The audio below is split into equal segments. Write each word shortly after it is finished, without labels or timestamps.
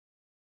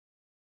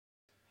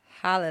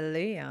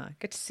Hallelujah.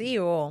 Good to see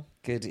you all.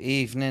 Good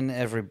evening,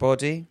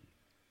 everybody.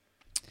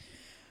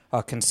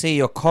 I can see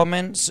your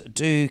comments.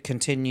 Do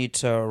continue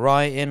to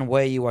write in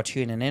where you are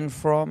tuning in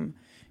from,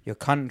 your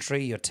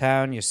country, your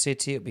town, your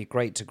city. It'd be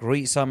great to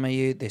greet some of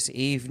you this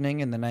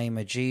evening in the name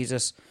of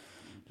Jesus,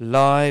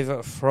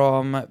 live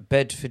from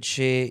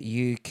Bedfordshire,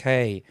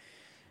 UK.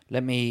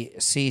 Let me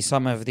see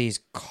some of these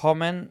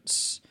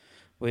comments.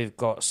 We've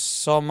got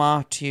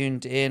Soma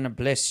tuned in,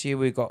 bless you.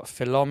 We've got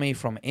Philomi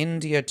from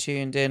India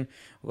tuned in.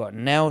 We've got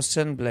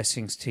Nelson,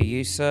 blessings to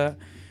you, sir.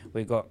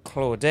 We've got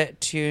Claudette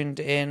tuned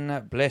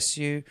in, bless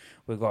you.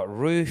 We've got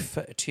Ruth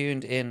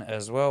tuned in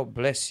as well,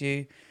 bless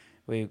you.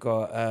 We've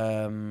got,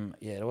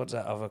 what's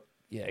that other,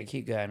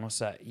 keep going, what's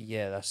that?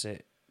 Yeah, that's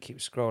it. Keep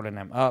scrolling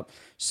them up.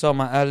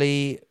 Soma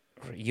Ali,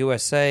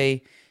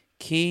 USA.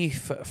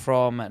 Keith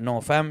from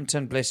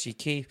Northampton, bless you,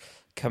 Keith.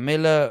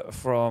 Camilla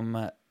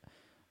from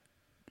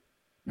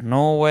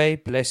Norway,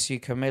 bless you,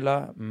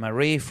 Camilla.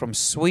 Marie from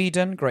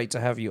Sweden, great to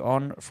have you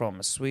on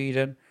from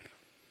Sweden.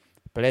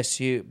 Bless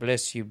you,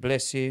 bless you,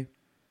 bless you.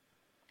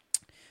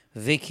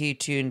 Vicky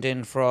tuned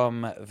in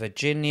from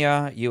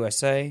Virginia,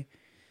 USA.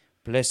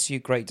 Bless you,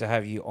 great to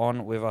have you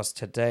on with us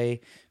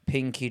today.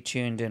 Pinky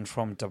tuned in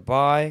from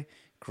Dubai.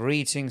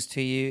 Greetings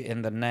to you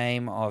in the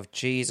name of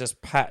Jesus.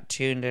 Pat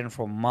tuned in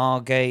from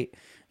Margate,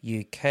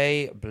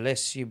 UK.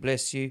 Bless you,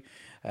 bless you.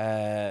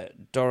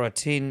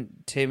 Dorothy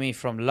Timmy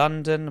from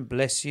London,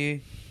 bless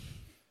you.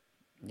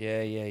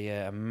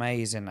 Yeah.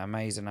 Amazing.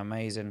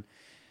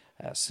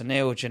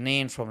 Sunil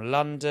Janine from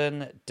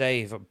London.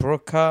 Dave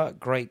Brooker,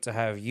 great to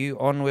have you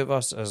on with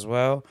us as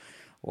well.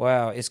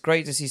 Wow, it's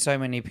great to see so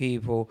many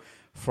people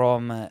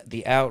from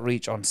the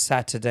outreach on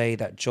Saturday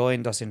that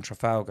joined us in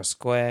Trafalgar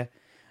Square.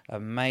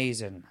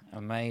 Amazing.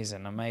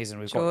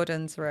 We've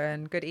Jordan's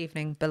written, good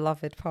evening,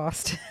 beloved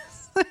pastors.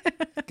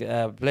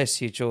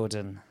 Bless you,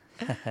 Jordan.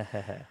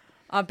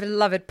 Our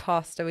beloved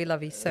pastor, we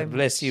love you so much.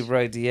 Bless you,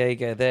 bro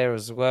Diego, there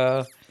as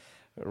well.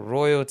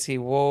 Royalty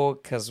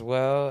Walk as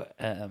well.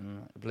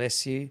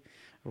 Bless you.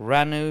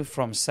 Ranu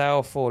from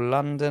Southall,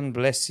 London,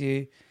 bless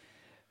you.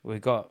 We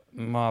got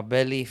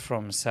Marbelli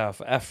from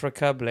South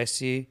Africa,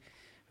 bless you.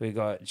 We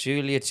got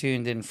Julia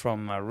tuned in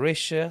from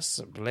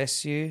Mauritius,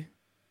 bless you.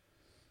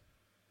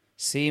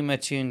 Seema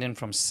tuned in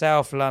from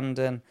South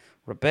London.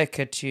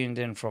 Rebecca tuned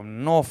in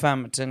from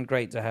Northampton,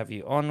 great to have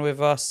you on with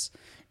us.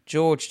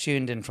 George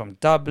tuned in from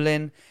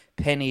Dublin.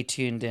 Penny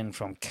tuned in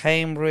from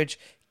Cambridge.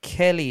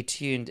 Kelly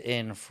tuned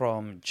in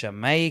from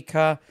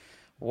Jamaica.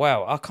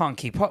 Wow, I can't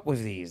keep up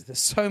with these. There's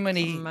so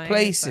many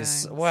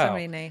places. Wow. So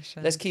many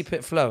nations. Let's keep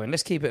it flowing.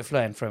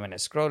 For a minute.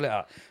 Scroll it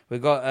up.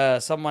 We've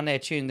got someone there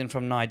tuned in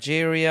from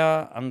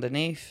Nigeria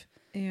underneath.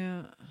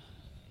 Yeah.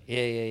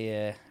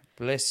 Yeah.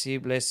 Bless you.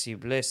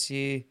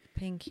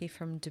 Pinky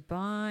from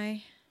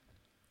Dubai.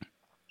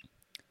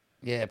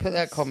 Yeah, put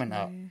that comment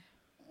up.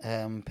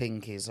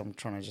 Pinkies, I'm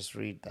trying to just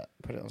read that.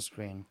 Put it on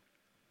screen.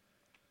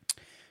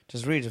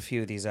 Just read a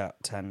few of these out,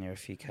 Tanya,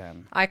 if you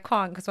can. I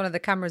can't because one of the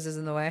cameras is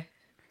in the way.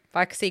 But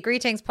I can see,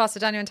 greetings, Pastor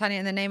Daniel and Tanya,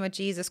 in the name of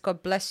Jesus.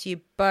 God bless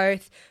you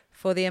both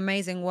for the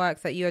amazing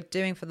work that you are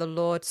doing for the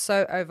Lord.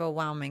 So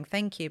overwhelming.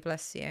 Thank you.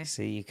 Bless you.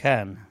 See, you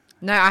can.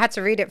 No, I had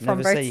to read it from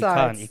Never both say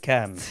sides. You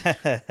can.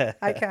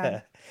 I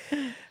can.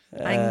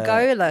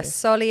 Angola.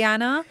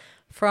 Soliana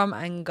from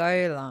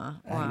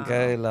Angola. Wow.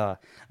 Angola.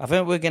 I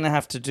think we're going to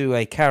have to do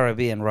a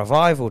Caribbean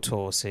revival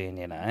tour soon,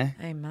 you know.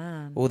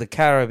 Amen. All the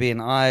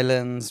Caribbean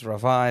islands,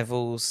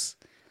 revivals.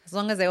 As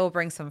long as they all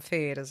bring some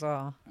food as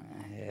well.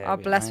 Yeah,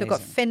 bless. We've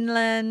got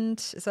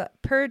Finland. Is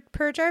that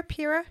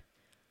Pura?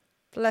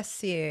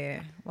 Bless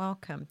you.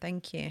 Welcome.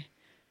 Thank you.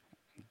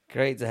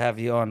 Great to have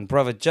you on.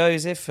 Brother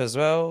Joseph as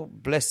well.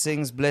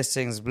 Blessings.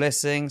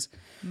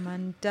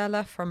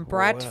 Mandela from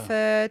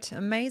Bradford. Wow.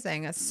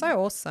 Amazing. It's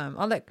so awesome.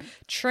 Oh, look.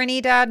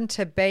 Trinidad and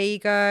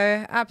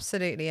Tobago.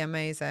 Absolutely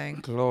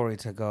amazing. Glory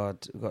to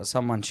God. We've got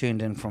someone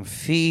tuned in from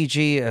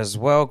Fiji as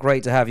well.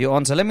 Great to have you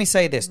on. So let me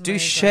say this. Amazing. Do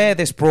share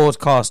this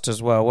broadcast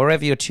as well.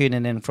 Wherever you're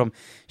tuning in from,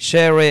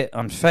 share it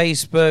on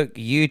Facebook,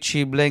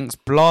 YouTube links,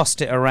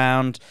 blast it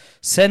around.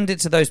 Send it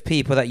to those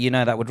people that you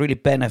know that would really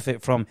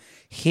benefit from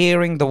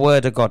hearing the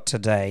word of God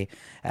today.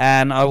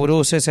 And I would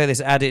also say this,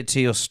 add it to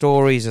your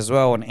stories as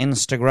well on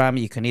Instagram.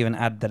 You can even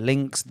add the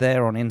links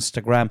there on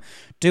Instagram.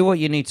 Do what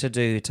you need to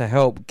do to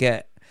help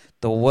get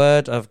the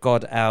word of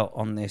God out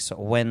on this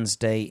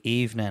Wednesday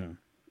evening.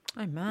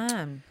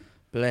 Amen.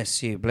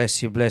 Bless you.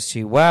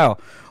 Wow.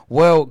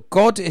 Well,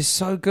 God is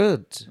so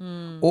good.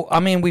 I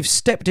mean, we've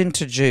stepped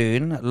into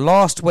June.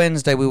 Last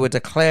Wednesday, we were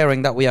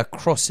declaring that we are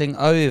crossing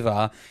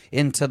over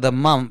into the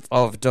month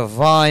of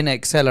divine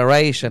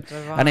acceleration.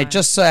 And it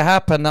just so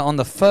happened that on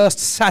the first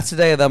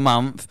Saturday of the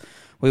month,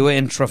 we were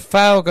in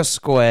Trafalgar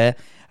Square.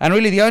 And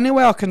really, the only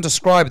way I can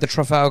describe the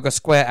Trafalgar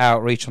Square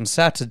outreach on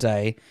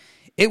Saturday,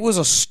 it was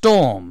a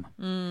storm.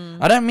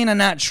 I don't mean a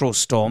natural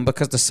storm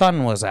because the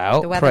sun was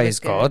out. Praise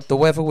God. The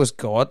weather was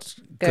good.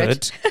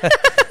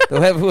 The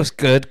weather was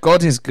good.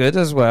 God is good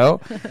as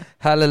well.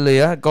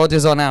 Hallelujah. God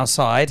is on our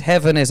side.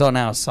 Heaven is on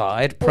our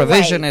side.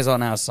 Provision is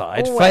on our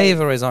side.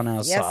 Favor is on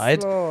our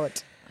side.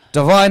 Lord.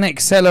 Divine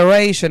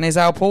acceleration is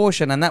our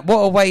portion. And that, what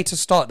a way to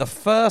start. The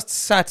first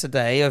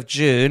Saturday of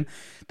June,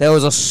 there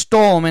was a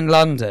storm in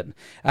London.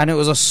 And it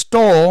was a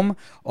storm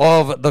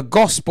of the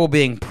gospel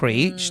being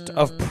preached,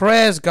 of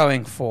prayers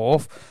going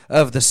forth,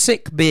 of the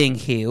sick being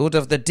healed,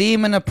 of the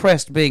demon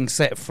oppressed being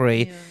set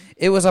free. Yeah.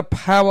 It was a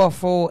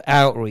powerful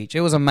outreach.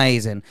 It was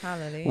amazing.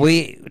 Hallelujah.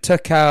 We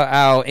took out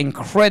our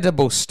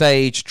incredible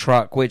stage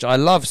truck, which I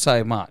love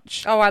so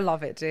much. Oh, I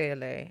love it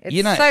dearly.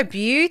 It's so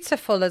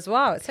beautiful as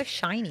well. It's so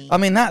shiny. I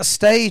mean, that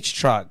stage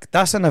truck,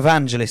 that's an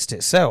evangelist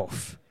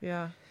itself.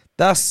 Yeah.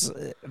 That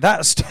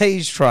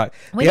stage truck.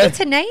 We need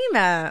to name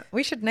it.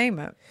 We should name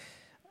it.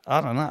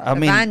 I don't know.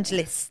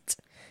 Evangelist.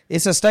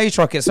 It's a stage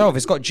truck itself.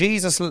 It's got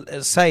Jesus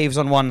Saves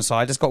on one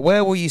side. It's got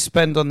Where Will You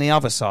Spend on the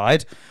other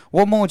side.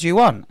 What more do you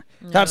want?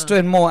 That's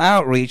doing more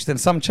outreach than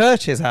some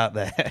churches out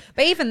there.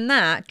 But even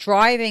that,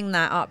 driving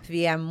that up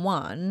the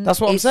M1,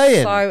 that's what I'm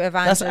saying. So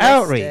evangelistic. That's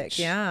outreach.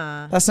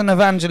 Yeah. That's an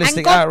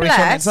evangelistic outreach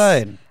on its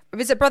own.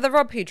 Was it Brother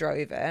Rob who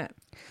drove it?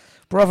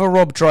 Brother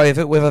Rob drove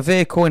it with a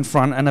vehicle in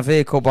front and a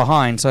vehicle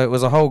behind, so it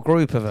was a whole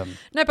group of them.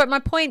 No, but my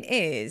point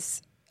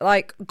is,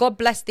 like, God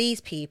bless these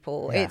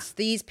people. Yeah. It's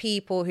these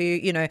people who,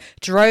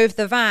 drove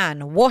the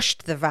van,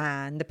 washed the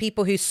van, the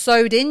people who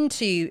sewed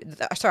into,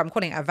 I'm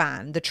calling it a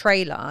van, the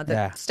trailer,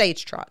 the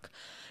stage truck,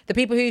 the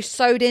people who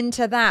sewed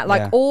into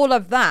that, all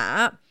of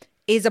that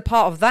is a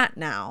part of that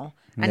now.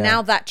 And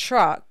now that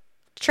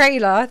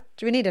trailer,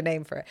 do we need a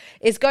name for it,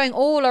 is going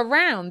all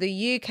around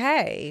the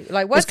UK.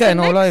 Like, where's the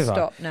next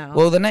stop now?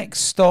 Well, the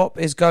next stop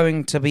is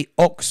going to be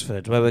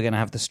Oxford, where we're going to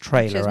have this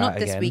trailer out not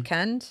again. This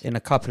weekend. In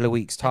a couple of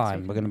weeks'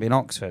 time, we're going to be in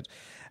Oxford.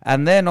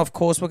 And then, of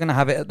course, we're going to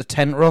have it at the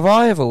Tent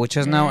Revival, which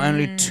is now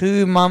only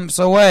 2 months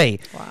away.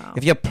 Wow.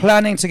 If you're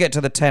planning to get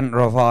to the Tent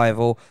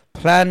Revival,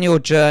 plan your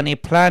journey,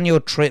 plan your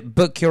trip,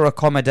 book your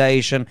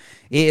accommodation.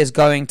 It is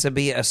going to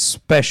be a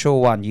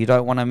special one. You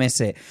don't want to miss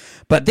it.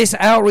 But this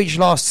outreach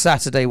last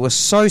Saturday was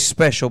so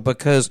special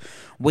because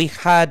we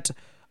had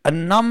a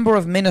number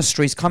of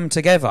ministries come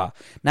together.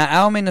 Now,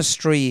 our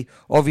ministry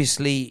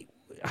obviously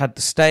had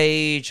the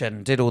stage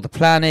and did all the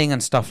planning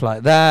and stuff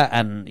like that,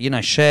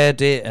 and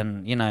shared it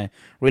and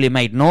really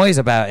made noise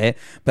about it.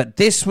 But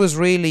this was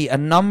really a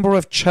number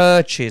of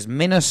churches,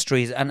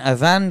 ministries and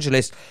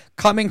evangelists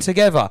coming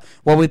together.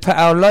 Well, we put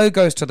our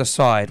logos to the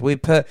side, we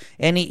put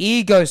any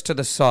egos to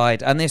the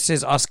side, and this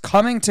is us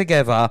coming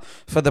together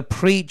for the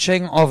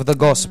preaching of the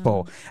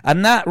gospel.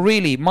 And that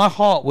really, my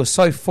heart was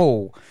so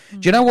full.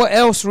 Do you know what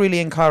else really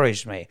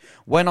encouraged me?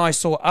 When I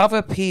saw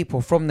other people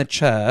from the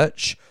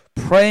church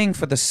praying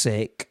for the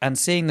sick and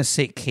seeing the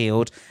sick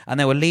healed, and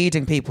they were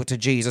leading people to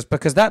Jesus,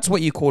 because that's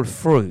what you call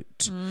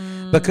fruit.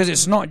 Because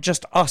it's not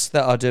just us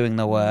that are doing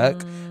the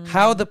work.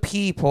 How the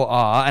people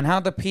are and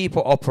how the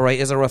people operate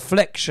is a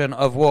reflection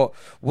of what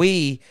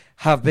we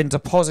have been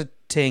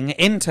depositing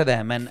into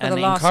them and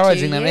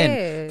encouraging them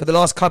in for the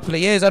last couple of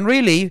years. And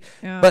really,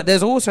 but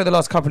there's also the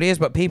last couple of years,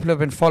 but people have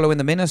been following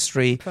the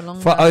ministry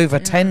for over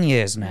 10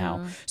 years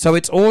now. So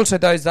it's also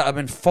those that have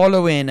been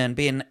following and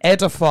being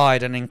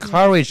edified and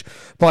encouraged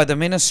by the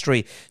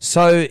ministry.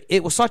 So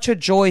it was such a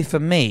joy for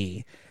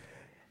me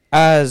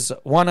as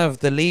one of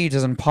the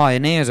leaders and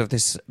pioneers of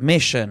this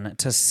mission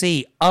to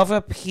see other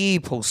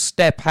people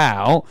step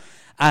out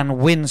and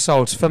win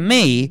souls. For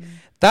me,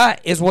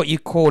 that is what you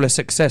call a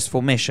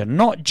successful mission.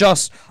 Not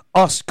just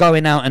us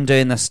going out and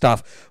doing the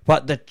stuff,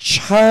 but the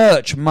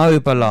church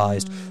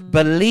mobilized,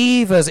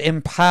 believers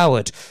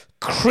empowered,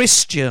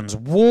 Christians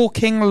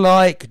walking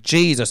like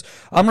Jesus.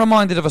 I'm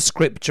reminded of a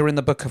scripture in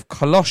the book of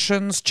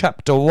Colossians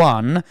chapter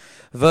 1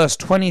 verse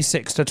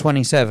 26 to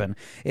 27.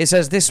 It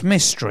says, this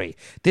mystery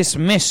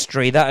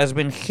that has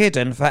been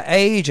hidden for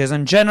ages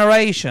and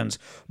generations,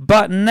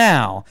 but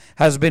now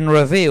has been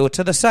revealed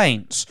to the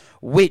saints,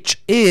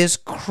 which is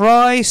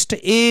Christ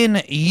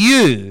in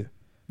you,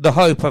 the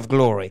hope of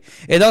glory.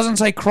 It doesn't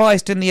say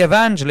Christ in the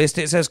evangelist,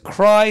 it says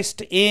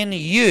Christ in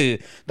you,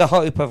 the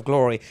hope of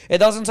glory. It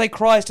doesn't say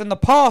Christ in the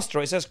pastor,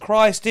 it says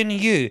Christ in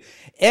you.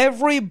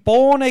 Every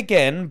born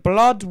again,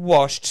 blood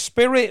washed,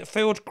 spirit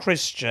filled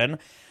Christian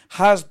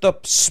has the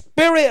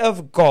Spirit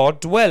of God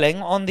dwelling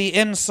on the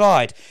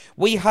inside.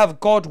 We have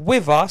God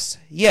with us,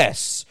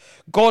 yes.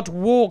 God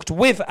walked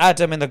with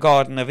Adam in the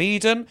Garden of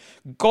Eden.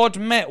 God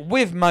met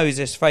with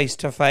Moses face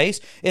to face.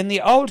 In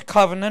the Old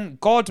Covenant,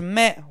 God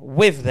met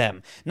with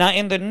them. Now,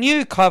 in the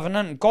New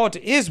Covenant, God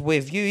is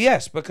with you,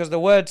 yes, because the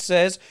word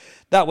says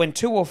that when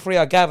 2 or 3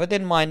 are gathered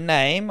in my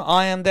name,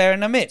 I am there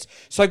in the midst.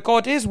 So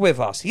God is with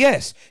us,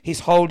 yes.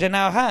 He's holding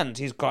our hand.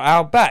 He's got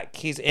our back.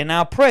 He's in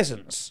our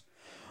presence.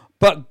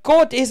 But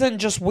God isn't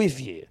just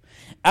with you.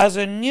 As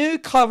a New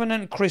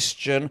Covenant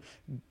Christian,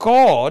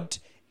 God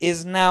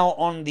is now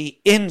on the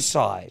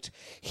inside.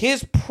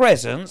 His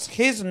presence,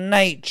 his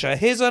nature,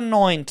 his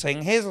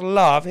anointing, his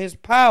love, his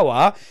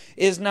power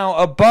is now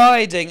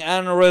abiding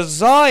and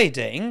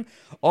residing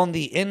on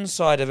the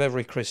inside of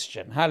every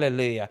Christian.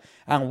 Hallelujah.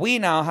 And we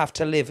now have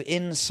to live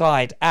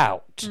inside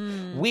out.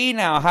 We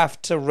now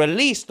have to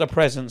release the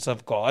presence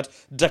of God,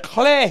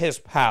 declare his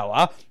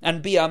power,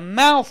 and be a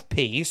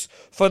mouthpiece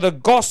for the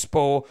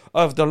gospel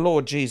of the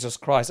Lord Jesus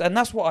Christ. And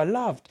that's what I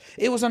loved.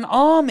 It was an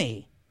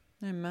army.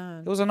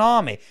 Amen. It was an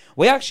army.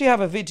 We actually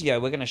have a video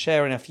we're going to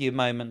share in a few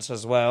moments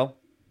as well.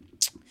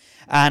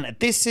 And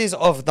this is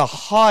of the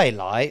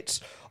highlights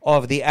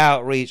of the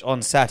outreach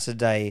on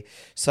Saturday.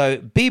 So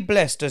be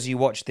blessed as you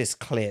watch this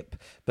clip,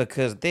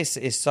 because this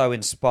is so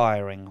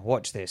inspiring.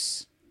 Watch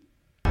this.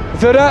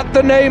 That at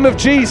the name of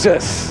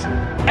Jesus,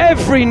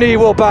 every knee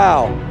will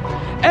bow,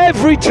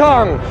 every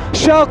tongue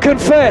shall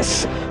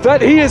confess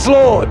that he is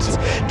Lord.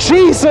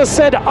 Jesus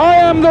said, I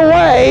am the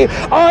way,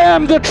 I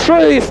am the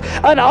truth,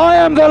 and I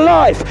am the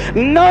life.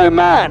 No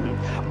man,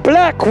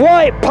 black,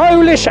 white,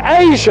 Polish,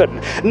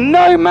 Asian,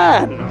 no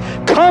man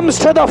comes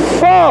to the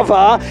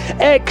Father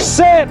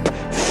except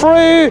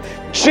through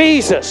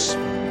Jesus.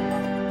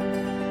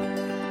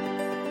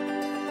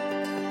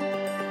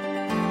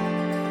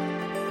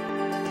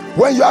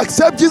 When you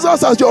accept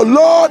Jesus as your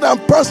Lord and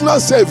personal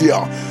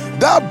Savior,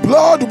 that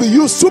blood will be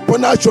used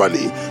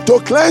supernaturally to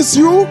cleanse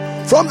you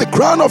from the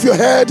crown of your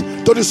head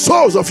to the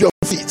soles of your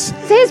feet.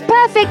 His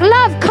perfect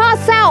love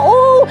casts out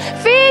all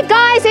fear,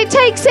 guys. It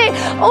takes it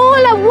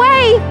all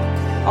away.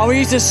 And we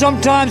used to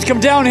sometimes come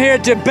down here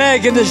to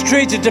beg in the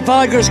streets at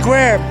Trafalgar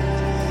Square.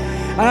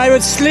 And I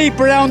would sleep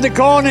around the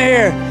corner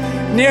here,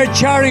 near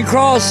Charing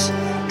Cross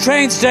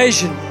train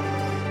station.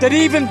 That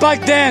even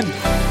back then,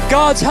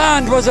 God's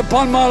hand was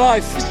upon my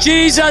life.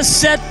 Jesus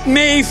set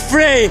me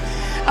free,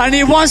 and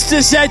he wants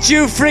to set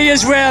you free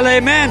as well,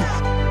 amen.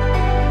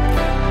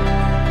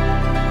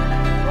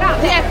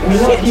 Yeah,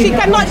 she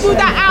cannot do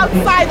that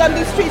outside on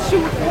the street. She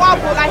would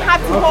wobble. I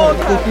had to hold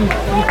her.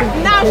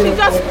 Now she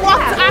just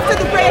walked, after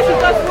the prayer, she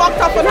just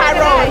walked up on her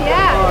own.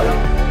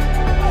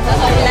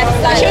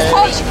 She was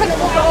told she couldn't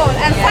walk at all,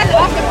 and said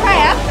after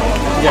prayer.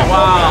 Yeah.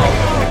 Wow.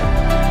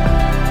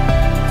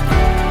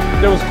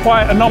 There was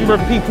quite a number of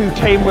people who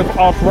came with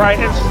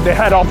arthritis. They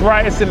had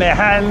arthritis in their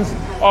hands,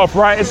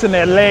 arthritis in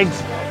their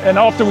legs. And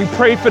after we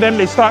prayed for them,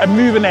 they started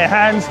moving their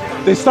hands,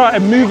 they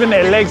started moving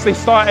their legs, they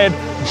started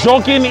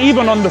jogging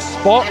even on the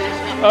spot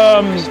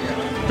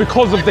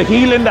because of the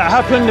healing that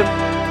happened.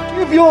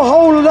 Give your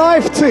whole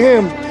life to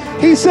him.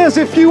 He says,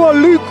 if you are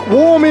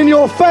lukewarm in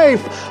your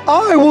faith,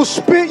 I will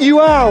spit you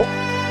out.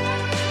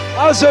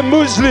 As a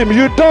Muslim,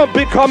 you don't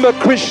become a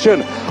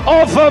Christian.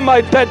 Offer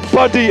my dead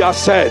body, I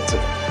said.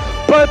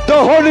 But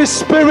the Holy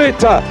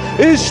Spirit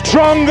is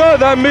stronger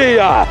than me.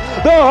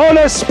 The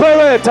Holy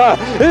Spirit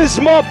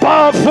is more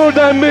powerful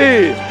than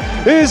me.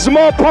 Is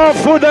more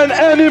powerful than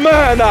any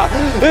man.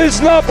 Is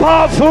not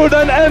powerful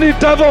than any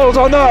devils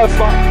on earth.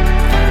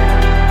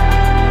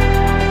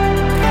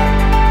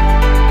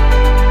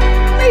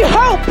 The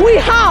hope we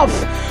have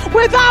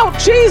without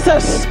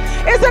Jesus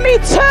is an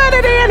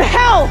eternity in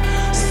hell,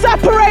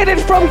 separated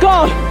from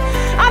God.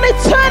 An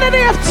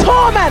eternity of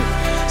torment,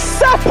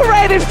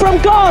 separated from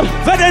God.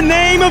 For the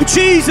name of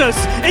Jesus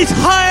is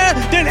higher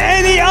than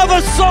any other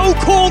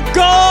so-called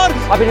God.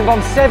 I've been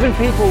involved in 7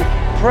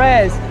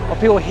 prayers of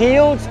people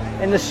healed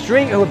in the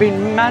street who have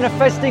been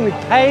manifesting with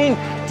pain,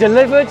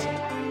 delivered.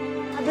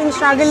 I've been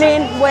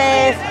struggling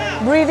with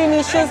breathing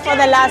issues for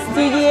the last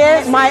 2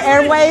 years. My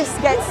airwaves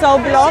get so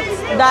blocked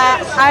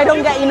that I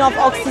don't get enough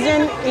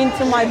oxygen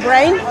into my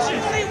brain.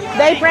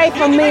 They prayed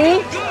for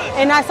me,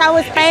 and as I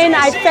was praying,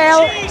 I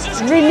felt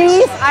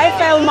release. I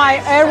felt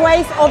my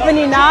airways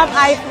opening up.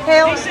 I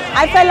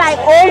felt like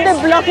all the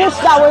blockage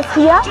that was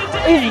here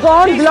is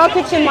gone.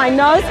 Blockage in my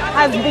nose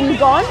has been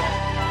gone.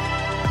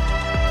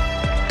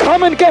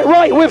 Come and get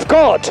right with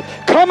God.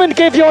 Come and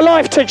give your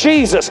life to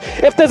Jesus.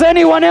 If there's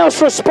anyone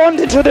else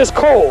responding to this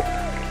call,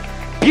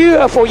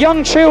 beautiful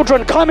young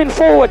children coming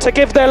forward to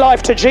give their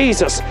life to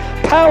Jesus.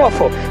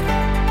 Powerful.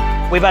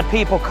 We've had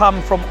people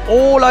come from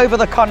all over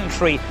the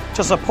country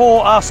to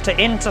support us, to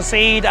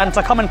intercede, and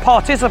to come and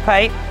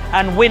participate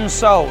and win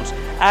souls.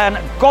 And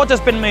God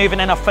has been moving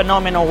in a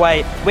phenomenal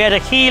way. We had a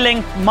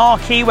healing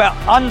marquee where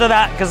under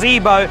that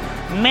gazebo,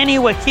 many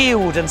were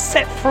healed and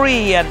set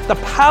free, and the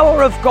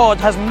power of God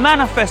has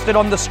manifested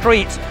on the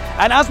streets.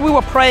 And as we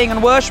were praying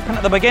and worshiping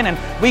at the beginning,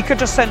 we could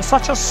just sense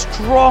such a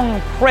strong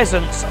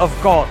presence of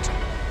God.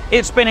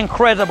 It's been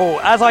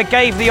incredible. As I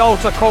gave the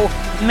altar call,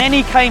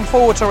 many came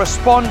forward to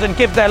respond and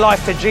give their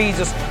life to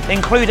Jesus,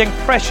 including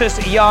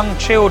precious young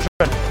children.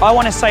 I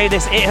want to say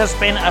this, it has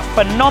been a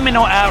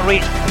phenomenal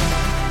outreach.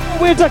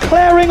 We're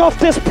declaring off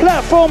this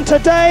platform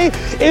today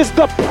is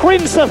the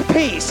Prince of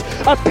Peace,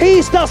 a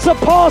peace that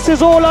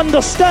surpasses all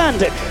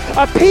understanding,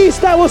 a peace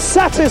that will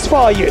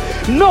satisfy you,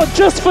 not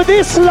just for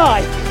this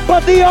life,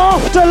 but the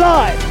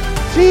afterlife.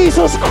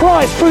 Jesus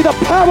Christ, through the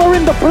power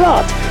in the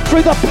blood,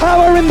 through the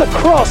power in the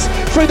cross,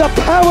 through the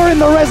power in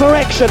the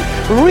resurrection,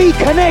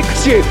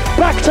 reconnects you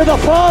back to the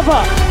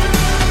Father.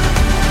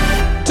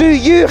 Do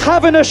you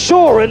have an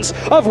assurance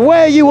of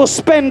where you will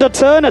spend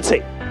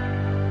eternity?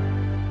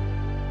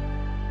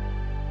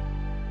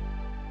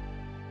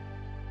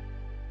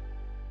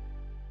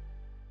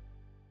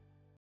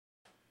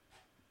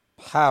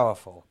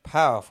 Powerful.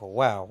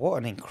 Wow, what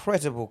an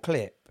incredible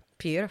clip.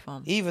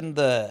 Beautiful. Even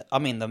the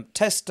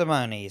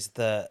testimonies,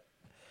 the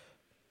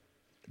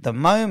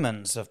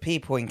moments of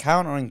people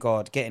encountering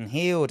God, getting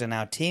healed, and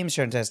our team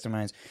sharing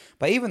testimonies,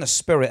 but even the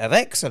spirit of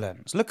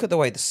excellence. Look at the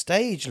way the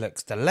stage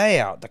looks, the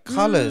layout, the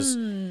colours,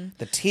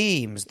 the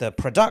teams, the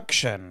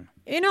production.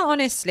 You know,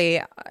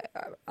 honestly,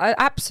 I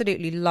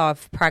absolutely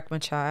love Pragma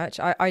Church.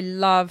 I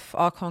love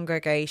our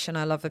congregation.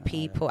 I love the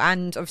people.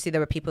 And obviously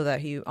there are people there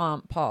who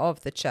aren't part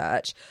of the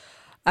church.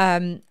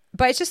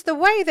 But it's just the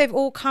way they've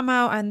all come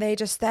out and they're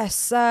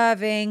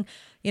serving,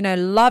 you know,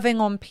 loving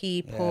on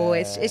people.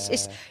 Yeah.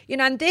 It's you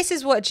know, and this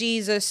is what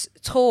Jesus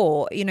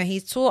taught. You know,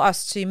 he's taught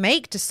us to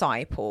make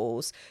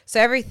disciples. So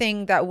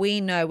everything that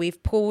we know,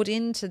 we've poured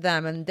into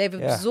them and they've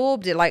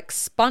absorbed it like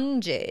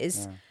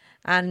sponges. Yeah.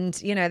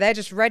 And, you know, they're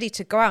just ready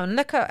to go out and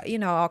look at, you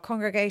know, our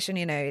congregation,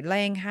 you know,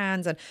 laying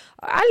hands. And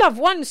I love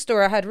one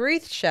story I heard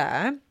Ruth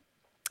share. And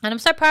I'm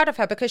so proud of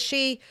her because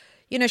she,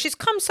 you know, she's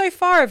come so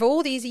far over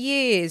all these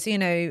years, you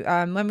know,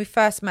 when we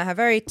first met her,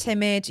 very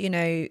timid, you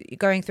know,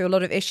 going through a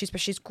lot of issues,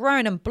 but she's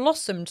grown and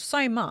blossomed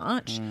so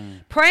much.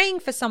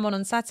 Praying for someone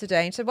on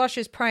Saturday. And so while she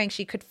was praying,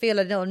 she could feel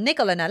a little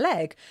niggle in her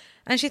leg.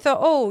 And she thought,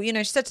 oh, you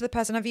know, she said to the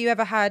person, have you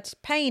ever had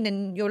pain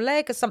in your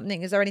leg or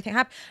something? Is there anything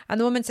happen? And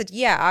the woman said,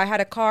 yeah, I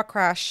had a car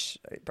crash.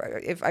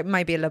 If I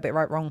may be a little bit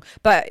wrong,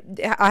 but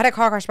I had a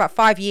car crash about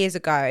 5 years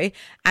ago.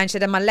 And she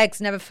said, and my legs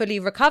never fully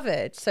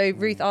recovered. So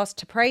Ruth asked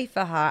to pray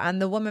for her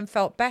and the woman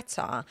felt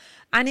better.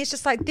 And it's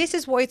just like, this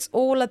is what it's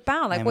all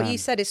about. Like what you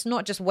said, it's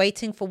not just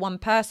waiting for one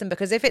person,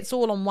 because if it's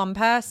all on one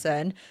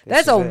person,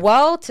 there's a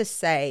world to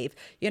save.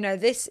 You know,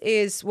 this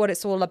is what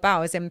it's all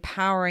about, is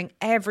empowering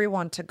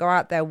everyone to go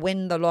out there,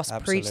 win the lost,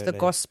 preach the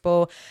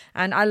gospel.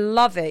 And I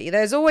love it.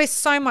 There's always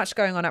so much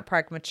going on at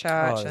Pragma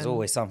Church. Oh, there's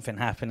always something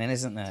happening,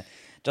 isn't there?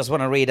 Just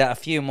want to read out a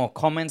few more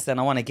comments, then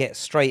I want to get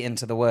straight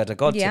into the Word of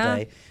God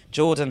today.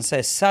 Jordan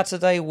says,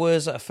 Saturday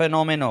was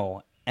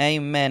phenomenal.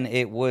 Amen,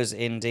 it was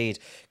indeed.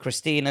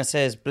 Christina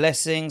says,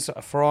 blessings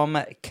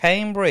from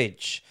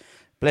Cambridge.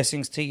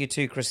 Blessings to you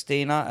too,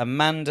 Christina.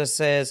 Amanda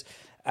says,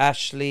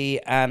 Ashley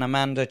and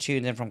Amanda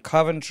tuned in from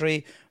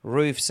Coventry.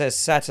 Ruth says,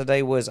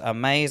 Saturday was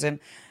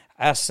amazing.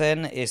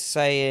 Asen is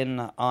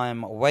saying,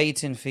 I'm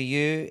waiting for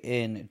you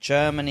in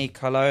Germany,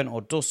 Cologne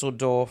or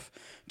Dusseldorf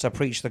to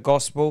preach the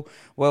gospel.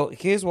 Well,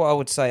 here's what I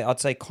would say.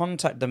 I'd say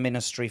contact the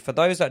ministry. For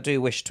those that do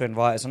wish to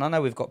invite us, and I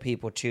know we've got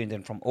people tuned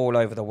in from all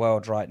over the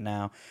world right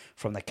now,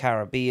 from the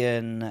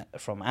Caribbean,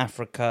 from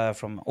Africa,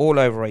 from all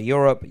over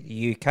Europe,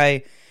 the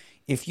UK.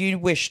 If you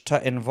wish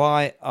to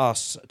invite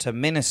us to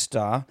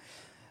minister,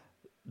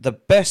 the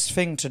best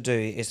thing to do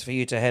is for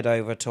you to head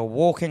over to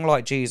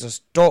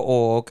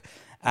walkinglikejesus.org,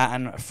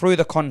 and through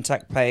the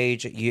contact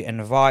page, you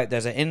invite.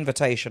 There's an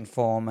invitation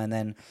form, and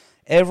then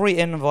every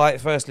invite,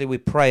 firstly, we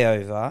pray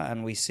over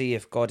and we see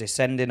if God is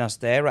sending us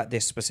there at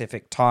this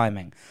specific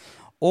timing.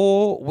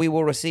 Or we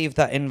will receive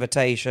that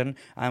invitation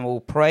and we'll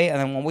pray, and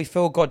then when we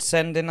feel God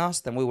sending us,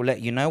 then we will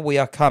let you know we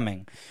are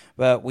coming.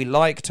 But we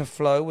like to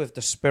flow with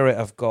the Spirit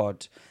of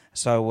God.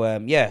 So,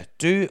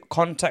 do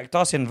contact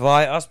us,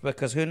 invite us,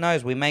 because who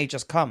knows, we may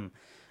just come.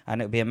 And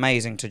it would be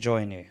amazing to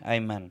join you.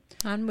 Amen.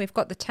 And we've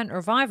got the tent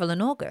revival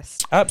in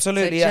August.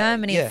 Absolutely. So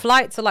Germany,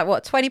 flights are like,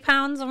 what,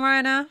 £20 on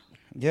Ryanair?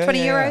 Yeah, 20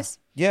 euros?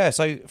 Yeah,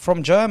 so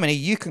from Germany,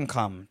 you can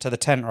come to the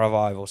tent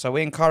revival. So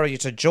we encourage you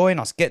to join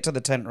us, get to the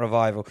tent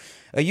revival.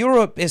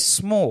 Europe is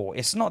small.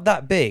 It's not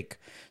that big.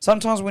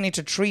 Sometimes we need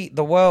to treat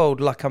the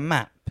world like a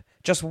map.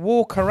 Just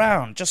walk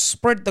around. Just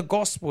spread the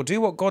gospel.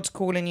 Do what God's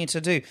calling you to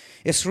do.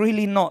 It's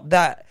really not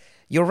that...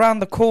 You're around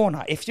the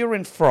corner. If you're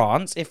in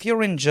France, if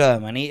you're in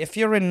Germany, if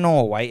you're in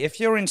Norway, if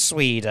you're in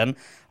Sweden,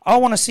 I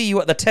want to see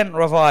you at the tent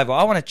revival.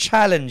 I want to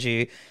challenge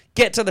you.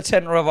 Get to the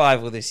tent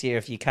revival this year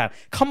if you can.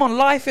 Come on,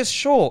 life is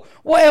short.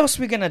 What else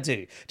are we going to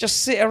do?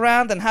 Just sit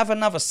around and have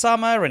another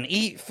summer and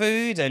eat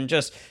food and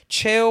just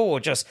chill,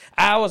 or just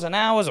hours and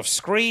hours of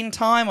screen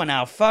time on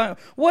our phone?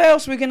 What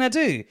else are we going to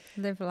do?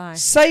 Live life.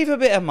 Save a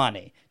bit of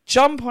money.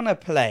 Jump on a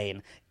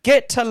plane.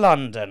 Get to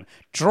London.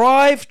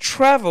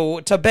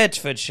 Travel to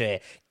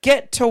Bedfordshire.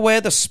 Get to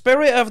where the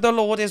Spirit of the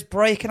Lord is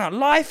breaking out.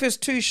 Life is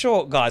too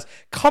short, guys.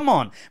 Come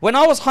on. When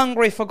I was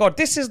hungry for God,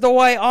 this is the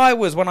way I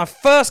was when I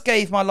first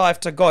gave my life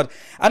to God.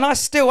 And I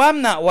still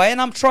am that way.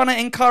 And I'm trying to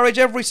encourage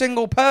every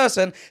single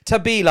person to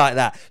be like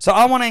that. So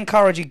I want to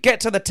encourage you, get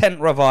to the tent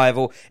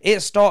revival.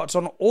 It starts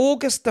on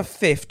August the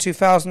 5th,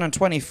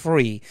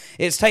 2023.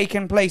 It's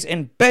taking place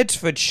in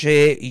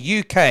Bedfordshire,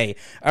 UK.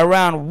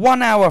 Around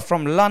 1 hour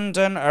from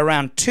London,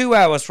 around 2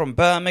 hours from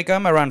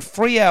Birmingham, around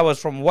 3 hours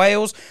from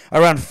Wales,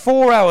 around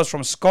 4 hours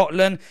from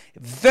Scotland.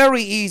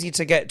 Very easy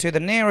to get to. The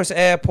nearest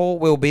airport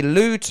will be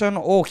Luton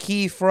or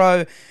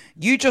Heathrow.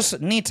 You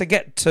just need to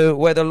get to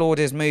where the Lord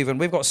is moving.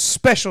 We've got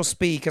special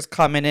speakers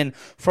coming in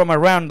from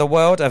around the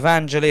world,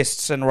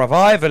 evangelists and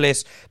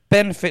revivalists.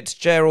 Ben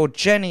Fitzgerald,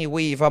 Jenny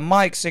Weaver,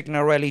 Mike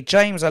Signorelli,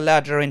 James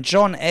Aladrin,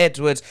 John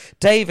Edwards,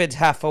 David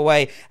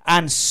Hathaway,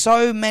 and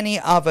so many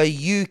other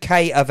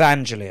UK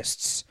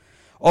evangelists.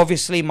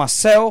 Obviously,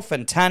 myself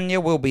and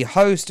Tanya will be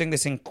hosting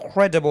this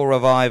incredible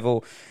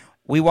revival.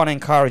 we want to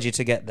encourage you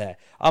to get there.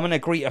 I'm going to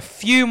greet a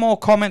few more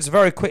comments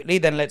very quickly,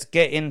 then let's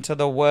get into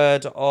the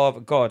word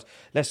of God.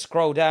 Let's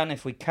scroll down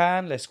if we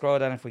can.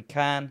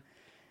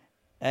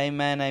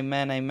 Amen,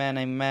 amen, amen,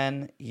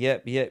 amen.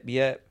 Yep.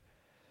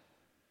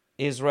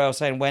 Israel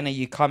saying, when are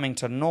you coming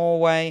to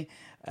Norway?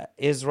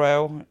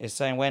 Israel is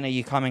saying, when are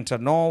you coming to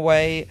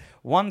Norway?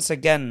 Once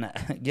again,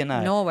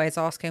 Norway's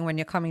asking when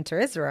you're coming to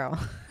Israel.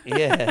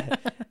 Yeah.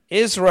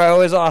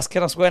 Israel is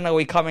asking us, when are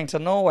we coming to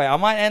Norway? I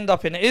might end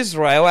up in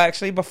Israel,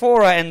 actually,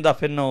 before I end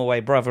up in Norway,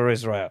 brother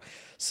Israel.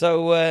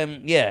 So,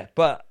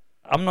 but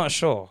I'm not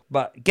sure.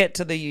 But get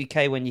to the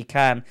UK when you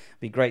can.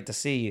 Be great to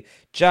see you.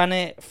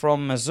 Janet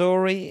from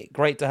Missouri,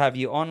 great to have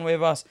you on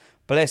with us.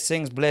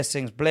 Blessings.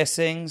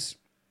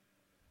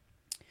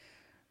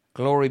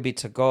 Glory be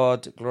to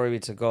God.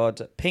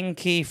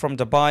 Pinky from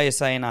Dubai is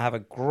saying, I have a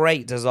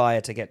great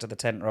desire to get to the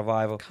tent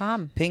revival.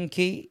 Come.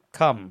 Pinky,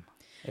 come.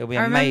 It'll be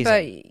amazing. I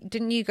remember,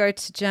 didn't you go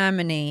to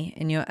Germany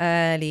in your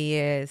early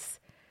years?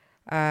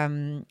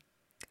 And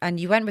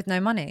you went with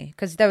no money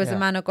because there was a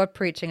man of God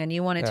preaching and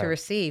you wanted to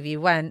receive. You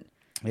went.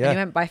 Yeah. And you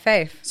went by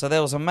faith. So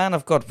there was a man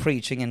of God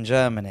preaching in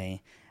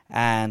Germany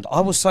and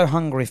I was so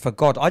hungry for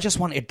God. I just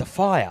wanted the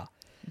fire.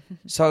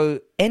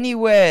 So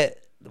anywhere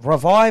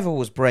revival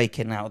was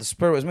breaking out, the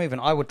Spirit was moving,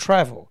 I would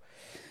travel.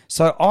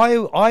 So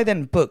I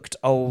then booked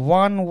a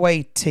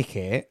one-way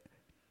ticket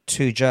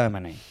to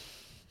Germany,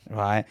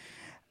 right?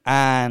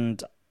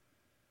 And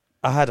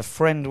I had a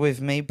friend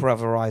with me,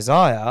 Brother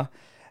Isaiah,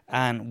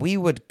 and we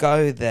would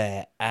go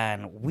there,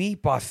 and we,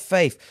 by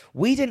faith,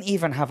 we didn't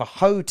even have a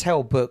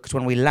hotel booked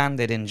when we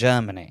landed in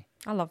Germany.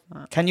 I love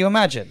that. Can you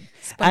imagine?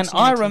 And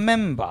I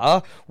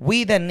remember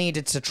we then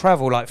needed to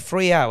travel like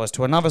 3 hours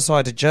to another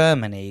side of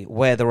Germany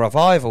where the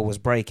revival was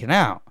breaking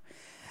out.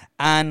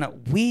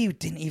 And we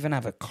didn't even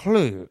have a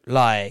clue,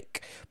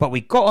 but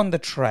we got on the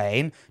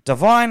train,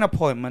 divine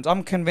appointment.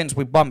 I'm convinced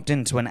we bumped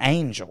into an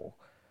angel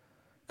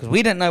because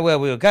we didn't know where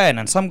we were going.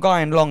 And some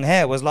guy in long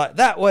hair was like,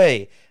 that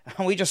way.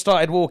 And we just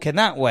started walking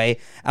that way.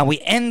 And we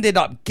ended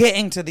up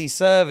getting to these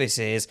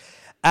services.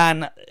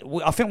 And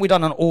I think we'd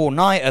done an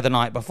all-nighter the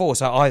night before.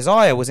 So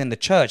Isaiah was in the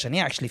church and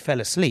he actually fell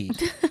asleep.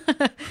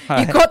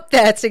 You got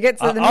there to get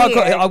to the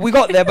meeting. We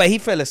got there, but he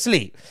fell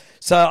asleep.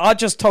 So I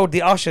just told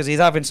the ushers he's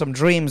having some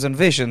dreams and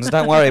visions.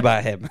 Don't worry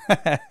about him.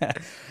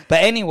 But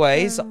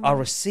anyways, I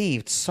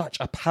received such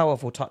a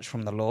powerful touch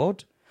from the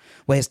Lord,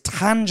 where his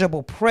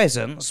tangible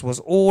presence was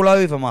all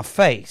over my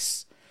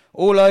face.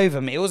 All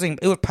over me. It was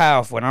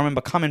powerful. And I remember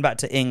coming back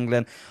to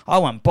England. I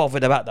wasn't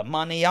bothered about the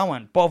money. I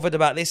wasn't bothered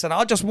about this. And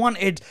I just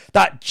wanted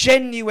that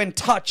genuine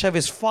touch of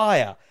his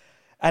fire.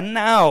 And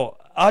now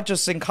I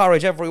just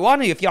encourage every one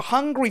of you, if you're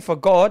hungry for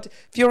God,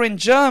 if you're in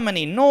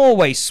Germany,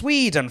 Norway,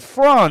 Sweden,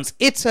 France,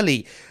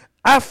 Italy,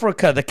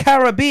 Africa, the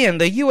Caribbean,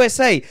 the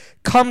USA,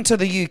 come to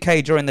the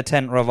UK during the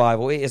tent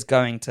revival. It is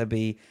going to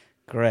be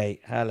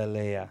great.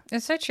 Hallelujah.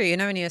 It's so true.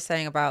 When you were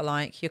saying about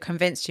you're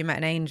convinced you met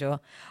an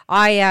angel.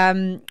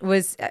 I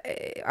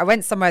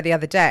went somewhere the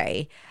other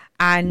day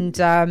and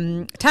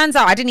turns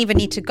out I didn't even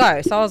need to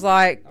go. So I was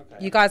like,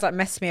 you guys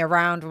messed me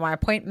around with my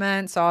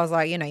appointment. So I was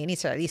like, you need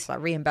to at least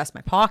reimburse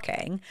my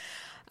parking.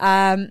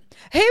 Who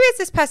is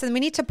this person? We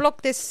need to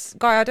block this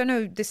guy. I don't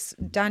know, this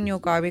Daniel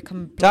guy. We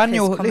can block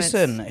Daniel, his comments.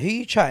 listen, who are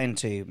you chatting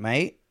to,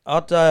 mate?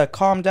 I'd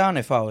calm down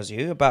if I was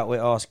you about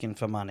we're asking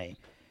for money.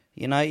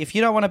 If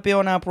you don't want to be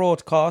on our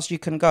broadcast, you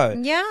can go.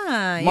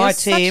 Yeah. My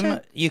team,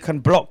 you can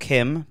block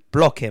him.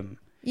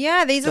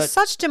 Yeah, these are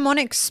such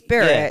demonic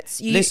spirits.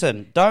 Yeah.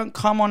 Listen, don't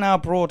come on our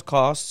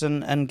broadcasts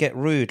and get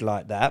rude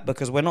like that,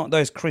 because we're not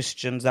those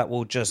Christians that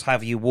will just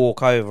have you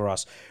walk over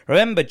us.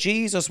 Remember,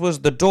 Jesus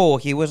was the door.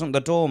 He wasn't the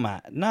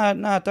doormat.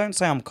 No, don't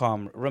say I'm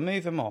calm.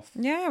 Remove him off.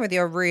 Yeah, with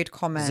your rude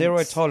comments.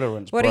 Zero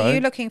tolerance, What bro. are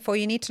you looking for?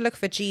 You need to look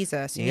for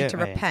Jesus. You need to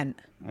repent.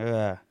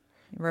 Yeah.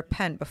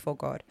 Repent before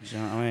God. Do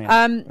you know what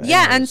I mean?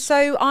 And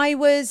so I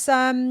was...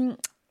 and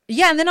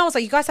then I was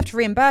like, you guys have to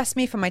reimburse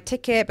me for my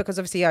ticket because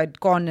obviously I'd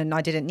gone and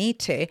I didn't need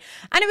to. And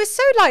it was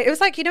so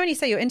when you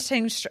say you're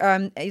entertaining,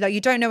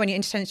 you don't know when you're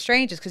entertaining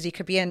strangers because you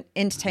could be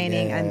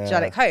entertaining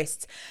angelic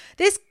hosts.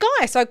 This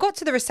guy, so I got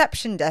to the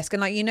reception desk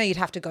and you'd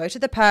have to go to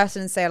the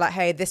person and say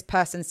hey, this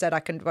person said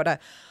I can,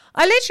 whatever.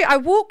 I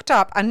walked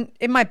up and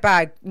in my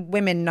bag,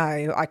 women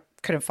know I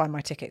couldn't find my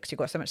ticket because you've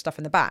got so much stuff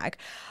in the bag.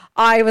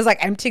 I was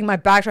emptying my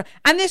bag.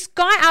 And this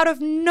guy out of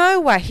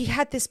nowhere, he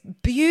had this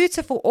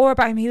beautiful aura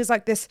about him. He was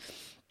this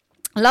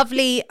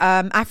lovely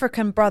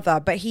African brother,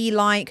 but he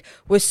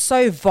was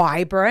so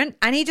vibrant,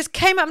 and he just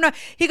came up and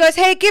he goes,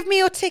 hey, give me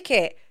your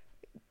ticket,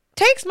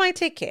 takes my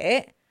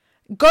ticket,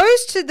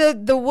 goes to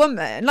the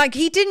woman,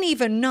 he didn't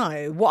even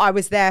know what I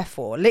was there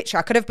for. Literally,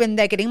 I could have been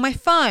there getting my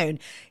phone.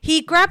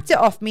 He grabbed it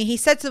off me. He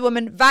said to the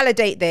woman,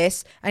 validate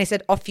this, and he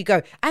said, off you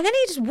go. And then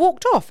he just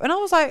walked off, and I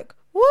was like,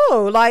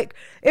 whoa, like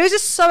it was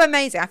just so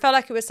amazing. I felt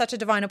like it was such a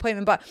divine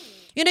appointment, but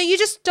you know, you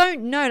just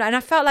don't know. And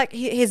I felt like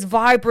his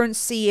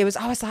vibrancy, I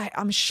was like,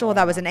 I'm sure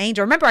that was an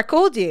angel. Remember, I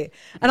called you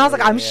and I was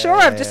like, I'm sure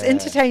I've just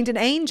entertained an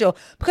angel,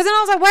 because then I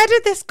was like, where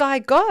did this guy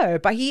go?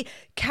 But he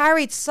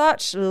carried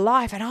such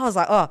life, and I was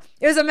like, oh,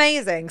 it was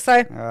amazing.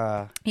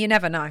 So you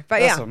never know.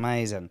 But that's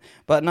amazing.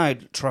 But no,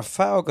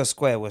 Trafalgar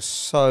Square was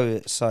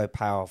so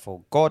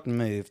powerful. God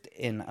moved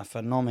in a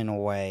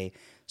phenomenal way.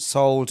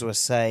 Souls were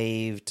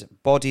saved,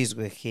 bodies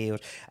were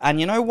healed. And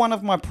you know, one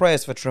of my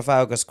prayers for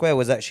Trafalgar Square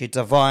was actually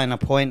divine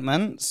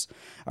appointments.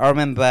 I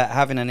remember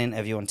having an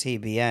interview on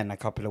TBN a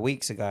couple of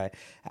weeks ago,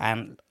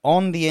 and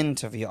on the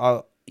interview,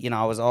 I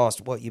was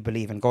asked what you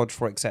believe in God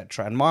for,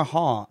 etc. And my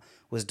heart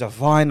was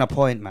divine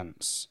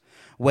appointments,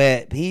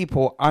 where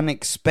people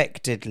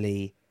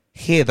unexpectedly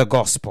hear the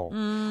gospel.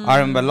 I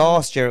remember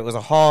last year it was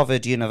a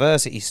Harvard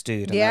University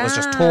student that was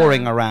just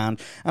touring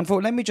around and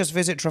thought, let me just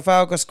visit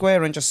Trafalgar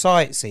Square and just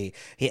sightsee.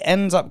 He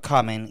ends up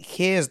coming,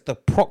 hears the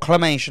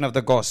proclamation of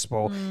the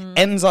gospel,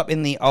 ends up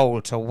in the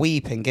altar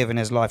weeping, giving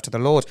his life to the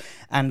Lord.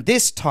 And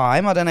this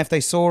time, I don't know if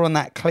they saw on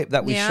that clip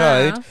that we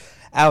showed,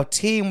 our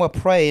team were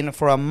praying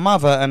for a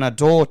mother and a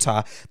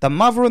daughter. The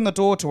mother and the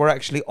daughter were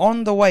actually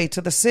on the way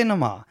to the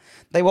cinema.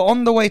 They were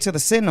on the way to the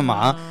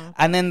cinema,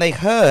 and then they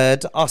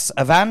heard us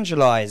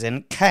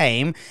evangelizing,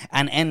 came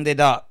and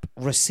ended up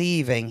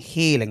receiving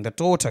healing. The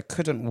daughter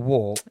couldn't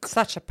walk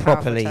such a powerful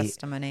properly,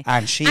 testimony,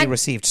 and she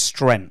received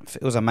strength.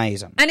 It was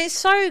amazing. And it's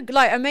so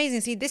like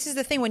amazing. See, this is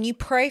the thing, when you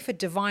pray for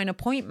divine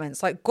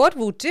appointments, like God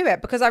will do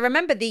it. Because I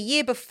remember the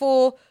year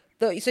before.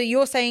 So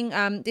you're saying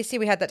this year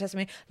we had that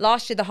testimony.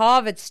 Last year, the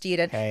Harvard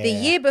student. The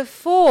year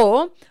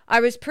before,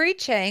 I was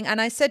preaching and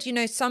I said, you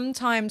know,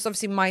 sometimes,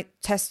 obviously my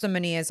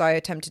testimony is I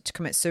attempted to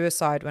commit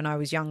suicide when I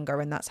was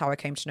younger, and that's how I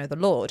came to know the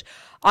Lord.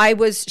 I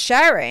was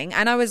sharing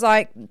and I was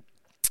like,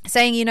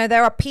 saying, you know,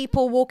 there are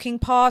people walking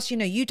past, you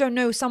know, you don't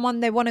know someone,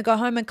 they want to go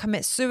home and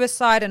commit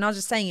suicide. And I was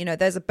just saying, you know,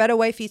 there's a better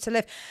way for you to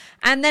live.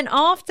 And then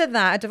after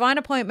that, a divine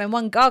appointment,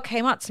 one girl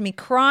came up to me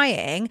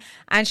crying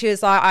and she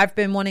was like, I've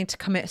been wanting to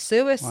commit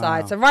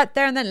suicide. Wow. So right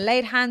there and then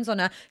laid hands on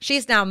her.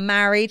 She's now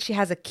married. She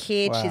has a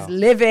kid. Wow. She's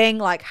living,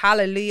 like,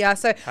 hallelujah.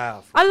 So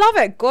powerful. I love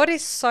it. God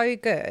is so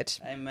good.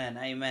 Amen,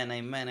 amen,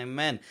 amen,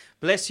 amen.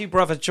 Bless you,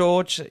 Brother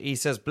George. He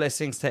says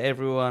blessings to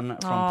everyone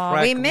from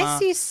Pragma. We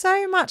miss you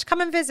so much.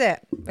 Come and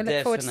visit. We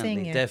look forward to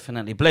seeing you.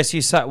 Definitely. Bless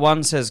you, Sat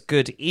One says,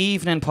 good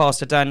evening,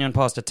 Pastor Daniel and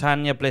Pastor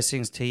Tanya.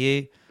 Blessings to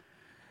you.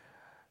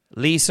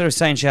 Lisa is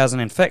saying she has an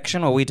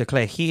infection, or we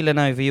declare healing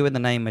over you in the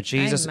name of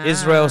Jesus. Amen.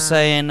 Israel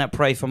saying,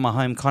 pray for my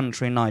home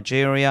country,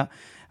 Nigeria.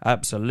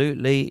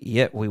 Absolutely.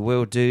 Yep, we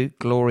will do.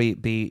 Glory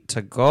be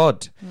to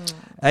God.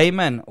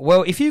 Amen.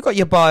 Well, if you've got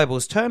your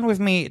Bibles, turn with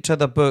me to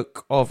the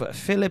book of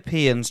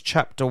Philippians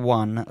chapter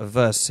 1,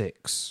 verse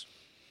 6.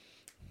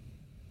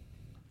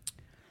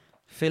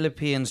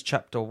 Philippians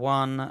chapter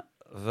 1,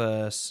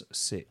 verse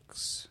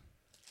 6.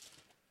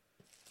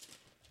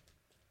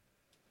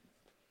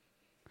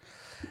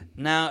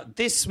 Now,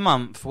 this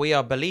month, we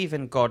are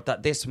believing God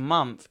that this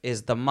month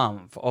is the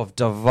month of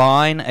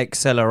divine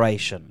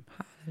acceleration.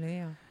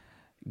 Hallelujah.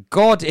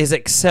 God is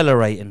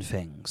accelerating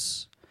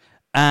things.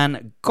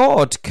 And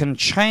God can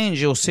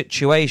change your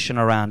situation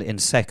around in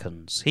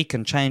seconds. He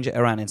can change it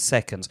around in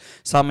seconds.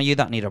 Some of you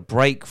that need a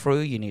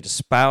breakthrough, you need a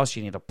spouse,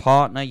 you need a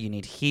partner, you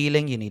need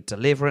healing, you need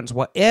deliverance,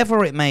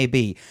 whatever it may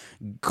be,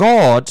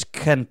 God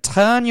can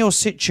turn your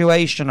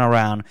situation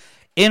around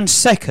in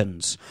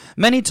seconds.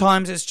 Many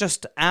times it's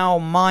just our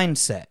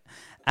mindset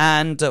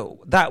and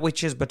that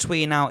which is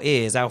between our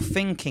ears, our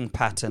thinking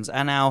patterns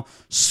and our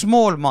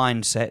small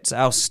mindsets,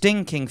 our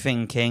stinking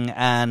thinking,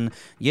 and,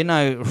 you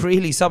know,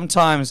 really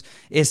sometimes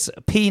it's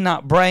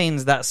peanut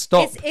brains that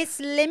stop.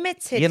 It's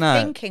limited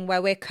thinking where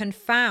we're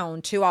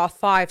confounded to our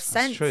five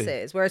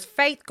senses, whereas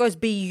faith goes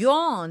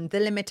beyond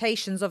the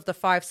limitations of the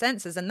five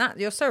senses. And that,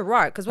 you're so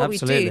right, because what we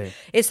do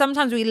is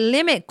sometimes we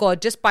limit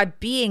God just by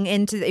being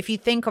into, if you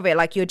think of it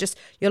like you're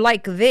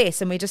like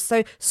this, and we're just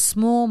so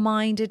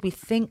small-minded, we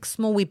think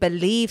small, we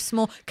believe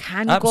small.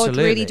 Can God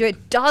really do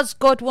it? Does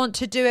God want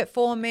to do it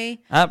for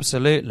me?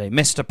 Absolutely.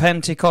 Mr.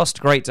 Pentecost,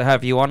 great to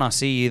have you on. I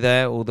see you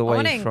there all the way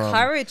from I want to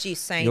encourage you,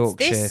 saints,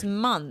 Yorkshire. This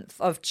month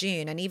of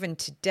June, and even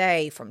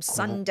today, from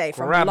Sunday,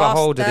 from grab last a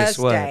hold Thursday, of this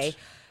word.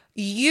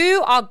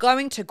 You are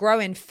going to grow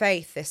in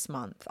faith this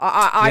month.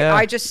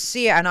 I just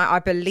see it and I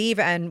believe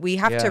it, and we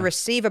have to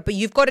receive it, but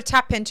you've got to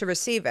tap in to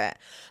receive it.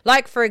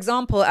 Like, for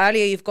example,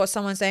 earlier you've got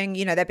someone saying,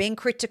 you know, they're being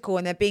critical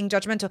and they're being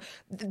judgmental.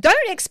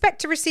 Don't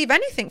expect to receive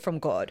anything from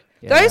God.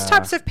 Those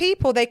types of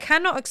people, they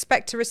cannot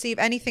expect to receive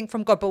anything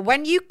from God. But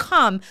when you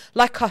come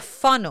like a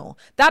funnel,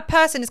 that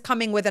person is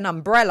coming with an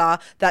umbrella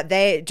that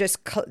they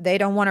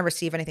don't want to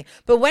receive anything.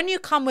 But when you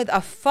come with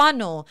a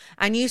funnel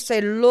and you say,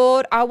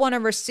 Lord, I want to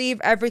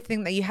receive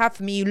everything that you have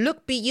for me, you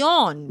look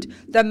beyond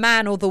the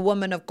man or the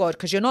woman of God,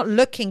 because you're not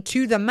looking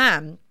to the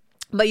man.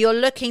 but you're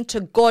looking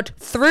to God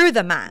through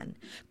the man,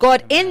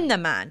 God in the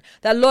man,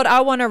 that Lord,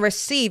 I want to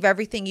receive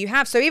everything you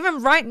have. So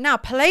even right now,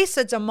 place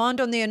a demand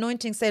on the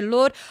anointing. Say,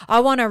 Lord, I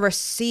want to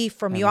receive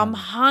from you. I'm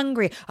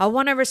hungry. I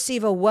want to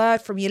receive a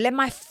word from you. Let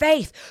my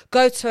faith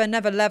go to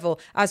another level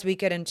as we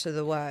get into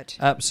the word.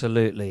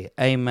 Absolutely.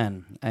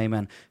 Amen.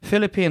 Amen.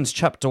 Philippians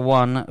chapter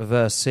 1,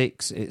 verse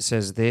 6, it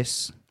says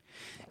this.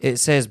 It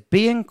says,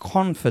 being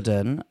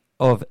confident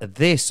of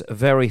this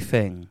very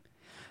thing,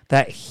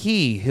 that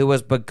he who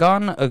has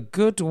begun a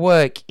good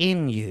work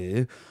in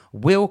you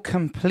will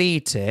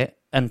complete it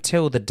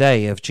until the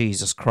day of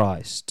Jesus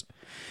Christ.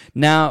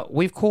 Now,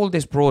 we've called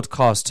this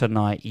broadcast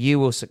tonight, You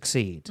Will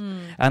Succeed.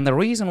 And the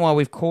reason why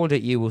we've called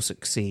it You Will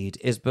Succeed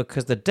is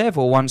because the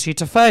devil wants you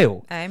to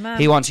fail. Amen.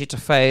 He wants you to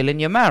fail in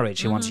your marriage.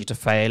 He wants you to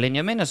fail in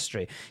your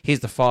ministry. He's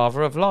the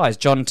father of lies.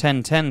 John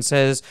 10:10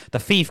 says, the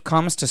thief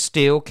comes to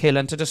steal, kill,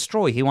 and to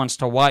destroy. He wants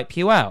to wipe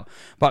you out.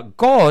 But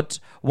God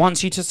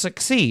wants you to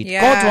succeed.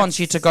 Yes. God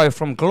wants you to go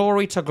from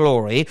glory to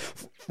glory,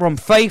 from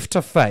faith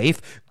to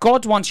faith.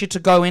 God wants you to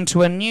go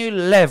into a new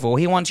level.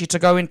 He wants you to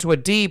go into a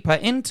deeper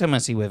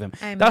intimacy with him.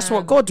 Amen. That's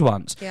what God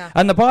wants. Yeah.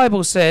 And the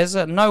Bible says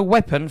that no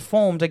weapon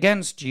formed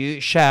against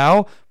you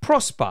shall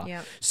prosper.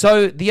 Yep.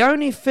 So the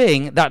only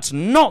thing that's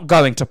not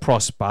going to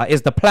prosper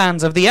is the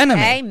plans of the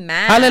enemy.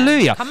 Amen.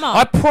 Hallelujah. Come on.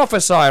 I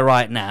prophesy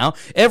right now,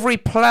 every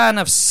plan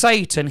of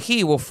Satan,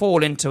 he will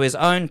fall into his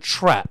own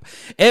trap.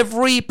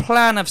 Every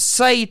plan of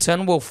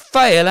Satan will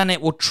fail, and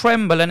it will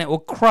tremble, and it will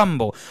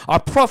crumble. I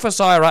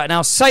prophesy right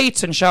now,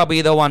 Satan shall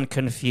be the one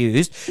confused.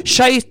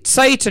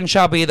 Satan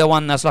shall be the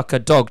one that's like a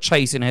dog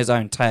chasing his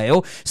own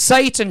tail.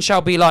 Satan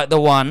shall be like the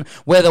one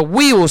where the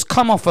wheels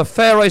come off of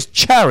Pharaoh's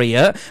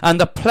chariot and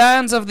the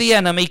plans of the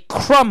enemy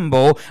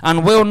crumble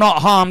and will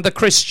not harm the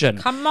Christian.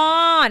 Come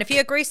on. If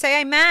you agree,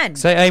 say amen.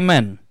 Say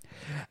amen.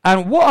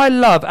 And what I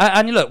love,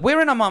 and look,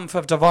 we're in a month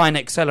of divine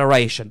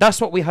acceleration.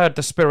 That's what we heard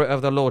the Spirit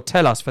of the Lord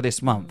tell us for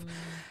this month.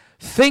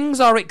 Things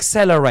are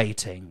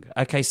accelerating.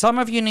 Okay, some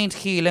of you need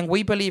healing.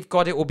 We believe,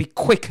 God, it will be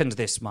quickened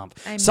this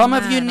month. Amen. Some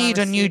of you need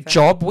a new it.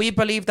 job. We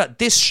believe that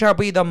this shall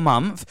be the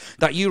month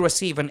that you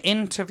receive an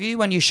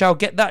interview and you shall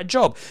get that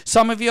job.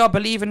 Some of you are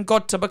believing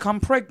God to become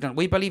pregnant.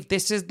 We believe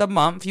this is the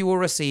month you will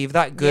receive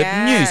that good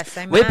news.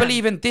 Amen. We're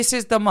believing this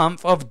is the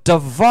month of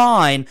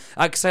divine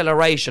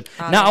acceleration.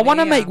 Now, I want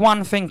to make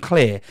one thing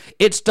clear.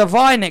 It's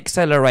divine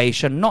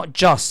acceleration, not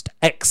just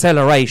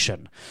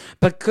acceleration.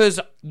 Because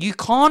you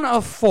can't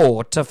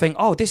afford to think,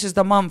 oh, this is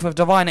the month of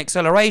divine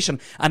acceleration,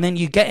 and then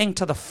you get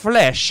into the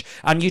flesh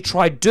and you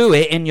try do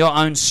it in your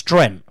own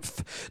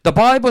strength. The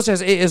Bible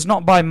says it is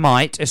not by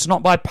might, it's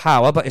not by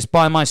power, but it's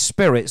by my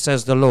Spirit,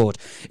 says the Lord.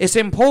 It's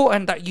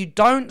important that you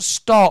don't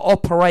start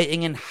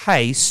operating in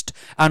haste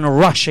and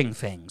rushing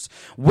things.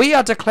 We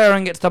are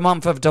declaring it's the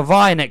month of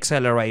divine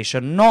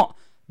acceleration, not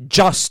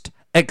just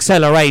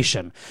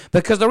acceleration.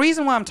 Because the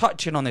reason why I'm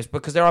touching on this,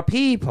 because there are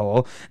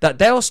people that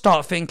they'll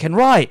start thinking,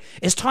 right,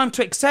 it's time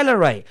to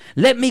accelerate.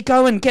 Let me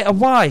go and get a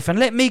wife, and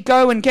let me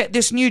go and get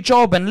this new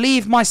job and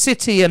leave my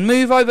city and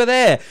move over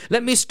there.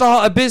 Let me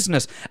start a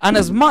business. And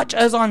as much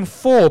as I'm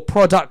for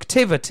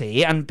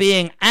productivity and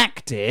being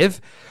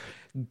active,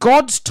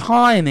 God's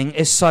timing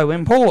is so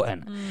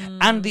important.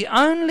 And the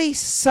only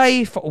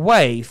safe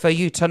way for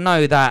you to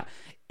know that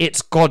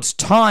it's God's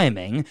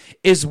timing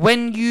is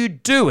when you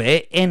do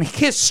it in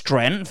his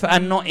strength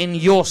and not in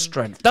your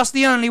strength. That's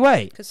the only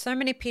way. Because so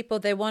many people,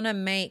 they want to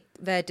make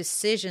their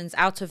decisions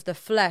out of the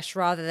flesh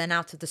rather than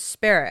out of the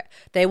spirit.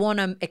 They want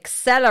to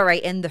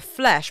accelerate in the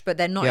flesh, but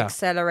they're not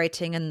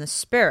accelerating in the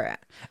spirit.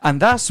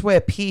 And that's where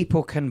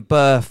people can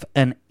birth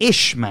an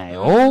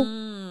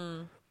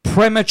Ishmael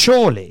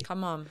prematurely.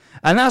 Come on.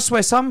 And that's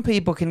where some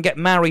people can get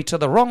married to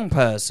the wrong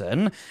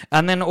person,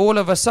 and then all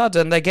of a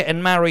sudden they're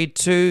getting married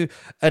to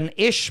an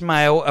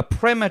Ishmael, a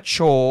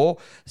premature,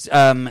 It's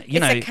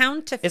a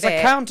counterfeit. It's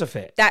a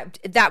counterfeit.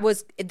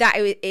 That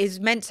is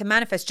meant to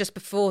manifest just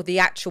before the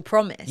actual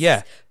promise.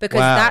 Yeah. Because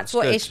Wow, that's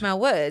what good. Ishmael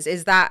was,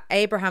 is that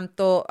Abraham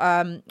thought,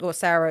 or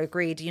Sarah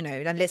agreed,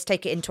 and let's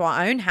take it into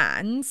our own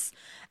hands.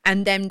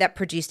 And then that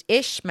produced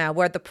Ishmael,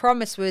 where the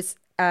promise was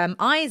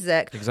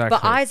Isaac, Exactly.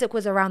 but Isaac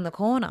was around the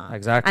corner.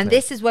 Exactly. And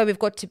this is where we've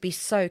got to be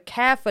so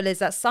careful, is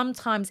that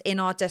sometimes in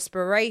our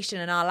desperation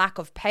and our lack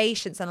of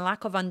patience and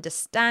lack of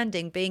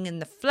understanding, being in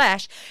the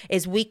flesh,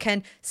 is we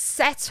can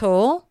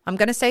settle, I'm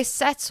going to say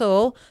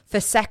settle, for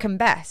second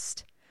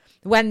best.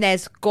 When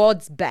there's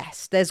God's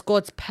best, there's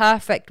God's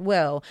perfect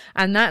will.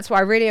 And that's why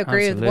I really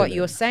agree with what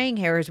you're saying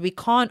here, is we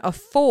can't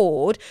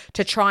afford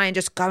to try and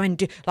just go and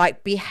do,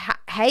 be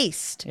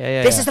haste.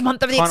 This is the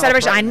month of the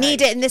acceleration. I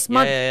need it in this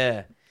month.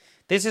 Yeah.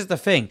 This is the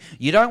thing.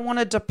 You don't want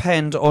to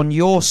depend on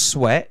your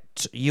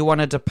sweat. You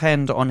want to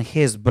depend on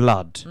his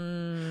blood.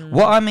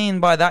 What I mean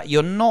by that,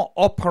 you're not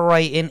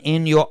operating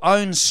in your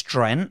own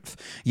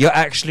strength. You're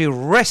actually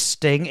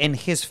resting in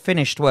his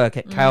finished work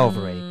at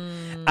Calvary.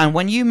 And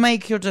when you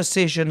make your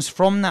decisions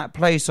from that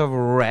place of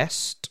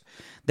rest,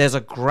 there's a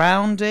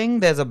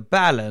grounding, there's a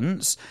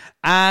balance,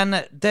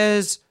 and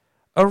there's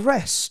a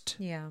rest.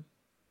 Yeah.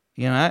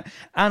 You know,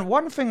 and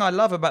one thing I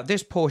love about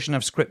this portion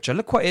of scripture,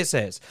 look what it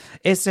says.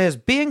 It says,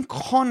 being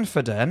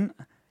confident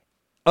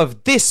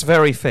of this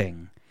very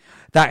thing,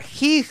 that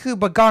he who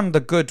begun the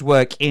good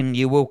work in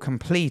you will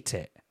complete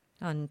it.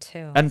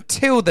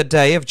 Until the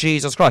day of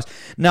Jesus Christ.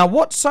 Now,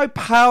 what's so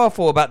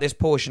powerful about this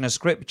portion of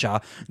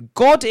scripture,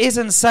 God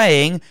isn't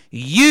saying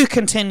you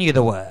continue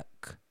the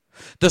work.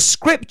 The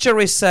scripture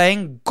is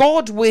saying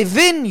God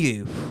within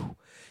you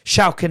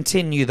shall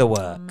continue the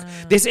work.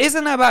 Amen. This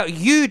isn't about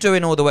you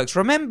doing all the works.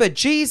 Remember,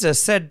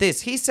 Jesus said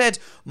this. He said,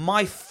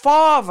 my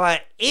Father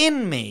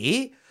in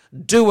me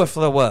doeth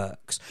the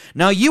works.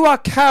 Now you are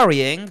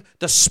carrying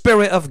the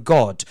Spirit of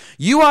God.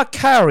 You are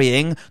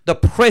carrying the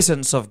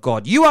presence of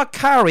God. You are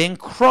carrying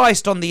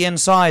Christ on the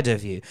inside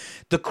of you.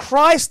 The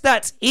Christ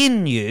that's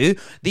in you,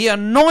 the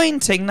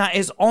anointing that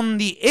is on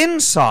the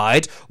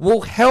inside,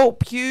 will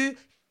help you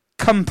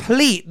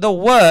complete the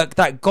work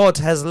that God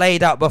has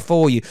laid out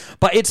before you.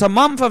 But it's a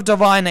month of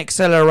divine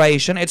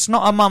acceleration. It's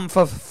not a month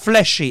of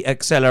fleshy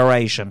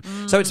acceleration.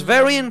 So it's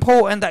very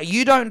important that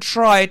you don't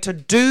try to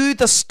do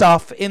the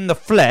stuff in the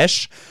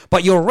flesh,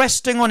 but you're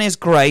resting on his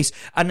grace,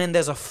 and then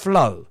there's a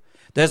flow.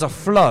 There's a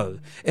flow.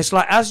 It's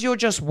like as you're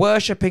just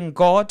worshiping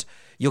God,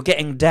 you're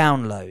getting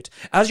download.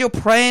 As you're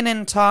praying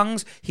in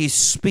tongues, he's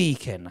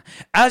speaking.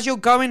 As you're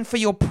going for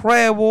your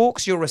prayer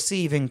walks, you're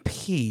receiving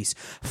peace.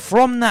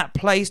 From that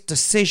place,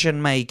 decision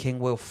making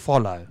will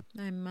follow.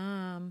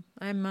 Amen.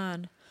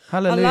 Amen.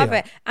 Hallelujah. I love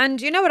it.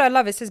 And you know what I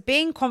love? It says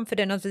being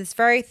confident of this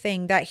very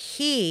thing, that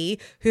he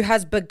who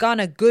has begun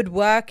a good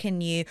work in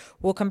you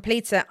will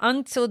complete it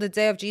until the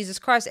day of Jesus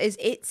Christ.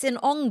 It's an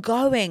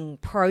ongoing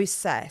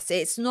process.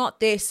 It's not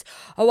this,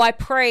 oh, I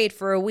prayed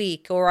for a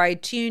week, or I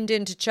tuned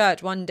into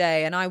church one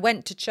day and I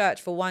went to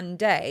church for one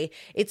day.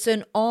 It's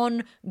an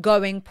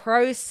ongoing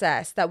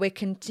process that we're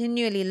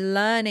continually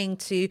learning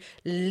to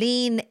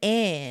lean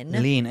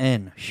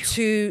in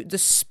to the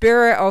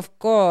Spirit of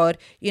God,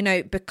 you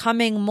know,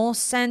 becoming more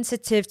sensitive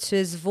to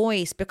his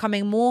voice,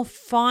 becoming more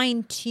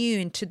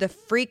fine-tuned to the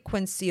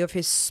frequency of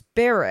his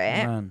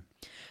Spirit. Amen.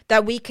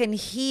 That we can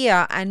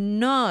hear and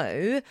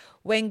know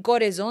when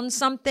God is on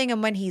something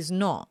and when he's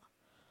not.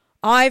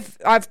 I've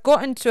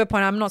gotten to a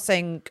point, I'm not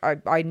saying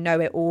I know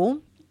it all,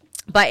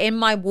 but in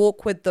my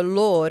walk with the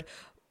Lord,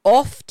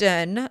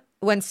 often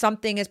when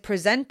something is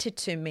presented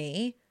to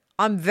me,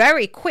 I'm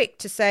very quick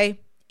to say,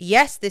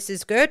 yes, this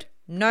is good.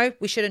 No,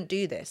 we shouldn't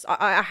do this.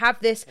 I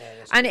have this,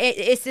 and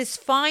it's this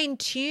fine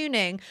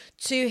tuning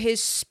to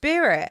his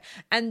Spirit.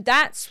 And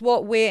that's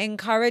what we're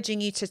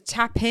encouraging you to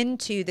tap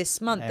into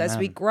this month. Amen. As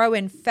we grow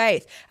in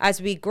faith,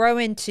 as we grow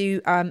into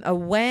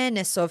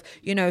awareness of,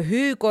 you know,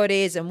 who God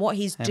is and what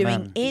he's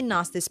doing in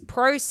us. This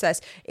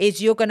process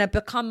is you're going to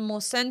become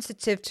more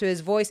sensitive to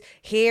his voice,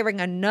 hearing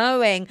and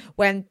knowing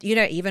when, you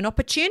know, even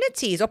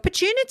opportunities are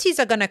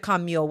going to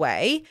come your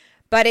way.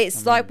 But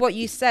it's like what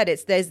you said,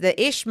 there's the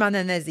Ishmael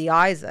and there's the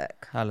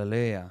Isaac.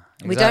 Hallelujah.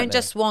 Exactly. We don't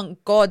just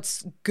want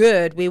God's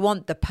good, we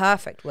want the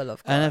perfect will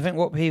of God. And I think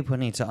what people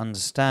need to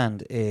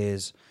understand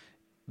is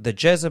the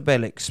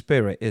Jezebelic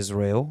spirit is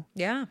real.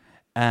 Yeah.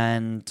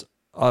 And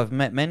I've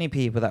met many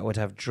people that would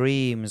have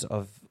dreams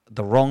of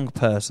the wrong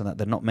person that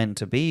they're not meant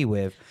to be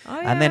with,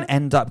 and then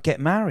end up get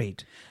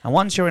married. And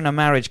once you're in a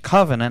marriage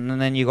covenant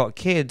and then you got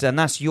kids, and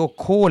that's your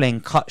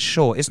calling cut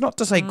short. It's not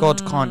to say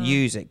God can't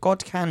use it.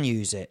 God can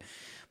use it.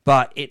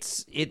 But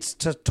it's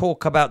to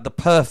talk about the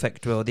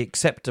perfect will, the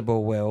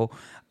acceptable will,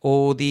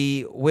 or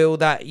the will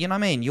that, you know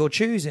what I mean, you're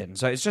choosing.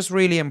 So it's just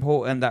really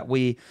important that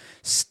we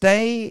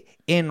stay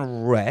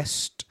in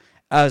rest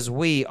as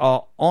we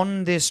are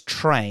on this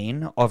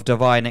train of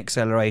divine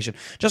acceleration.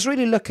 Just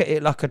really look at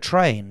it like a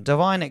train,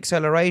 divine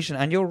acceleration,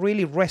 and you're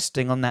really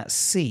resting on that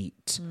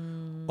seat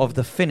of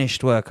the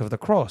finished work of the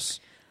cross.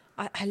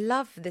 I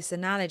love this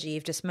analogy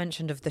you've just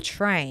mentioned of the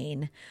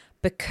train,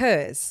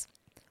 because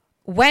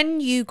when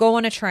you go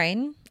on a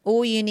train,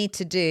 all you need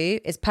to do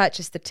is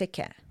purchase the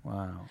ticket.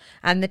 Wow.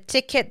 And the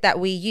ticket that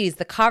we use,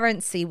 the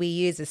currency we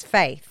use is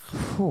faith.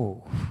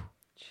 Ooh.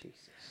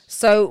 Jesus.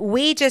 So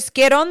we just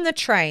get on the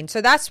train. So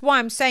that's why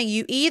I'm saying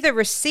you either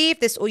receive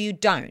this or you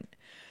don't.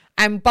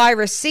 And by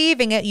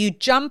receiving it, you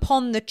jump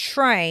on the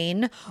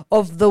train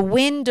of the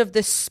wind of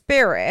the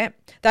Spirit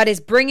that is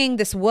bringing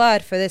this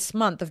word for this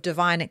month of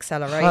divine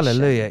acceleration.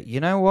 Hallelujah.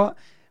 You know what?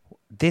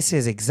 This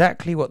is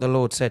exactly what the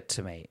Lord said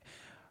to me.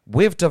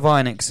 With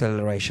divine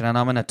acceleration, and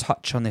I'm going to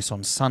touch on this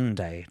on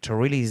Sunday to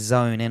really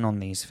zone in on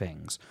these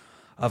things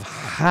of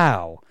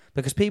how,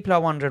 because people are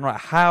wondering, right,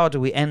 how do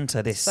we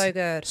enter this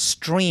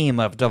stream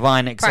of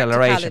divine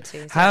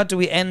acceleration? How do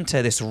we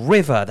enter this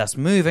river that's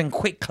moving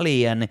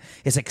quickly and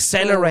is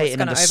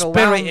accelerating and the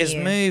Spirit is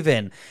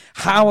moving?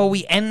 How are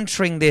we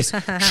entering this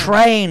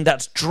train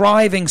that's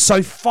driving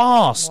so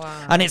fast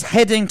and it's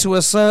heading to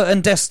a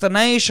certain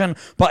destination,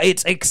 but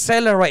it's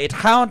accelerated?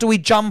 How do we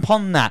jump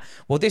on that?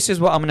 Well, this is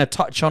what I'm going to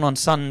touch on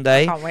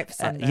Sunday. I can't wait for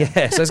Sunday.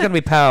 Yeah, so it's going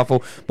to be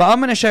powerful. But I'm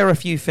going to share a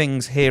few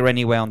things here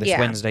anyway on this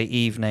Wednesday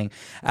evening.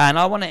 And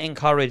I want to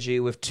encourage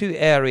you with two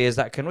areas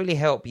that can really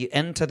help you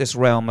enter this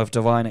realm of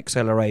divine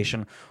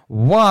acceleration.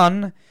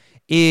 One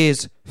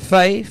is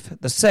faith.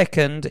 The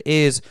second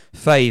is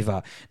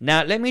favor.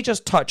 Now, let me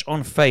just touch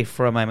on faith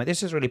for a moment.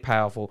 This is really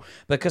powerful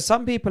because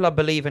some people are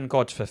believing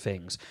God for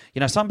things.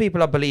 You know, some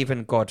people are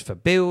believing God for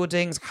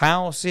buildings,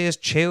 houses,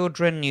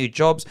 children, new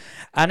jobs.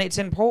 And it's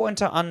important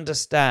to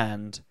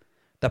understand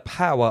the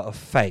power of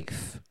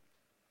faith.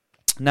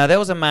 Now, there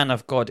was a man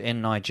of God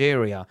in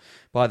Nigeria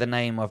by the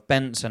name of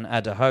Benson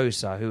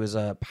Adahosa, who was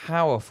a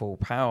powerful,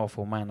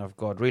 powerful man of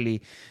God,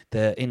 really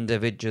the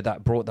individual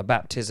that brought the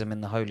baptism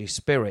in the Holy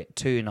Spirit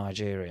to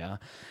Nigeria.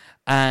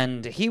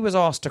 And he was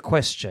asked a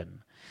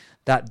question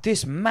that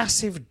this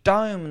massive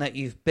dome that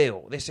you've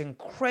built, this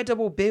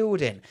incredible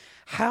building,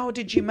 how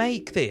did you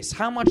make this?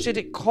 How much did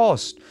it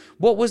cost?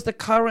 What was the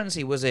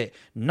currency? Was it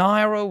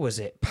naira? Was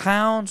it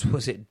pounds?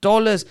 Was it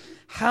dollars?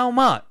 How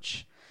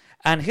much?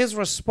 And his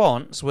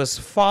response was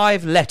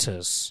 5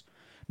 letters,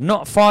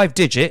 not 5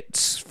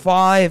 digits,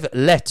 5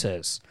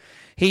 letters.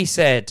 He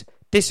said,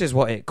 this is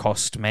what it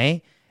cost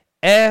me.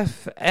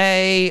 Faith.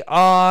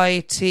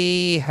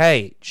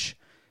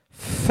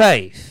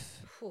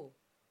 Faith.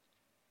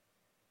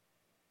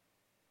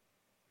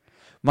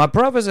 My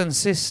brothers and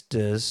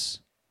sisters,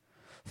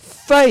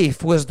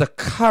 faith was the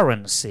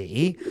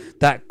currency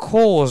that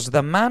caused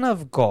the man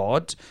of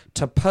God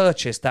to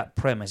purchase that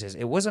premises.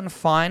 It wasn't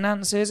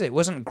finances. It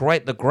wasn't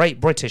the Great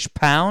British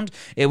Pound.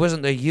 It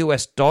wasn't the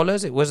US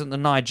dollars. It wasn't the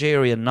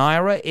Nigerian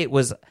naira. It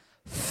was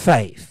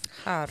faith.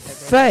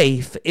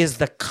 Faith is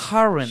the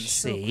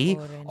currency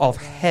of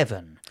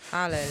heaven.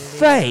 Hallelujah.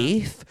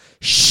 Faith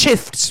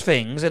shifts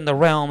things in the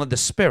realm of the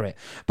spirit.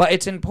 But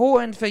it's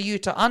important for you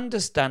to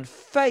understand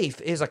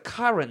faith is a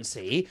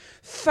currency.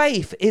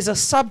 Faith is a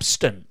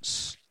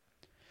substance.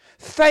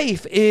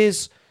 Faith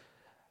is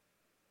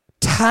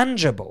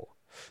tangible.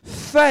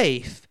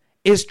 Faith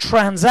is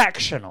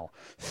transactional.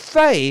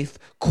 Faith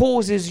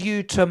causes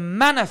you to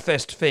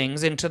manifest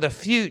things into the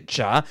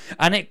future,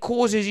 and it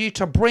causes you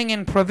to bring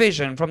in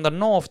provision from the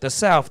north, the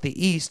south,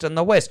 the east, and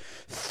the west.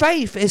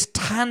 Faith is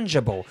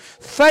tangible.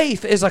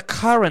 Faith is a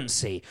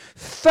currency.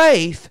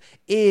 Faith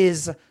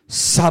is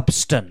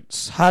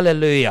substance.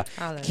 Hallelujah.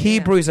 Hallelujah.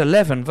 Hebrews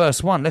 11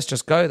 verse 1. Let's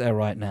just go there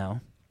right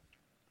now.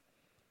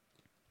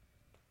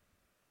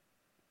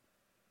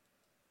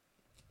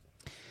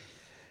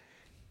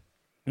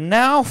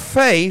 Now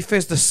faith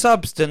is the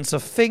substance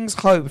of things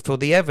hoped for,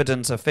 the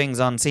evidence of things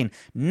unseen.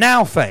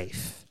 Now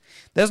faith.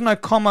 There's no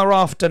comma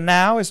after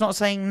now. It's not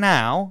saying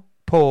now,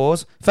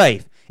 pause,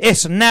 faith.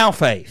 It's now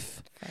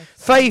faith.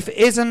 Faith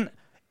isn't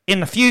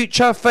in the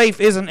future.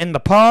 Faith isn't in the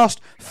past.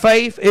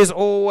 Faith is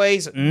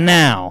always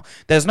now.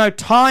 There's no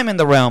time in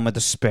the realm of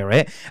the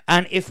spirit.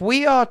 And if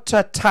we are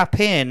to tap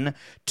in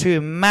to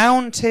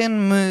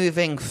mountain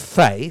moving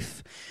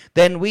faith,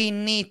 then we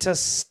need to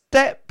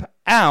step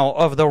out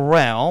of the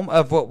realm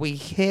of what we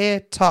hear,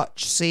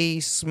 touch, see,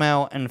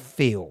 smell, and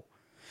feel.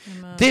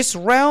 Amen. This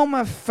realm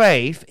of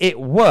faith, it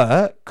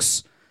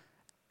works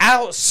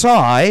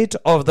outside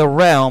of the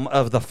realm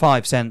of the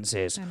 5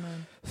 senses.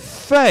 Amen.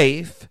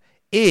 Faith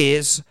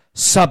is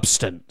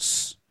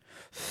substance.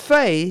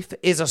 Faith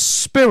is a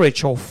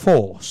spiritual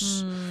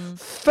force.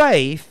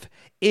 Faith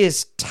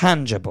is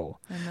tangible.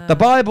 Amen. The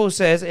Bible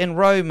says in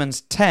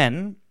Romans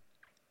 10,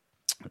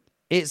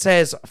 it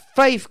says,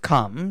 faith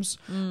comes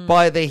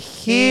by the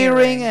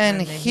hearing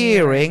and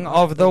hearing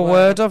of the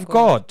word of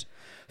God.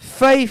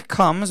 Faith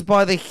comes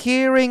by the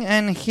hearing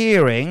and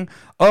hearing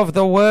of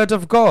the word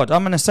of God.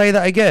 I'm going to say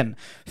that again.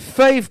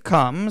 Faith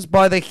comes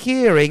by the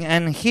hearing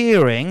and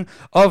hearing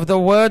of the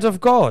word of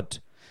God.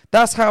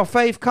 That's how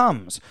faith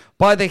comes,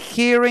 by the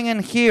hearing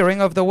and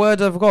hearing of the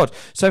word of God.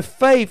 So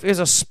faith is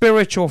a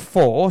spiritual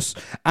force,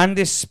 and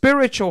this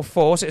spiritual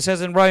force, it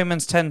says in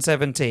Romans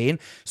 10:17,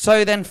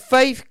 so then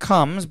faith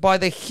comes by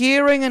the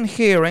hearing and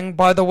hearing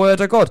by the word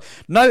of God.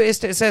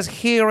 Notice it says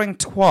hearing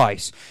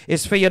twice.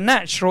 It's for your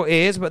natural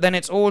ears, but then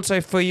it's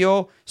also for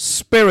your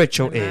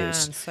spiritual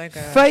ears. So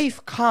good.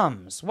 Faith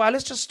comes. Well,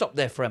 let's just stop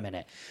there for a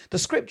minute. The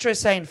scripture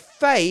is saying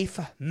faith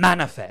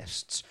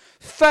manifests.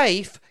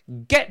 Faith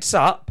gets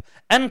up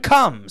and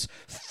comes.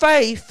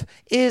 Faith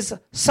is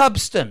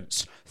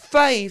substance.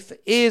 Faith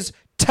is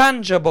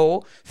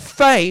tangible.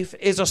 Faith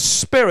is a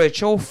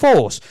spiritual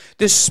force.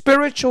 This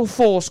spiritual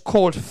force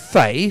called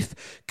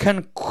faith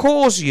can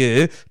cause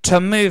you to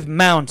move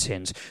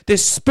mountains.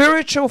 This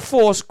spiritual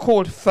force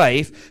called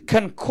faith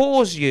can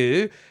cause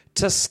you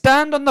to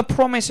stand on the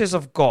promises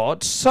of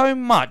God so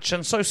much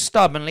and so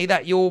stubbornly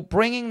that you're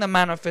bringing the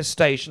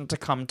manifestation to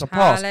come to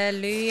pass.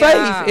 Hallelujah.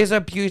 Faith is a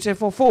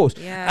beautiful force.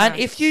 Yes. And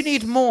if you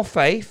need more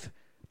faith,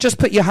 just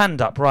put your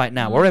hand up right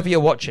now, wherever you're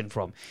watching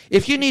from.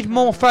 If you need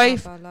more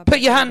faith, put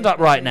your hand up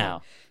right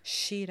now.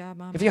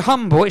 If you're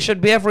humble, it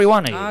should be every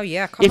one of you. Oh,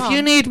 yeah, come on. If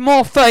you need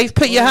more faith,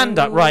 put your hand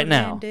up right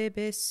now.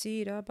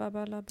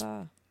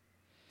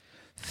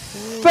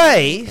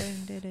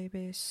 Faith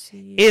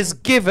is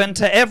given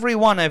to every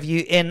one of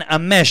you in a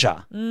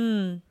measure.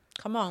 Come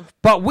on.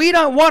 But we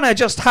don't want to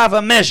just have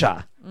a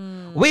measure.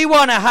 We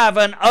want to have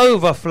an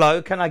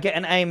overflow. Can I get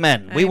an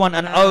amen? We want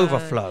an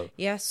overflow.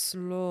 Yes,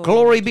 Lord.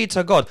 Glory be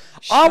to God.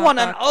 I want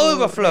an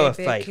overflow of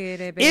faith.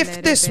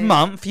 If this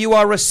month you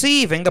are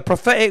receiving the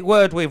prophetic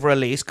word we've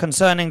released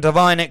concerning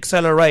divine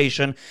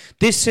acceleration,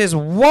 this is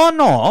one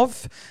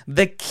of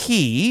the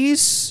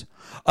keys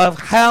of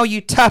how you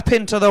tap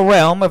into the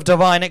realm of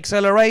divine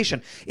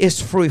acceleration,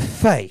 is through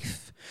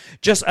faith.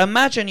 Just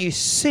imagine you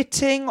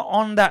sitting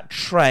on that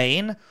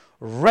train,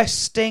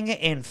 resting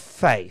in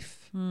faith.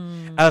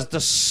 As the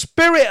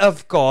Spirit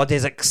of God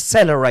is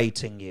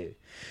accelerating you.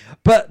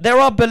 But there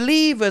are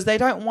believers, they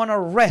don't want to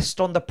rest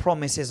on the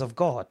promises of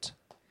God.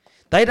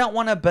 They don't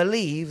want to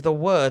believe the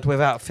word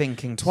without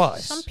thinking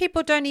twice. Some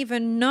people don't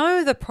even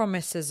know the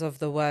promises of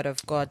the word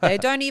of God. They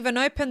don't even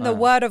open the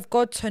word of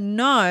God to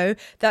know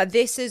that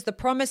this is the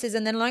promises,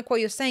 and then like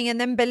what you're saying,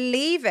 and then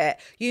believe it.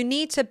 You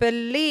need to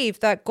believe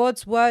that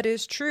God's word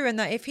is true, and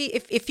that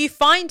if you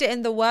find it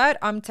in the word,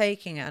 I'm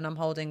taking it and I'm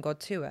holding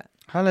God to it.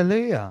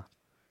 Hallelujah.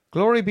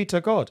 Glory be to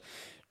God.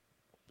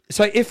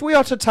 So if we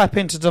are to tap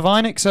into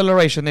divine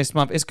acceleration this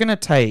month, it's going to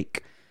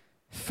take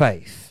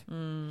faith.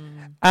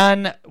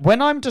 And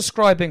when I'm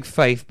describing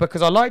faith,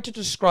 because I like to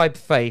describe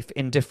faith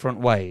in different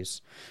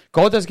ways.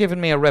 God has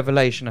given me a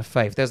revelation of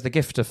faith. There's the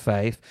gift of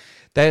faith.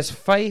 There's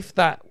faith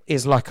that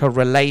is like a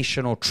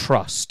relational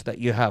trust that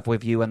you have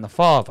with you and the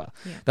Father.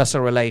 Yeah. That's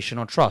a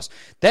relational trust.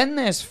 Then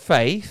there's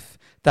faith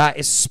that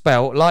is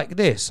spelt like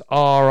this,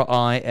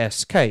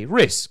 R-I-S-K,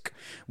 risk,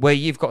 where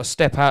you've got to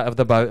step out of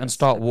the boat and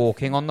start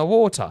walking on the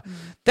water.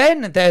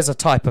 Then there's a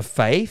type of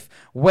faith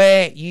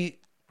where you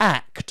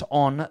act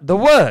on the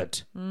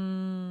word,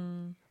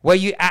 where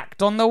you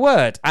act on the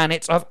word, and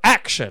it's of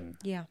action.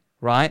 Yeah.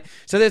 Right?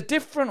 So there's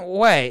different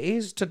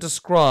ways to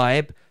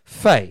describe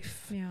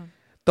faith. Yeah.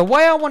 The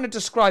way I want to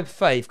describe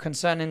faith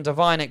concerning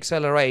divine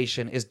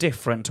acceleration is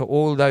different to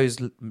all those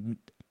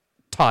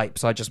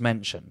types I just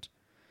mentioned.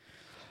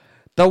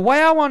 The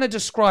way I want to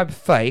describe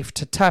faith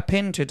to tap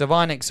into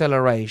divine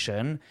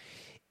acceleration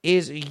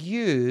is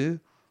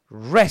you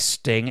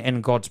resting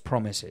in God's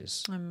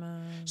promises.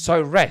 Amen.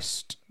 So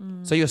rest.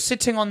 So you're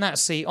sitting on that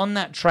seat, on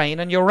that train,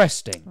 and you're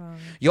resting. Right.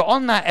 You're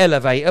on that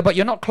elevator, but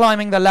you're not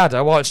climbing the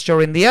ladder whilst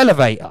you're in the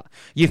elevator.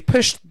 You've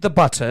pushed the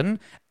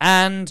button,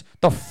 and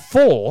the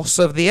force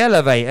of the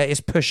elevator is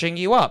pushing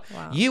you up.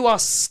 Wow. You are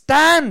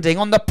standing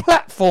on the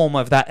platform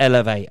of that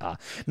elevator.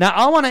 Now,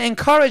 I want to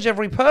encourage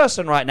every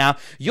person right now,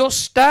 you're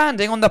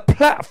standing on the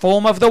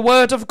platform of the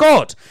Word of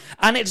God,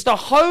 and it's the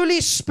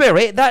Holy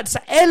Spirit that's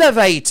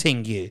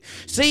elevating you.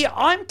 See,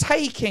 I'm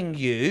taking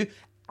you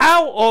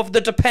out of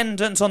the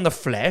dependence on the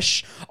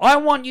flesh. I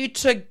want you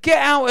to get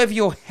out of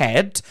your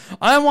head.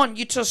 I want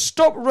you to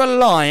stop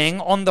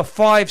relying on the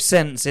five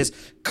senses.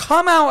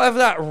 Come out of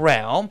that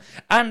realm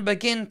and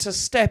begin to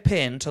step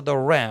into the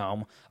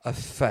realm of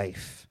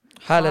faith.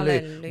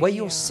 Hallelujah. Where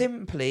you're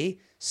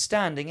simply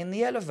standing in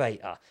the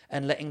elevator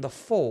and letting the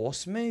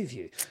force move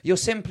you. You're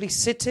simply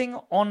sitting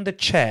on the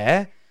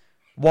chair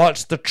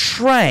whilst the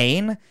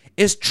train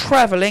is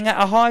traveling at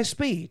a high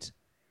speed.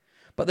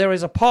 But there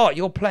is a part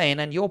you're playing,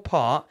 and your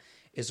part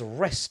is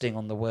resting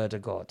on the Word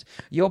of God.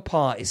 Your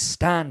part is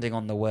standing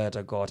on the Word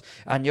of God,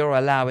 and you're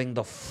allowing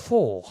the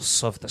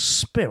force of the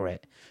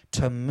Spirit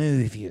to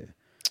move you.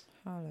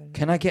 Hallelujah.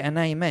 Can I get an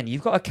amen?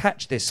 You've got to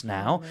catch this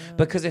now,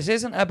 because this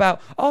isn't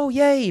about, oh,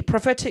 yay,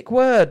 prophetic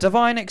word,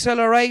 divine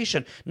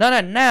acceleration. No,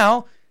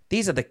 now,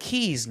 these are the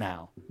keys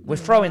now. We're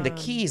throwing the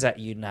keys at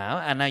you now,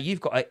 and now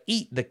you've got to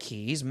eat the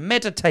keys,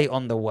 meditate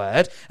on the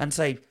word, and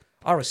say,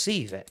 I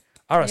receive it.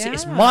 All right, yeah.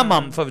 It's my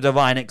month of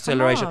divine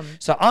acceleration.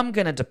 So I'm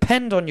going to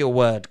depend on your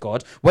word,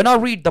 God. When I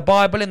read the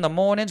Bible in the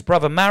mornings,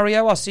 Brother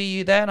Mario, I see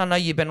you there, and I know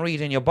you've been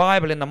reading your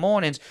Bible in the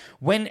mornings.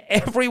 When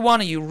every one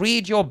of you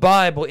read your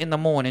Bible in the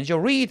mornings, you're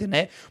reading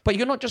it, but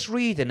you're not just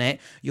reading it,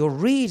 you're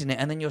reading it,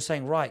 and then you're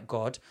saying, right,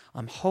 God,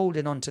 I'm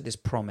holding on to this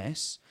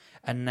promise,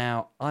 and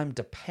now I'm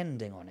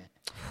depending on it.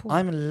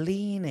 I'm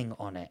leaning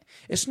on it.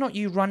 It's not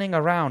you running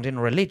around in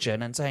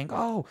religion and saying,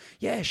 oh,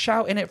 yeah,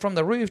 shouting it from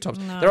the rooftops.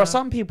 No. There are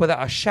some people that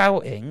are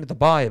shouting the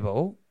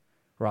Bible,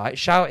 right,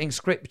 shouting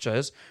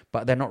scriptures,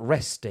 but they're not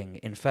resting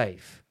in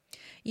faith.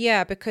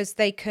 Yeah, because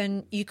you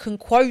can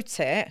quote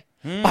it.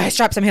 By his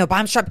stripes I'm healed,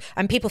 by his stripes,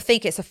 and people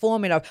think it's a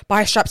formula,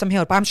 by his stripes I'm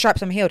healed, by his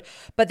stripes I'm healed.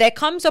 But there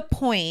comes a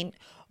point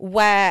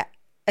where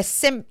a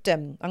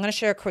symptom, I'm going to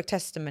share a quick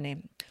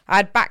testimony. I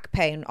had back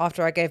pain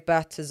after I gave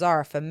birth to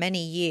Zara for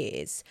many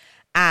years.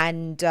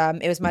 And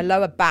it was my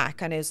lower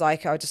back, and it was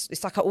like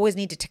it's like I always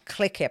needed to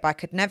click it, but I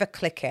could never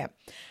click it.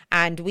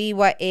 And we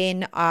were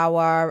in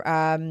our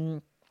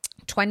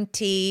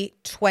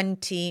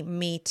 2020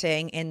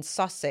 meeting in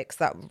Sussex,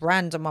 that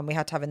random one we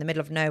had to have in the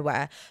middle of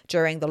nowhere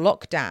during the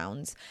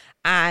lockdowns.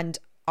 And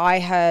I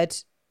had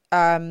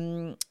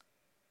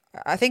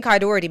I think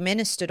I'd already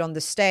ministered on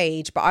the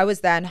stage, but I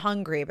was there and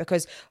hungry,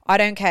 because I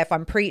don't care if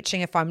I'm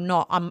preaching, if I'm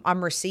not,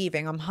 I'm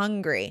receiving, I'm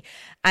hungry.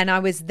 And I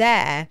was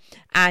there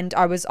and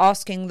I was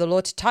asking the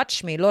Lord to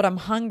touch me. Lord, I'm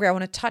hungry, I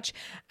want to touch.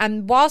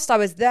 And whilst I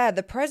was there,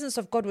 the presence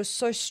of God was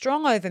so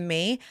strong over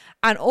me.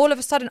 And all of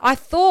a sudden, I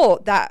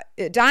thought that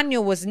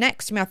Daniel was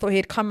next to me. I thought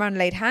he'd come around and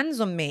laid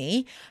hands on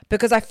me,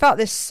 because I felt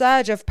this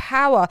surge of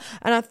power.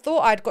 And I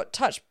thought I'd got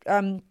touched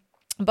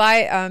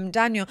by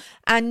Daniel,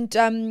 and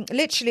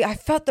literally I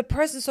felt the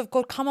presence of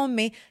God come on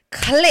me,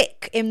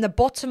 click in the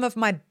bottom of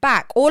my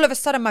back. All of a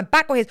sudden my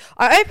back was his.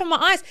 I opened my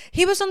eyes,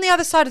 he was on the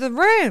other side of the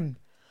room,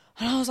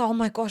 and I was like, oh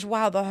my gosh,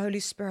 wow, the Holy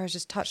Spirit has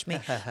just touched me.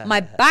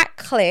 My back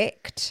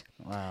clicked.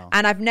 Wow.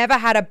 And I've never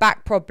had a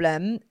back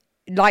problem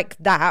like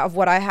that of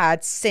what I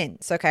had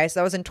since. Okay, so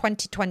that was in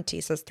 2020,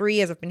 so it's 3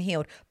 years I've been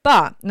healed.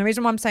 But the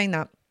reason why I'm saying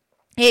that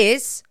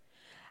is,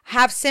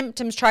 have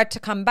symptoms tried to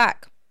come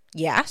back?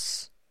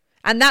 Yes.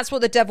 And that's what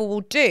the devil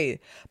will do.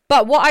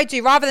 But what I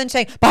do, rather than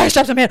saying, by his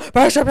stripes I'm here,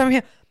 by his stripes I'm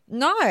here.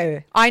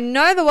 No, I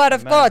know the word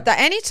of God, that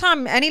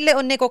anytime any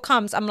little niggle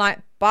comes, I'm like,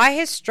 by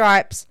his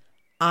stripes,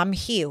 I'm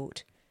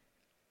healed.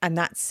 And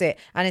that's it.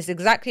 And it's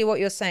exactly what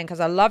you're saying, because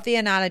I love the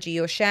analogy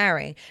you're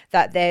sharing,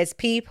 that there's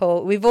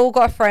people, we've all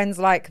got friends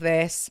like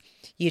this.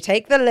 You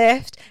take the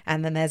lift,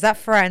 and then there's that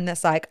friend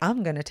that's like,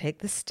 I'm going to take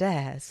the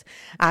stairs.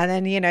 And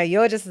then,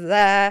 you're just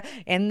there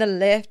in the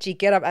lift, you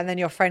get up, and then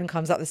your friend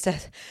comes up the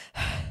stairs.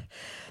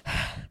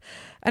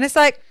 And it's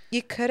like,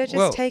 you could have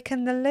just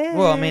taken the lift.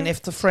 Well, I mean,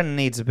 if the friend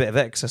needs a bit of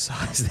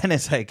exercise, then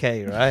it's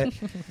okay, right?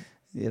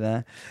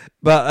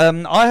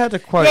 But I had a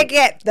quote. You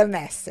get the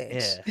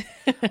message.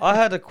 Yeah. I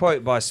had a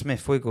quote by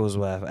Smith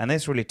Wigglesworth, and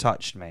this really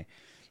touched me.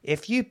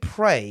 If you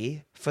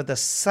pray for the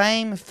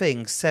same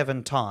thing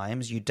 7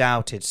 times, you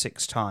doubted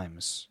 6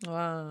 times.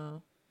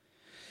 Wow.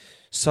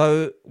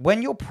 So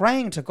when you're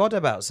praying to God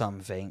about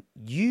something,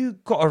 you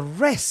got to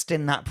rest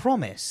in that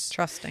promise.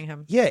 Trusting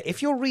him. Yeah,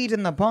 if you're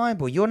reading the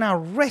Bible, you're now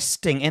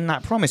resting in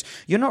that promise.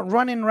 You're not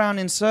running around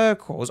in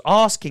circles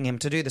asking him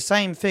to do the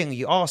same thing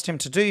you asked him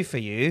to do for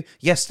you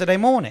yesterday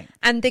morning.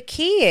 And the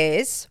key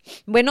is,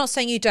 we're not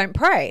saying you don't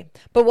pray,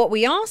 but what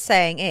we are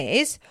saying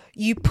is,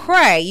 you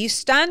pray, you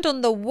stand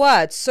on the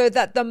word, so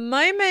that the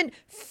moment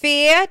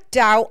fear,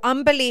 doubt,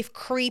 unbelief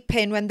creep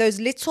in, when those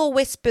little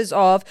whispers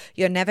of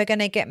you're never going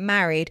to get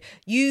married,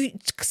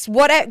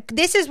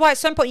 this is why at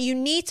some point you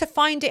need to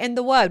find it in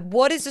the word.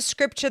 What is the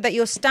scripture that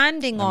you're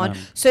standing on,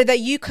 so that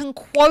you can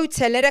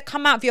quote it, let it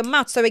come out of your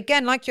mouth. So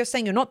again, like you're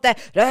saying, you're not there,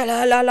 la,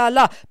 la, la, la,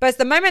 la. But it's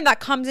the moment that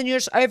comes in, you're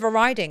just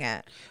overriding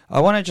it. I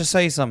want to just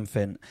say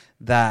something,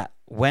 that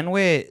when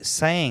we're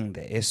saying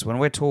this, when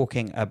we're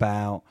talking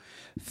about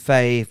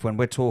faith, when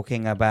we're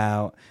talking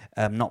about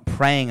not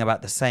praying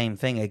about the same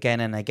thing again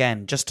and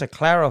again, just to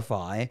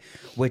clarify,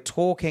 we're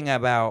talking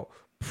about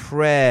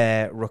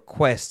prayer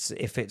requests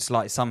if it's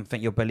like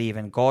something you're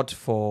believing God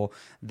for.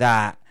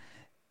 That,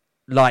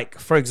 like,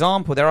 for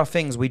example, there are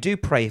things we do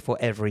pray for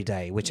every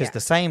day, which is the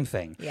same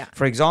thing. Yeah.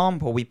 For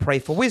example, we pray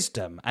for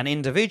wisdom, and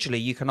individually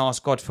you can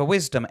ask God for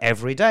wisdom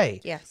every day.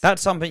 Yes.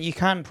 That's something you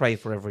can pray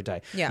for every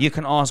day. Yeah. You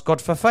can ask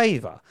God for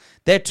favor.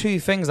 They're 2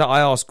 things that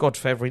I ask God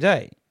for every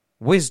day.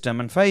 Wisdom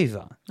and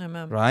favor.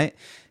 Amen. Right?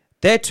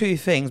 They're 2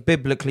 things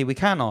biblically we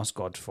can ask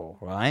God for,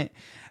 right?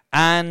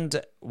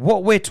 And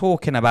what we're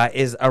talking about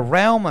is a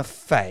realm of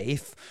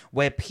faith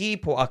where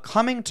people are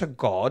coming to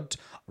God,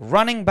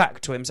 running back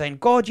to him, saying,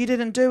 God, you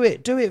didn't do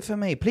it. Do it for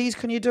me. Please,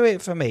 can you do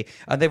it for me?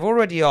 And they've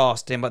already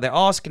asked him, but they're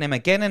asking him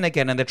again and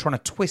again, and they're trying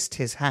to twist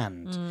his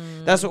hand.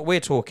 That's what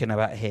we're talking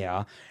about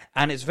here.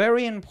 And it's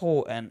very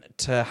important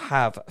to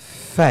have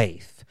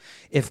faith.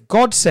 If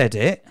God said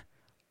it,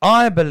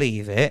 I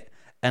believe it,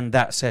 and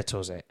that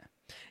settles it.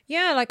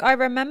 Yeah, like I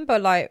remember,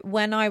 like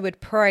when I would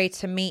pray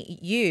to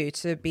meet you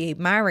to be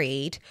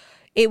married,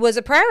 it was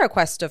a prayer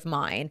request of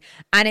mine.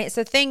 And it's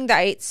a thing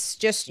that it's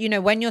just,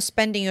 when you're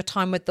spending your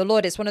time with the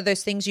Lord, it's one of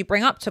those things you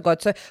bring up to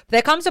God. So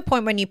there comes a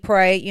point when you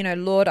pray,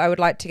 Lord, I would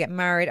like to get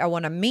married. I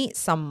want to meet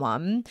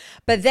someone.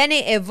 But then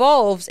it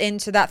evolves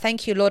into that,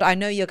 thank you, Lord, I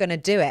know you're going to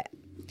do it.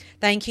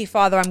 Thank you,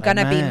 Father, I'm going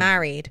to be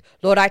married.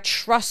 Lord, I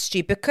trust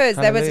you, because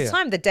there was a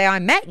time, the day I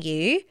met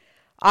you,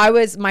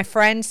 my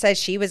friend said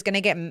she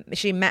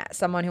met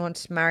someone who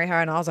wanted to marry her,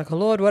 and I was like, oh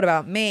Lord, what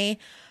about me?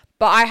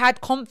 But I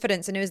had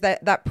confidence, and it was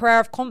that prayer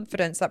of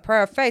confidence, that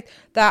prayer of faith,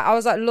 that I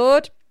was like,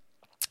 Lord,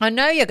 I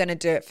know you're going to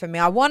do it for me.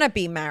 I want to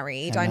be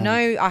married. Amen. I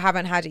know I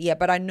haven't had it yet,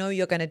 but I know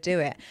you're going to do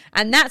it.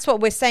 And that's what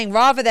we're saying.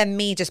 Rather than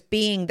me just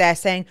being there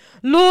saying,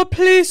 Lord,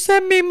 please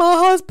send me my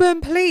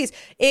husband, please.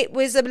 It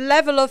was a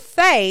level of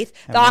faith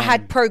that I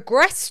had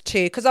progressed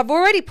to, because I've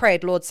already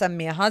prayed, Lord, send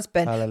me a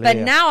husband. Hallelujah. But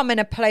now I'm in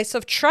a place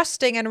of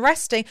trusting and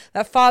resting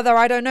that, Father,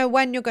 I don't know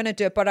when you're going to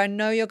do it, but I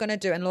know you're going to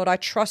do it. And Lord, I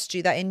trust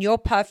you that in your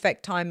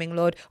perfect timing,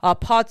 Lord, our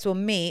paths will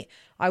meet.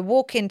 I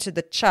walk into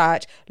the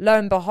church, lo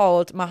and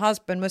behold, my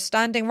husband was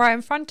standing right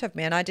in front of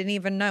me, and I didn't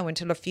even know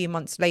until a few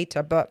months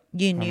later, but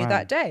you knew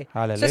that day.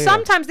 Hallelujah. So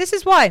sometimes this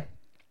is why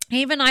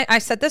Even I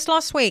said this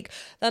last week,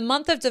 the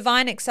month of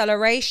divine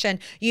acceleration,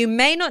 you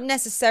may not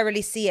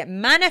necessarily see it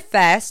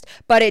manifest,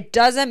 but it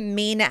doesn't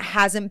mean it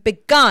hasn't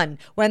begun.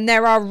 When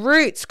there are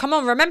roots, come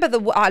on, remember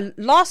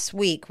last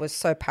week was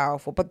so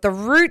powerful, but the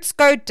roots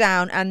go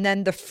down and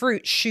then the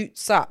fruit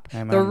shoots up.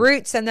 Amen. The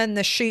roots and then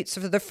the shoots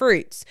of the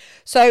fruits.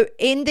 So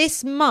in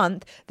this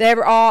month,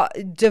 there are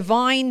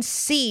divine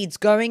seeds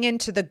going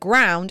into the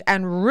ground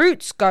and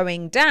roots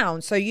going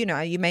down. So,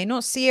 you may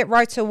not see it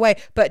right away,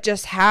 but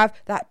just have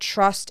that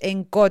trust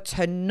in God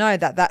to know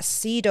that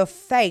seed of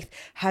faith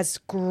has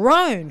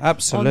grown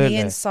on the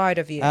inside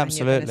of you. Absolutely. And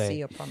you're going to see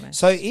your promise.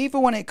 So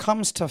even when it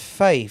comes to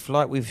faith,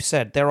 like we've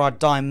said, there are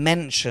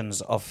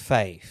dimensions of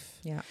faith.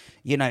 Yeah.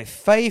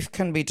 Faith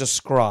can be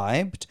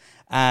described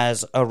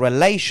as a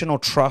relational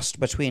trust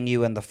between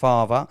you and the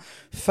Father.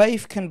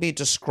 Faith can be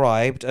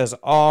described as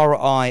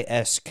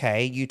risk,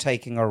 you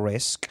taking a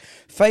risk.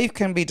 Faith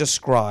can be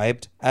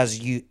described as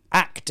you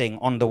acting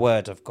on the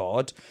word of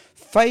God.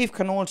 Faith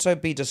can also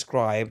be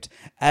described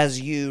as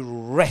you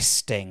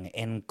resting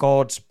in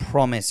God's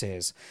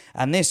promises.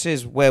 And this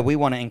is where we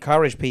want to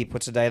encourage people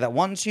today, that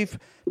once you've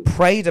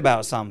prayed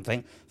about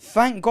something,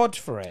 thank God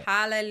for it.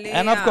 Hallelujah.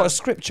 And I've got a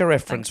scripture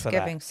reference for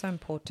that. So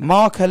important.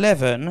 Mark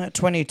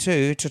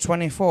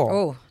 11:22-24.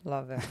 Oh,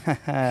 love it.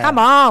 Come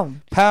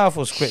on.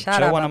 Powerful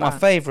scripture, one of my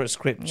favorite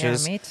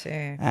scriptures. Yeah, me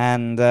too.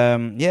 And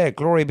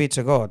glory be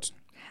to God.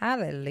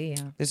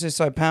 Hallelujah. This is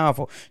so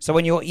powerful. So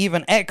when you're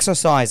even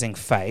exercising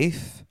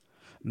faith,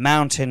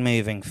 mountain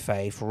moving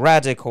faith,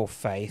 radical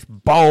faith,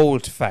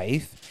 bold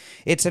faith,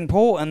 it's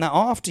important that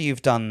after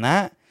you've done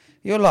that,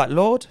 you're like,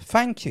 Lord,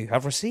 thank you.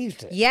 I've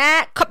received it.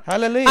 Yeah.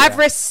 Hallelujah. I've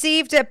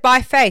received it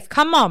by faith.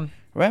 Come on.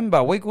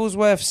 Remember,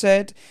 Wigglesworth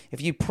said,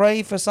 if you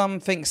pray for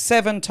something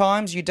 7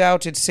 times, you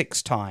doubted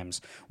 6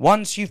 times.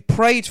 Once you've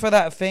prayed for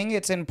that thing,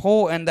 it's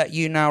important that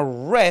you now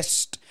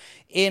rest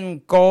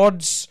in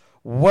God's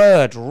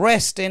word,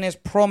 rest in his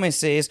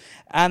promises,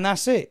 and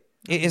that's it.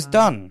 It is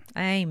done.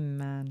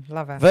 Amen.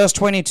 Love it. Verse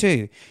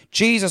 22.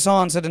 Jesus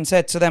answered and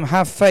said to them,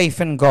 have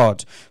faith in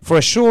God. For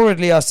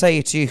assuredly I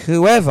say to you,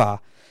 whoever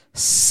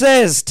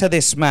says to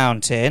this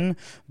mountain,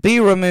 be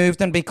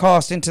removed and be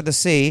cast into the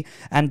sea,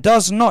 and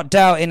does not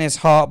doubt in his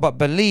heart, but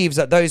believes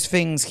that those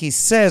things he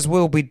says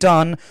will be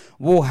done,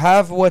 will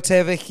have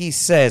whatever he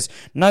says.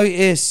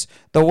 Notice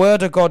the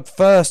word of God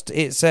first,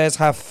 it says,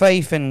 have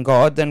faith in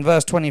God. Then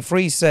verse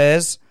 23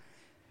 says,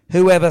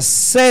 whoever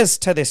says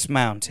to this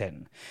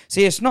mountain.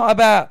 See, it's not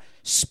about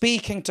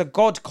speaking to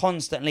God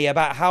constantly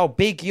about how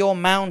big your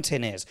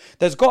mountain is.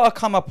 There's got to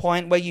come a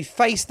point where you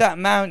face that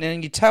mountain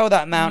and you tell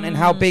that mountain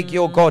how big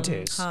your God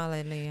is.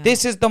 Hallelujah.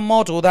 This is the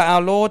model that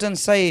our Lord and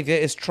Savior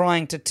is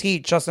trying to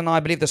teach us, and I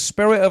believe the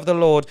Spirit of the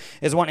Lord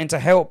is wanting to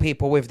help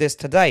people with this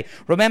today.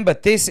 Remember,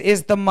 this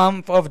is the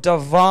month of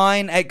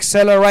divine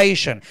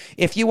acceleration.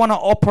 If you want to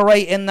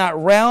operate in that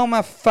realm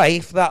of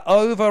faith that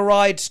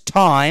overrides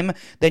time,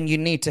 then you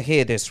need to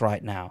hear this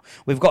right now.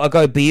 We've got to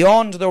go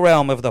beyond the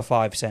realm of the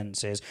 5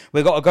 senses.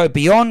 We've got to go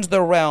beyond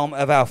the realm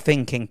of our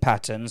thinking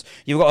patterns.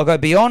 You've got to go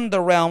beyond the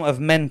realm of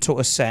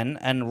mental assent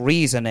and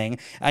reasoning,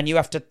 and you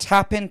have to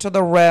tap into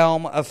the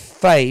realm of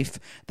faith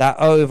that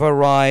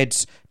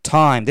overrides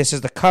time. This is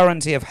the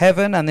currency of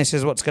heaven, and this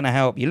is what's going to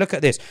help you. Look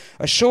at this.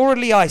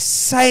 Assuredly I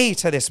say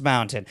to this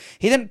mountain.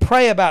 He didn't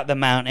pray about the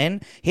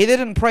mountain. He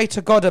didn't pray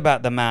to God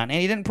about the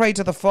mountain. He didn't pray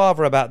to the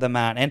Father about the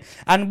mountain.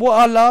 And what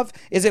I love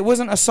is it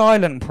wasn't a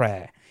silent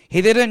prayer.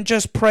 He didn't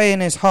just pray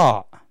in his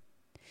heart.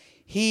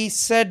 He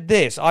said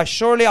this, I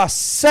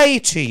say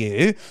to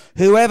you,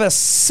 whoever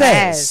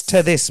says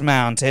to this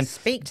mountain,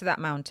 speak to that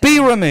mountain, be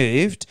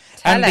removed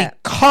and be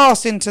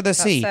cast into the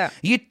sea.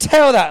 You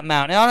tell that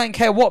mountain, I don't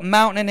care what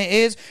mountain it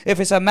is, if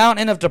it's a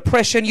mountain of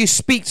depression, you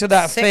speak to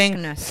that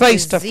thing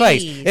face to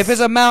face. If it's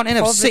a mountain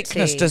of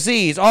sickness,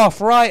 disease,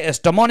 arthritis,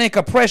 demonic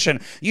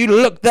oppression, you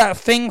look that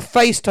thing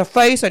face to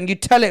face and you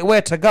tell it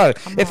where to go.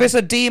 If it's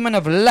a demon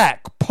of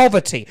lack,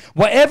 poverty,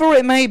 whatever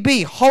it may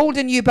be,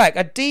 holding you back,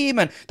 a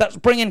demon that's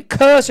bringing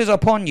curses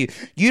upon you,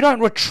 you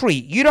don't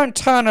retreat, you don't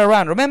turn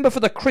around. Remember,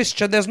 for the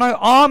Christian, there's no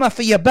armor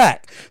for your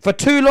back. For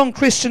too long,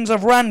 Christians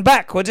have ran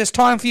backwards. It's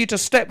time for you to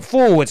step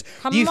forwards.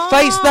 You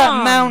face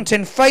that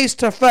mountain face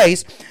to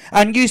face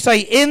and you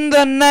say, in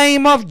the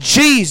name of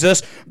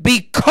Jesus,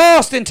 be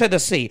cast into the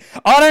sea.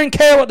 I don't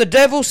care what the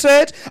devil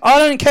said. I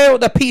don't care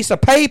what the piece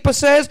of paper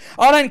says.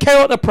 I don't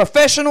care what the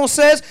professional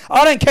says.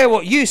 I don't care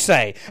what you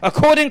say.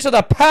 According to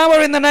the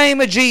power in the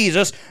name of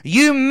Jesus,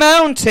 you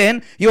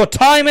mountain, your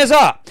time is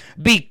up.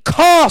 Be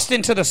cast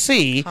into the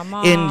sea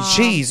in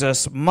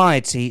Jesus'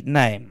 mighty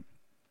name.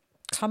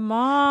 Come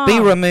on. Be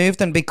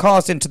removed and be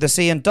cast into the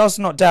sea, and does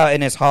not doubt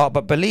in his heart,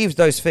 but believes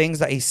those things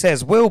that he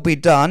says will be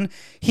done.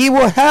 He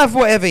will have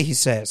whatever he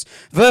says.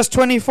 Verse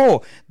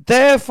 24.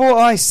 Therefore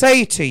I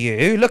say to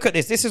you, look at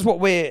this. This is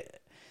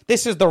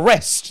the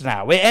rest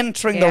now. We're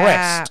entering the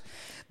rest.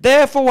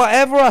 Therefore,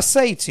 whatever I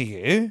say to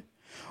you,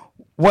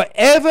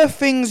 whatever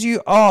things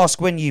you ask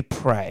when you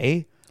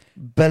pray,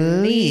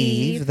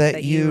 believe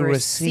that you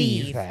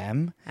receive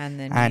them,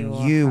 and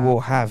you will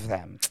have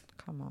them.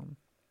 Come on.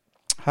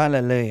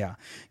 Hallelujah.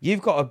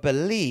 You've got to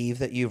believe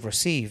that you've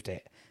received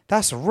it.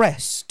 That's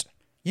rest.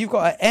 You've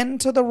got to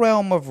enter the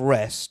realm of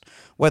rest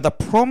where the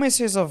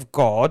promises of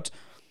God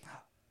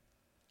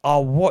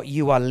are what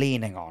you are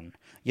leaning on.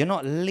 You're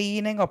not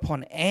leaning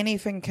upon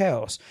anything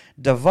else.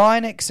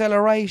 Divine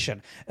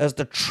acceleration. As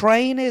the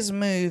train is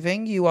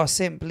moving, you are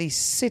simply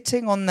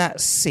sitting on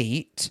that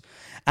seat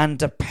and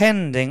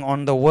depending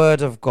on the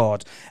word of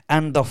God.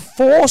 And the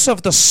force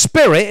of the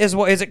Spirit is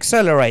what is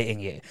accelerating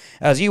you.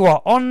 As you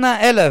are on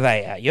that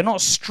elevator, you're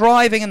not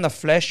striving in the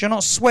flesh, you're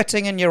not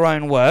sweating in your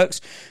own works,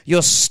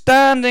 you're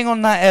standing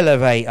on that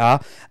elevator,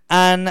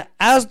 and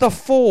as the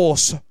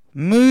force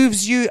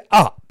moves you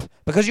up,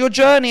 because your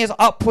journey is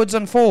upwards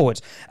and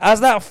forwards,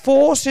 as that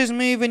force is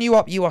moving you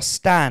up, you are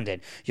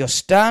standing. You're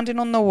standing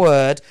on the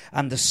word,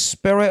 and the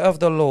Spirit of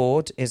the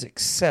Lord is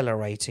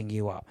accelerating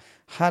you up.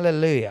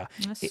 Hallelujah.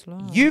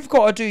 You've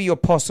got to do your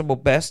possible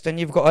best, and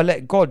you've got to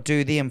let God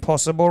do the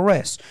impossible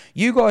rest.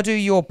 You've got to do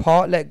your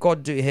part, let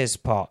God do his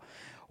part.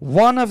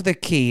 One of the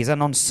keys,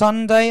 and on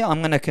Sunday I'm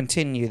going to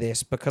continue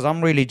this because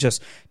I'm really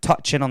just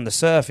touching on the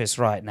surface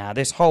right now.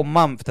 This whole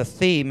month the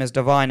theme is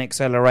divine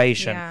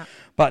acceleration. Yeah.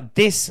 But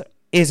this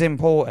is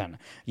important.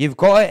 You've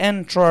got to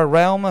enter a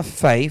realm of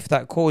faith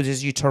that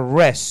causes you to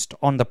rest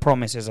on the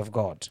promises of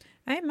God.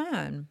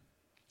 Amen.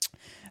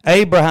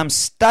 Abraham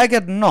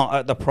staggered not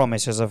at the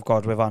promises of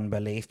God with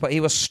unbelief, but he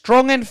was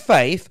strong in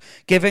faith,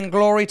 giving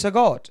glory to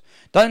God.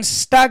 Don't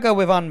stagger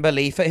with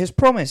unbelief at his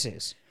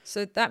promises.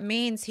 So that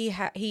means he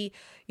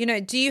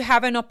do you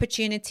have an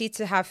opportunity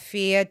to have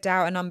fear,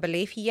 doubt, and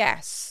unbelief?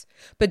 Yes.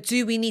 But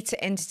do we need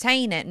to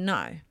entertain it?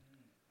 No.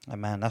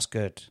 Amen. That's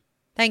good.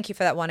 Thank you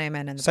for that one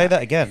amen. In the Say back.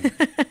 that again.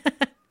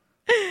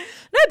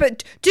 No,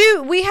 but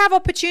do we have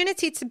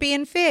opportunity to be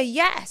in fear?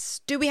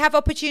 Yes. Do we have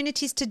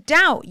opportunities to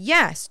doubt?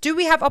 Yes. Do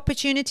we have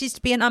opportunities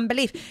to be in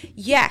unbelief?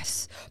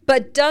 Yes.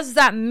 But does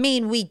that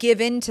mean we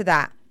give in to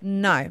that?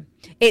 No.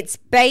 It's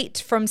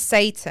bait from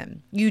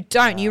Satan. You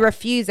don't. You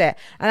refuse it.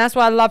 And that's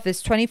why I love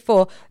this.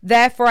 24.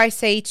 Therefore I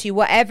say to you,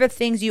 whatever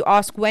things you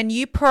ask when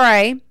you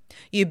pray,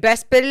 you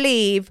best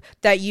believe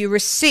that you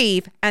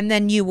receive, and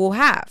then you will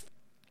have.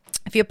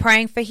 If you're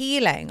praying for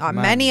healing,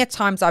 many a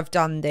times I've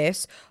done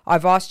this.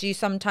 I've asked you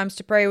sometimes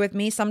to pray with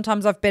me.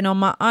 Sometimes I've been on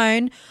my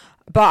own.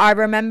 But I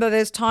remember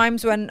there's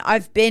times when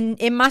I've been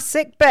in my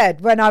sick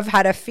bed, when I've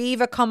had a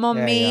fever come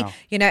on me,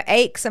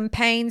 aches and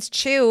pains,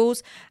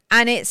 chills.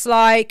 And it's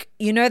like,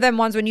 them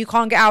ones when you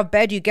can't get out of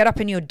bed, you get up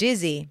and you're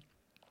dizzy.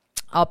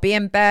 I'll be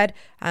in bed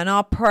and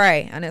I'll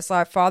pray. And it's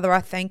like, Father, I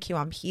thank you.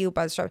 I'm healed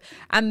by the stripes.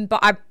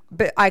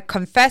 But I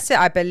confess it,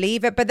 I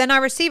believe it, but then I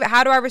receive it.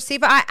 How do I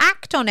receive it? I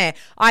act on it.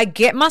 I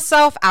get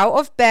myself out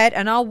of bed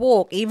and I'll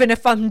walk, even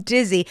if I'm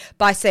dizzy.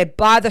 But I say,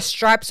 by the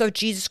stripes of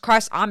Jesus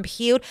Christ, I'm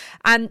healed.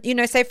 And,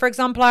 say, for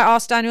example, I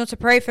ask Daniel to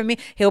pray for me.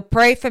 He'll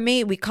pray for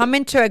me. We come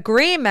into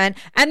agreement.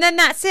 And then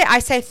that's it. I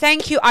say,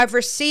 thank you. I've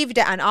received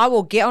it. And I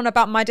will get on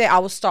about my day. I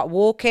will start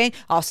walking.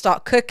 I'll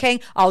start cooking.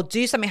 I'll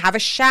do something, have a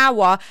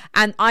shower.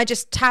 And I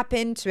just tap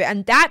into it.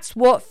 And that's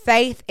what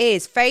faith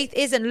is. Faith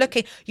isn't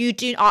looking.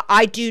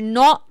 I do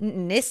not.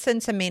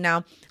 Listen to me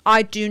now.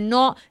 I do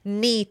not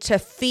need to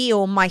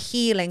feel my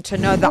healing to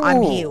know that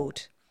I'm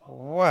healed.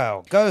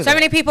 Wow. Go so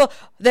many people,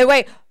 they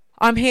wait.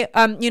 I'm here.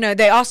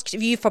 They ask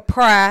you for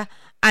prayer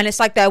and it's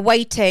like they're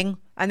waiting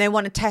and they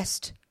want to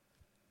test.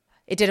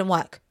 It didn't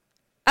work.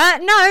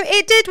 No,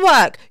 it did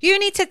work. You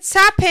need to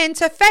tap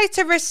into faith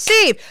to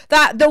receive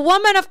that. The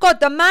woman of God,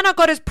 the man of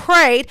God has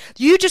prayed.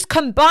 You just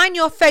combine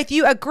your faith.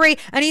 You agree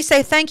and you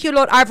say, thank you,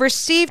 Lord, I've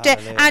received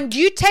it. And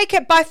you take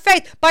it by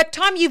faith. By the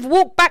time you've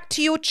walked back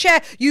to your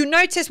chair, you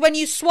notice when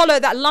you swallow,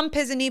 that lump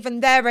isn't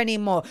even there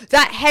anymore.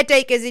 That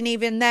headache isn't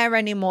even there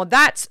anymore.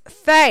 That's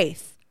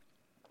faith.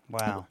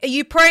 Wow. Are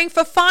you praying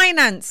for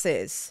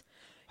finances?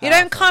 You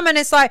don't come and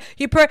it's like,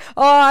 you pray,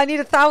 I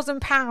need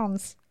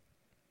 £1,000.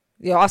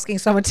 You're asking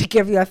someone to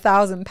give you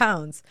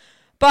 £1,000.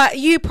 But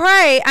you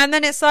pray and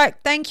then it's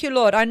like, thank you,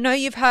 Lord. I know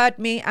you've heard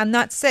me and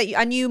that's it.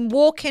 And you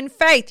walk in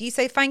faith. You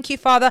say, thank you,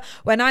 Father.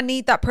 When I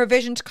need that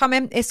provision to come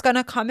in, it's going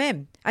to come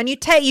in. And you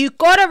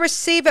got to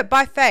receive it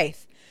by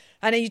faith.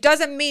 And it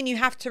doesn't mean you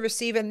have to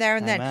receive it there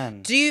and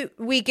then. Do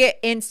we get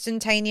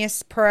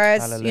instantaneous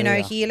prayers,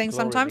 healing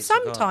sometimes?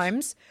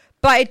 Sometimes.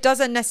 But it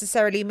doesn't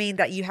necessarily mean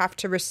that you have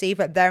to receive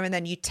it there and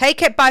then. You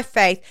take it by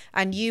faith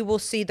and you will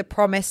see the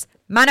promise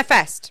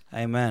manifest.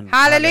 Amen.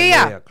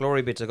 Hallelujah.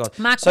 Glory be to God.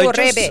 So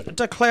just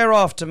declare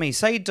after me.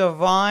 Say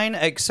divine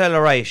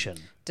acceleration.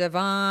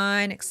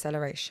 Divine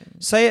acceleration.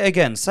 Say it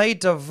again. Say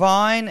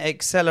divine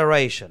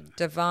acceleration.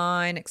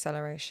 Divine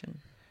acceleration.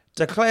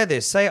 Declare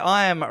this. Say,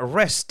 I am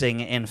resting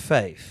in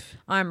faith.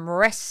 I'm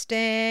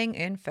resting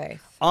in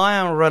faith. I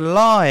am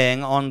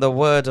relying on the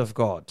word of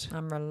God.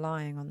 I'm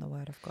relying on the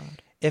word of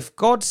God. If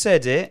God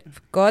said it.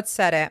 If God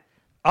said it.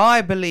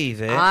 I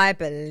believe it. I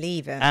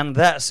believe it. And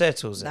that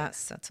settles it. That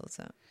settles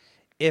it.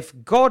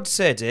 If God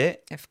said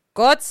it. If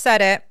God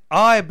said it.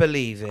 I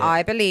believe it.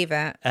 I believe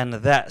it. And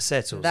that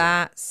settles it.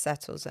 That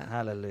settles it.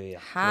 Hallelujah.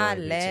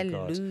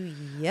 Hallelujah.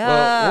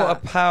 Well, what a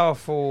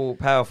powerful,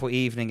 powerful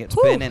evening it's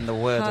been in the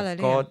Word of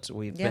God.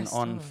 We've been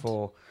on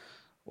for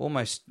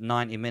almost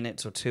 90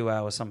 minutes or 2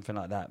 hours, something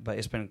like that. But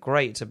it's been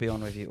great to be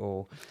on with you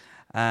all.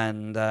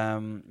 And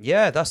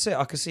that's it.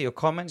 I can see your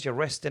comments. You're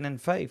resting in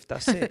faith.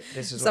 That's it.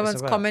 This is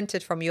Someone's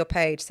commented from your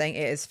page saying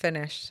it is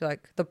finished.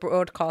 Like the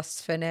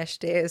broadcast's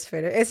finished. It is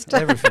finished. It's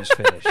done. Everything's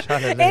finished.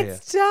 Hallelujah.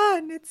 It's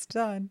done. It's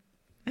done.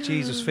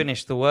 Jesus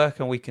finished the work,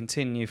 and we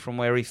continue from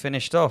where he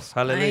finished off.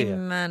 Hallelujah.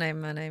 Amen,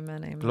 amen,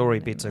 amen, amen. Glory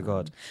be to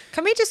God.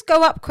 Can we just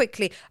go up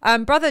quickly?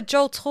 Brother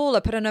Joel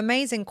Taller put an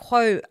amazing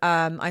quote.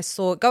 I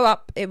saw. Go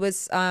up. It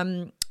was.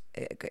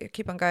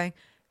 Keep on going.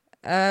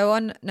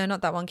 No,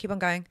 not that one. Keep on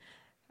going.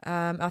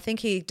 I think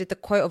he did the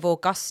quote of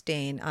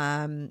Augustine,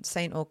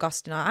 Saint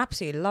Augustine. I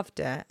absolutely loved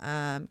it.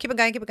 Keep it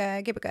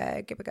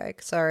going.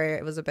 Sorry,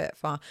 it was a bit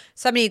far.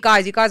 So many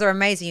guys. You guys are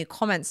amazing. You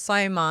comment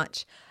so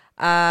much.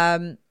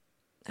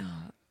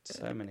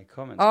 So many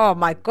comments. Oh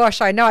my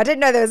gosh, I know. I didn't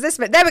know there was this.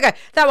 But there we go.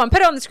 That one.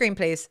 Put it on the screen,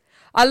 please.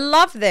 I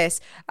love this.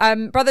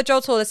 Brother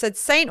Joel Taller said,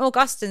 Saint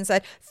Augustine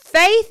said,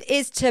 faith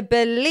is to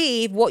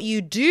believe what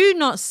you do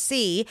not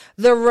see.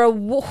 The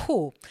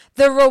reward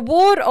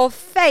of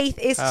faith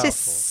is to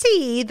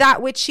see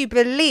that which you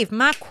believe.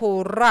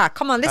 Makura.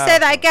 Come on, let's say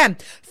that again.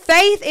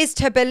 Faith is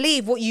to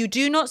believe what you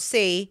do not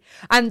see,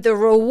 and the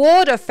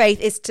reward of faith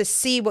is to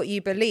see what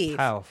you believe.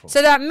 Powerful.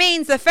 So that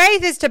means the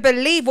faith is to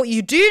believe what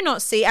you do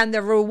not see, and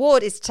the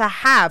reward is to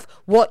have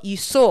what you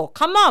saw.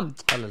 Come on.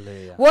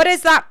 Hallelujah. What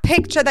is that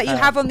picture that you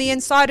have on the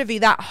inside of you?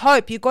 That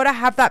hope. You got to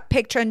have that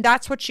picture, and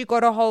that's what you got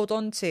to hold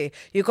on to.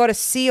 You got to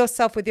see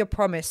yourself with your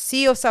promise,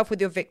 see yourself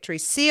with your victory,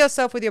 see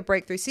yourself with your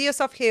breakthrough, see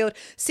yourself healed,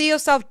 see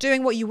yourself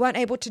doing what you weren't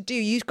able to do.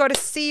 You've got to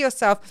see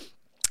yourself.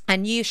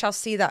 And you shall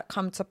see that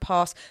come to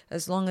pass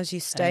as long as you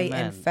stay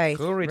in faith.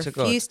 Glory to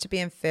God. Refuse to be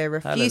in fear.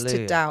 Refuse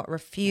to doubt.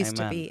 Refuse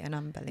to be an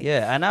unbeliever.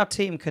 Yeah, and our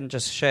team can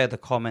just share the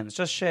comments.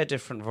 Just share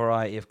different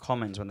variety of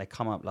comments when they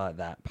come up like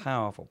that.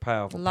 Powerful,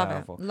 powerful,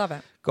 powerful. Love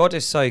it. God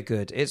is so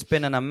good. It's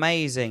been an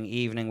amazing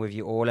evening with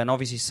you all. And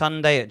obviously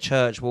Sunday at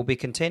church, we'll be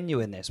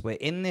continuing this. We're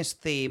in this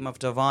theme of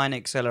divine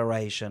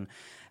acceleration.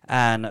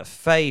 And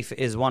faith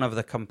is one of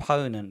the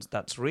components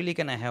that's really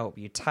going to help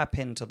you tap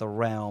into the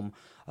realm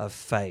of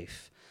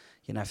faith.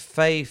 You know,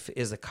 faith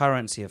is the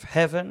currency of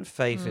heaven.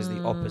 Faith is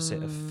the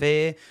opposite of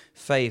fear.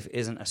 Faith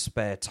isn't a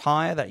spare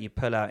tire that you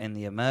pull out in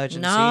the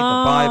emergency. No.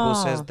 The Bible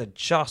says the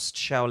just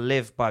shall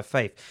live by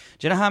faith.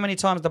 Do you know how many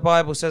times the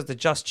Bible says the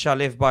just shall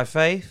live by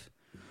faith?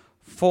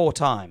 4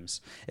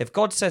 times. If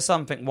God says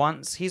something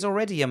once, he's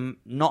already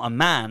not a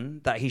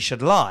man that he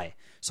should lie.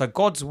 So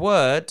God's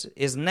word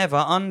is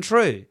never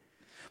untrue.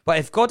 But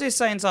if God is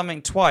saying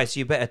something twice,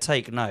 you better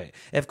take note.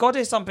 If God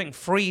is something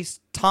 3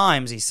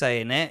 times he's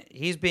saying it,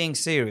 he's being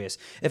serious.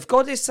 If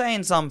God is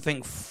saying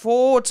something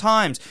 4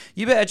 times,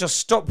 you better just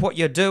stop what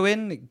you're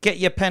doing, get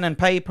your pen and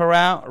paper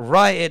out,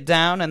 write it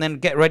down, and then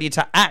get ready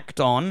to act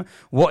on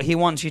what he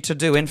wants you to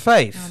do in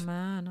faith.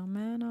 Amen,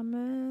 amen,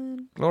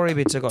 amen. Glory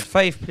be to God.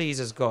 Faith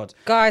pleases God.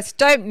 Guys,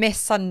 don't miss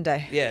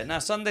Sunday. Yeah, now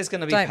Sunday's going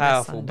to be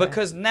powerful.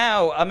 Because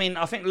now, I mean,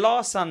 I think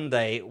last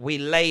Sunday we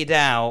laid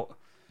out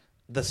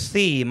the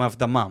theme of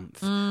the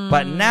month,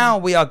 but now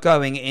we are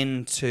going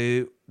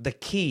into the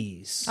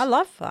keys. I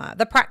love that.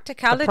 The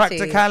practicalities. The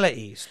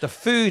practicalities, the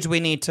food we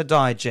need to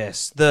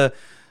digest, the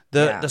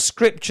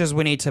scriptures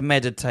we need to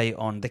meditate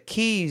on, the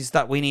keys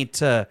that we need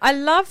to. I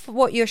love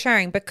what you're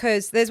sharing,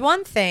 because there's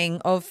one thing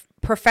of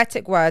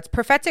prophetic words.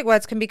 Prophetic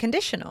words can be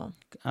conditional.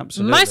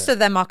 Absolutely. Most of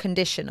them are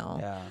conditional.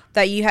 Yeah.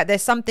 That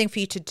there's something for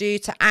you to do,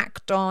 to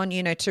act on,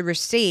 to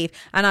receive.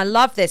 And I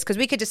love this, because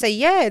we could just say,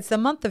 yeah, it's the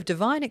month of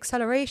divine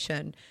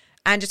acceleration,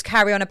 and just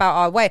carry on about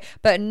our way.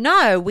 But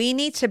no, we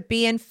need to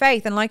be in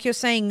faith. And like you're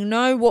saying,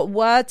 know what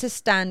word to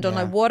stand on.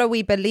 Yeah. Like, what are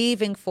we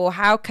believing for?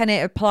 How can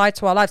it apply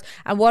to our lives?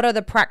 And what are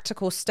the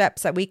practical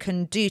steps that we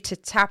can do to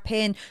tap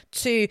in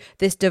to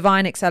this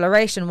divine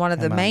acceleration? One of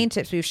the main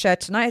tips we've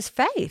shared tonight is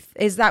faith,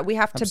 is that we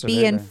have to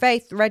be in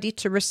faith, ready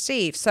to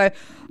receive. So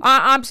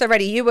I'm so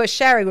ready. You were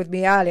sharing with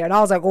me earlier, and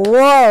I was like,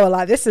 whoa,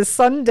 like this is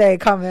Sunday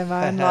coming,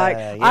 man. Like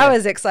I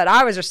was excited.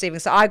 I was receiving.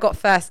 So I got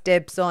first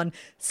dibs on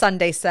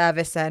Sunday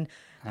service, and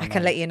I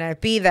can let you know.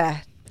 Be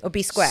there or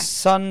be square.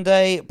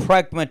 Sunday,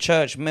 Pragma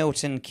Church,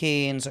 Milton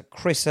Keynes,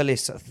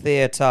 Chrysalis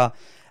Theatre.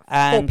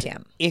 And 4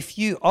 p.m. if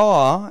you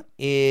are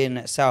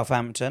in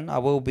Southampton, I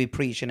will be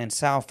preaching in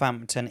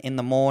Southampton in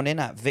the morning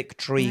at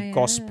Victory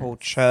Gospel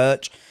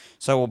Church.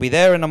 So we'll be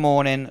there in the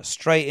morning,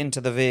 straight into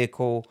the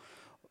vehicle,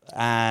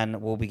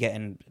 and we'll be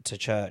getting to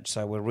church.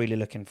 So we're really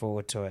looking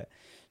forward to it.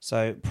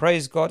 So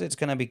praise God, it's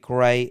going to be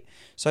great.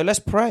 So let's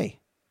pray.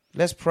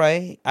 Let's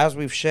pray. As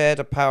we've shared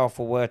a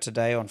powerful word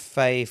today on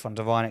faith, on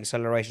divine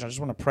acceleration, I just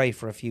want to pray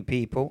for a few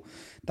people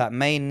that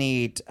may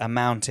need a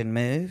mountain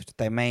moved.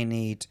 They may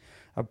need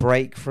a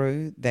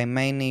breakthrough. They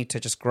may need to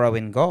just grow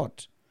in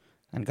God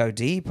and go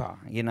deeper,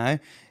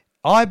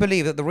 I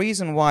believe that the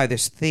reason why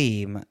this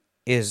theme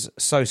is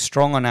so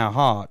strong on our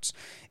hearts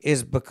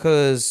is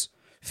because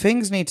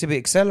things need to be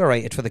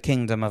accelerated for the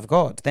kingdom of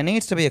God. There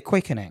needs to be a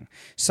quickening.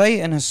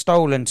 Satan has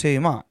stolen too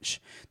much.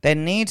 There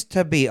needs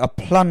to be a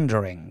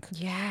plundering.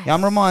 Yes.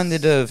 I'm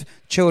reminded of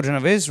children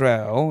of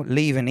Israel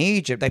leaving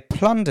Egypt, they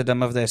plundered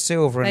them of their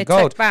silver and They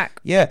gold. took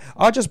back. Yeah,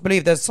 I just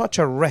believe there's such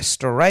a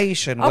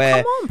restoration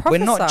where come on, we're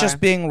not prophesy.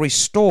 just being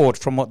restored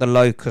from what the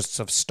locusts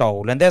have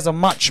stolen. There's a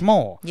much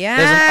more. Yes.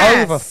 There's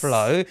an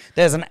overflow.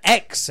 There's an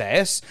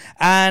excess,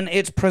 and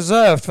it's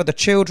preserved for the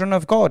children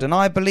of God. And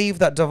I believe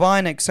that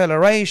divine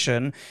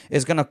acceleration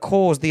is going to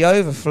cause the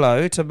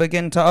overflow to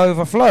begin to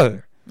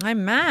overflow.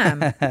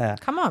 Amen.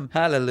 Come on.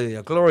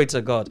 Hallelujah. Glory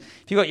to God.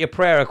 If you got your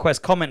prayer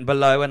request, comment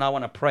below, and I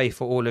want to pray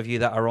for all of you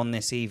that are on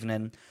this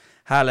evening.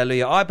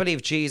 Hallelujah. I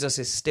believe Jesus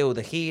is still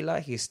the healer.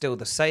 He's still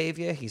the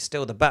savior. He's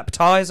still the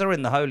baptizer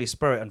in the Holy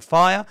Spirit and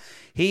fire.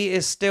 He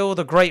is still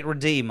the great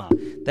redeemer.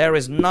 There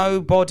is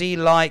nobody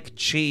like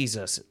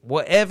Jesus.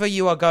 Whatever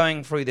you are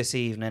going through this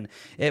evening,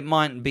 it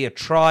might be a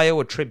trial,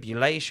 a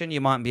tribulation.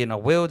 You might be in a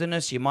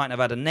wilderness. You might have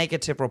had a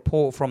negative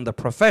report from the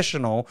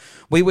professional.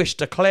 We wish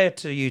to declare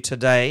to you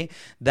today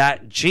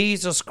that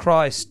Jesus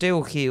Christ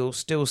still heals,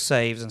 still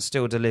saves, and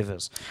still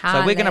delivers.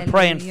 So we're going to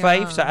pray in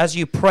faith. So as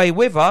you pray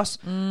with us,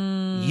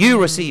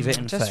 you receive it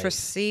in Just faith.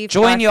 receive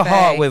Join by your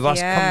heart faith. with us.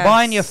 Yes.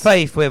 Combine your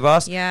faith with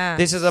us. Yes.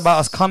 This is about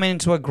us coming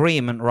into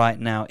agreement right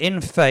now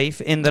in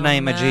faith in the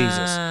name of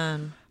Jesus.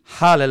 Amen.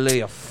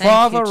 Hallelujah.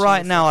 Father,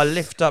 right now I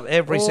lift up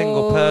every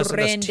single person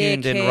that's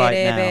tuned in right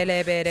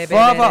now.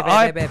 Father,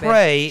 I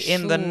pray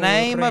in the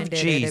name of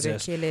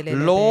Jesus,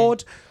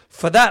 Lord,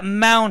 for that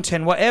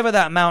mountain, whatever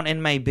that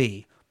mountain may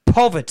be,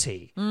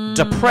 poverty,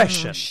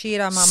 depression,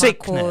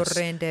 sickness,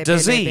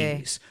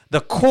 disease, the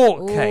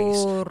court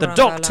case, the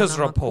doctor's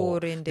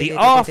report, the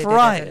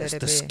arthritis,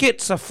 the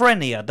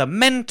schizophrenia, the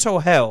mental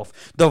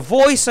health, the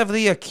voice of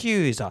the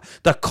accuser,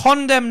 the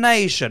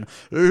condemnation.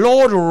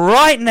 Lord,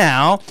 right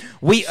now,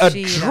 we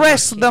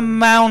address the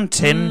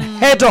mountain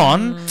head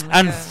on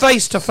and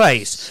face to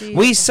face.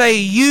 We say,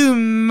 you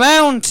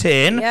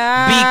mountain, be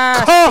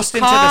cast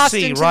into the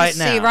sea right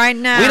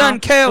now. We don't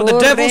care what the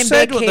devil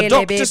said, what the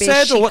doctor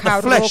said, or what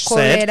the flesh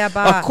said.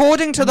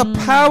 According to the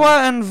power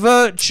and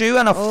virtue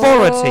and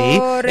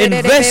authority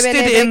invested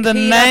in the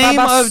name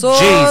of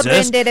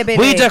Jesus,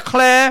 we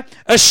declare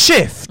a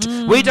shift.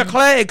 We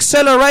declare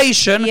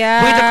acceleration. We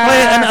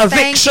declare an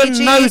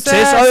eviction notice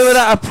over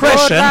that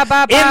oppression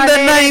in the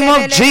name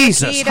of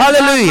Jesus.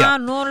 Hallelujah.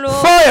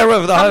 Fire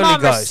of the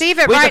Holy Ghost. We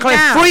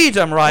declare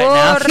freedom right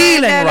now,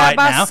 healing right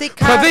now,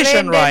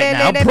 provision right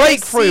now,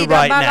 breakthrough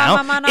right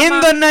now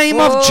in the name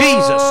of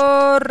Jesus.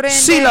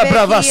 Sila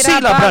brava,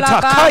 sila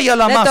brata, kaya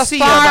lama, Let the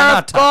fire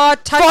of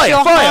God touch your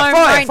home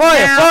right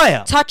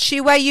now. Touch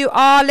you where you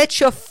are. Let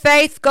your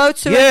faith go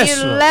to a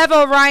new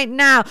level right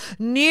now.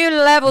 New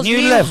levels,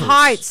 new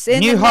heights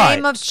in the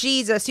name of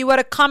Jesus. You were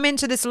to come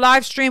into this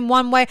live stream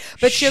one way,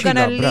 but you're going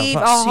to leave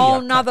a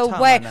whole nother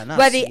way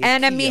where the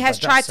enemy has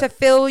tried to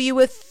fill you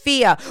with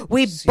fear.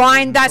 We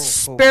bind that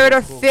spirit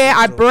of fear.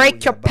 I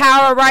break your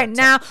power right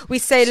now. We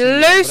say,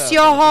 loose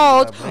your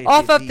hold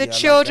off of the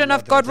children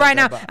of God right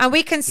now. And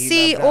we can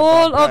see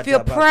all of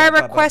your prayer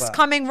requests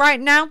coming right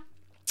now.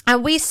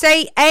 And we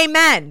say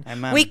amen.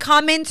 We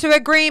come into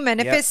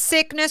agreement. If it's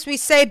sickness, we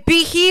say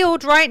be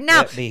healed right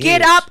now.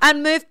 Get up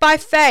and move by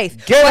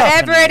faith.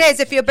 Whatever it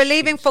is, if you're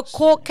believing for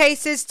court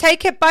cases,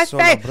 take it by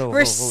faith.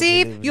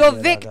 Receive your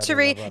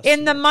victory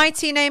in the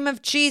mighty name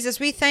of Jesus.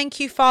 We thank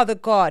you, Father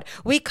God.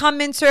 We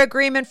come into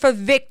agreement for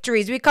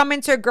victories. We come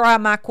into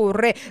agreement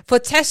for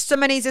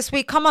testimonies this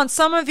week. Come on,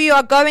 some of you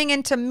are going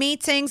into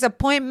meetings,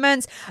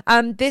 appointments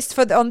on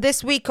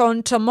this week,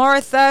 on tomorrow,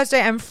 Thursday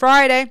and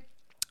Friday.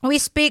 We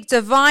speak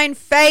divine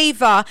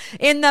favor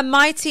in the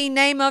mighty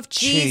name of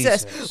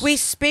Jesus. We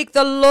speak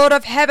the Lord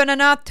of heaven and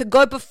earth to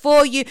go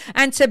before you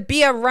and to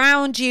be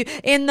around you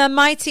in the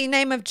mighty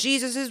name of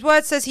Jesus. His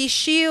word says he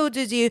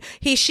shielded you.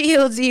 He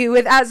shields you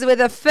with a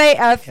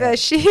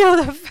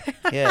shield of faith.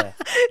 Yeah.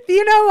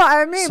 You know what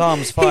I mean?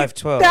 Psalms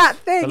 5:12. That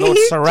thing. The Lord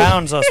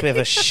surrounds us with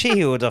a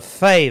shield of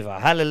favor.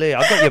 Hallelujah.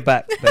 I've got your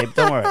back, babe.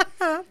 Don't worry.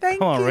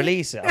 Come on,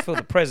 release it. I feel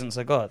the presence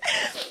of God.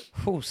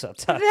 That's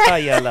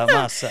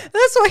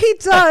what he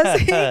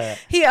does.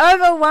 He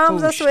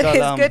overwhelms us with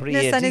his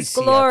goodness and his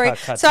glory.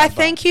 So I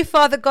thank you,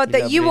 Father God,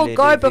 that you will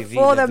go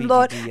before them,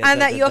 Lord,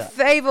 and that your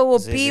favor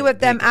will be with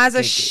them as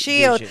a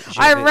shield.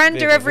 I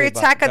render every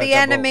attack of the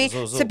enemy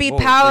to be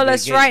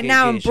powerless right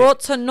now and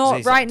brought to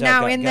naught right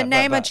now in the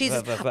name of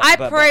Jesus. I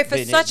pray for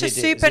such a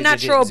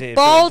supernatural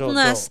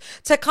boldness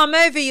to come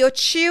over your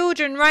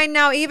children right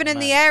now, even in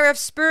the area of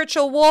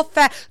spiritual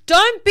warfare.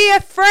 Don't be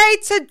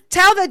afraid to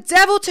tell the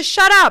devil to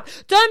shut up.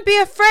 Don't be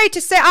afraid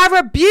to say, I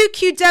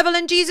rebuke you, devil,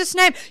 in Jesus'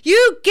 name.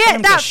 You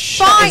get that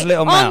fight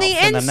on the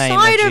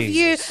inside of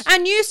you,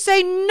 and you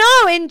say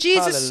no in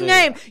Jesus'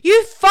 name.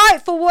 You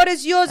fight for what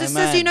is yours. It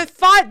says,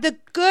 fight the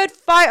good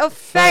fight of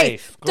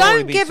faith.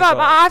 Don't give up.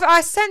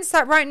 I sense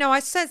that right now. I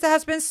sense there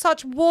has been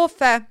such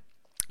warfare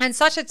and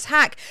such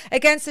attack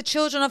against the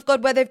children of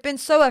God, where they've been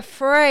so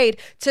afraid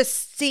to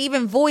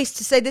even voice,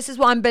 to say, this is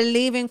what I'm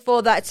believing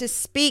for, that to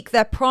speak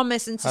their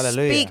promise and to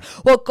speak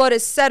what God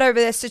has said over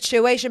their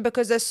situation,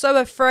 because they're so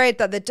afraid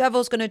that the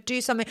devil's going to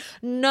do something.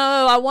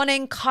 No, I want to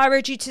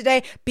encourage you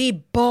today. Be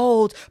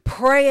bold,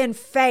 pray in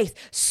faith,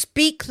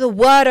 speak the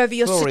word over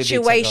your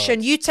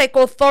situation. You take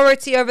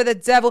authority over the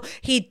devil.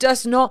 He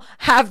does not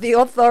have the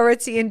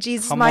authority in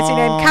Jesus' mighty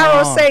name.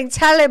 Carol's saying,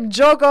 tell him,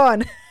 jog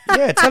on.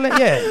 Yeah, tell it.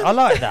 Yeah, I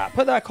like that.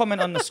 Put that comment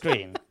on the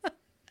screen.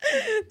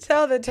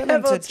 Tell the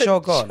devil to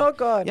jog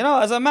on. You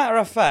know, as a matter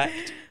of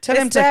fact, tell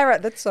him to there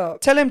at the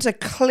top. Tell him to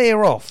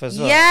clear off as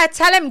well. Yeah,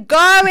 tell him,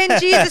 go in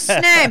Jesus'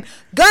 name.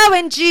 Go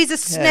in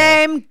Jesus'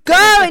 name.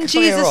 Go in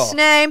Jesus'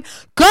 name.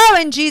 Go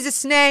in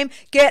Jesus' name.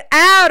 Get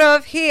out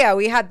of here.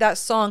 We had that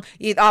song.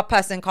 Our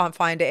person can't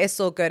find it. It's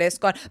all good. It's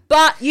gone.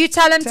 But you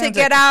tell him to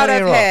get out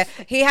of here.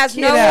 He has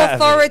no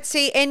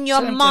authority in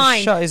your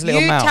mind.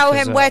 You tell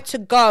him where to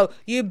go.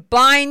 You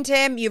bind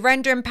him. You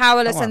render him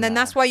powerless. And then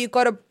that's why you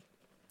got to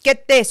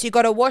get this. You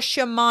got to wash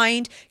your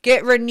mind,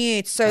 get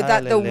renewed, so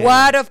that the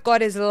word of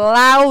God is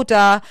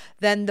louder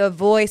than the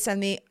voice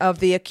of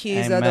the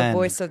accuser, the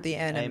voice of the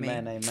enemy.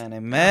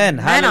 Amen.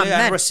 Hallelujah.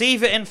 And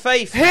receive it in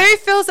faith. Who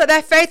feels that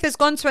their faith has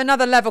gone to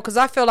another level? Because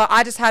I feel like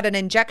I just had an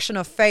injection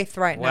of faith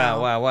right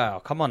now. Wow.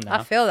 Come on now.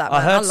 I feel that.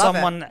 I heard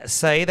someone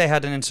say they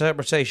had an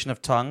interpretation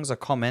of tongues, a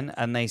comment,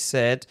 and they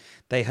said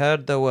they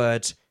heard the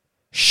words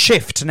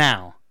shift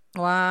now.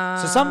 Wow.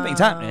 So something's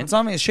happening.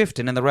 Something's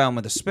shifting in the realm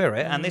of the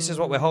spirit, and this is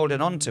what we're holding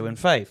on to in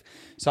faith.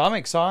 So I'm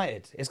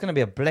excited. It's going to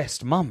be a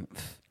blessed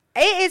month.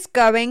 It is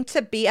going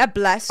to be a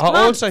blessed month.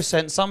 I also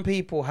sense some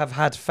people have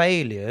had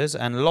failures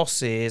and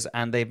losses,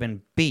 and they've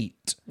been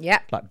beat. Yeah.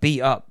 Like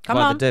beat up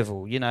by the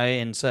devil, you know,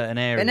 in certain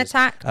areas. Been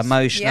attacked.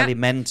 Emotionally,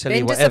 mentally,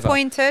 been whatever.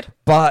 Disappointed.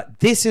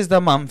 But this is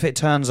the month it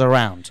turns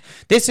around.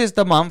 This is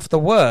the month the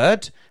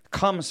word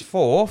comes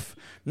forth,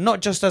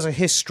 not just as a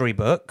history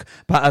book,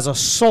 but as a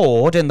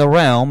sword in the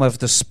realm of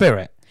the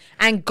spirit.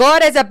 And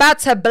God is about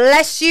to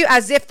bless you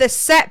as if the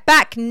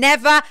setback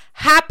never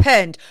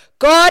happened.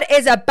 God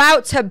is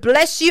about to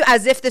bless you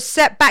as if the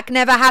setback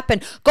never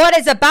happened. God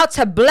is about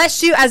to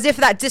bless you as if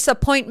that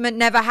disappointment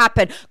never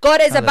happened.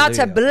 God is about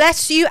to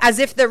bless you as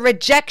if the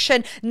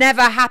rejection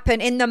never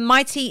happened. In the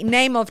mighty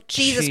name of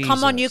Jesus.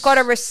 Come on, you got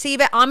to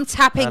receive it. I'm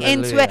tapping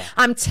into it.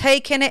 I'm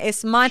taking it.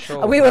 It's mine.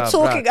 We were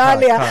talking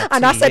earlier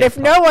and I said, if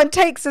no one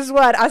takes his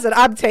word, I said,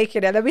 I'm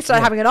taking it. Then we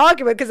started having an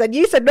argument because then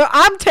you said, no,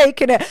 I'm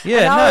taking it.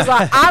 And I was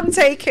like, I'm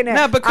taking it.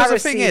 No, because the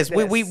thing is,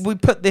 we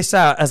put this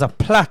out as a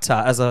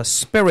platter, as a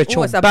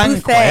spiritual banquet.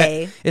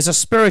 It's a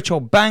spiritual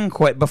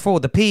banquet before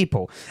the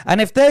people,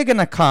 and if they're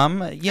gonna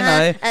come,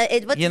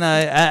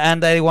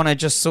 and they want to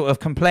just sort of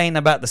complain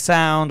about the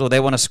sound, or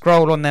they want to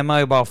scroll on their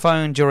mobile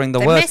phone during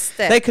the word,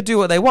 they could do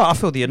what they want. I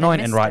feel the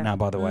anointing right now,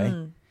 by the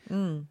way.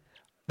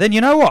 Then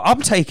you know what?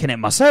 I'm taking it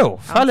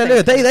myself.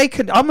 Hallelujah. They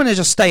could. I'm going to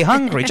just stay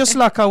hungry, just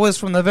like I was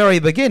from the very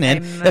beginning.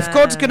 Amen. If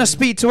God's going to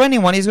speak to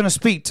anyone, He's going to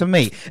speak to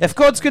me. If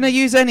God's going to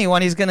use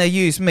anyone, He's going to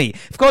use me.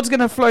 If God's going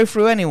to flow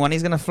through anyone,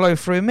 He's going to flow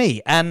through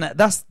me. And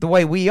that's the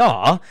way we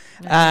are.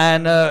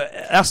 And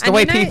that's the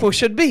way people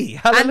should be.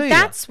 Hallelujah. And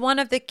that's one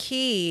of the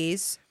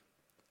keys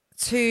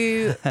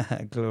to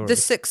the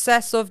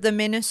success of the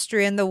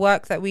ministry and the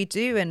work that we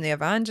do in the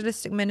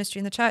evangelistic ministry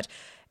in the church.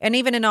 And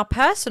even in our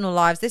personal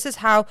lives, this is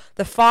how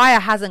the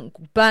fire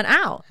hasn't burnt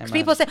out. Because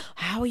people say,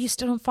 how are you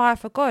still on fire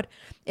for God?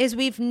 Is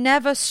we've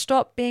never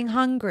stopped being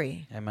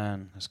hungry.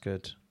 Amen. That's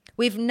good.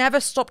 We've never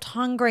stopped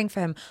hungering for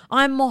Him.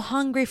 I'm more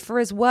hungry for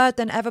His word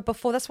than ever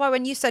before. That's why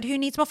when you said, who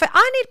needs more faith?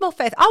 I need more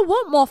faith. I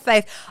want more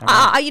faith.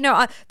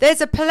 There's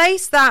a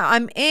place that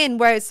I'm in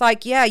where it's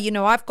like,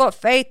 I've got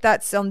faith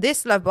that's on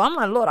this level. I'm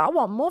like, Lord, I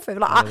want more faith.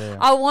 Like,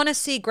 I want to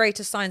see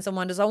greater signs and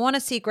wonders. I want to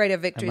see greater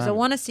victories. I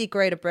want to see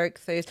greater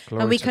breakthroughs.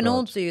 And we can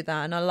all do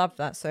that. And I love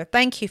that. So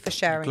thank you for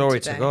sharing Glory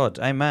today. to God.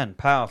 Amen.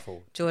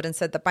 Powerful. Jordan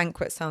said the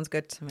banquet sounds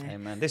good to me.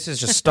 Amen. This is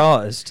just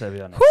starters, to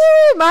be honest.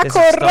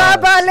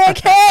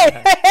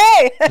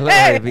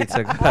 Glory be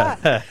to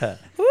God.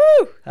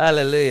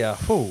 Hallelujah.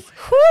 Well,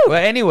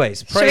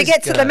 anyways, praise Should we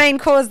get God. to the main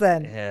cause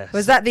then? Yes.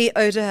 Was that the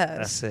hors d'oeuvres?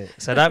 That's it.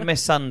 So don't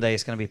miss Sunday.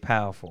 It's going to be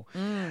powerful.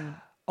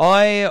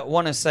 I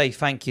want to say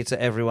thank you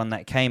to everyone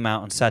that came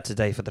out on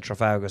Saturday for the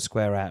Trafalgar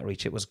Square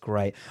outreach. It was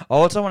great. I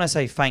also want to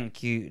say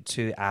thank you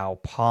to our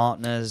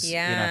partners.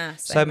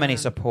 So many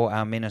support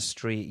our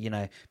ministry.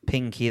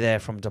 Pinky there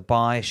from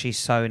Dubai. She's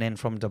sewn in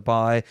from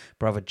Dubai.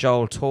 Brother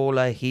Joel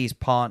Taller, he's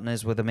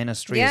partners with the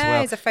ministry as well.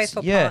 Yeah, he's a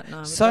faithful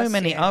partner. So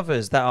many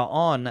others that are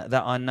on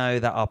that I know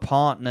that are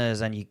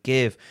partners, and you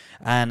give.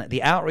 And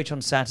the outreach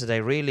on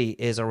Saturday really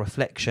is a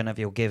reflection of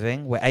your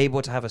giving. We're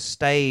able to have a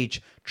stage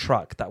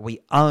truck that we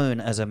own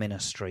as a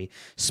ministry,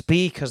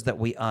 speakers that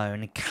we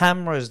own,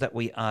 cameras that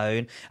we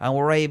own, and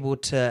we're able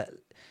to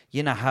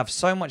have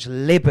so much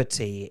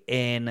liberty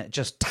in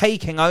just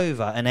taking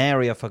over an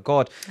area for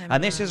God. Amen.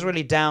 And this is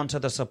really down to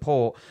the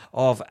support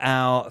of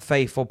our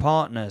faithful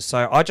partners.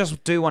 So I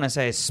just do want to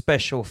say a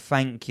special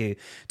thank you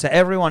to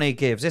everyone who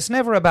gives. It's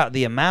never about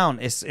the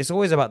amount. It's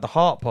always about the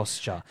heart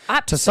posture.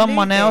 Absolutely. To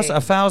someone else,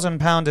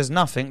 £1,000 is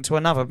nothing. To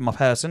another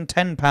person,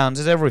 £10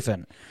 is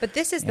everything. But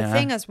this is the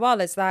thing as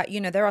well, is that,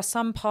 there are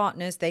some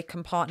partners, they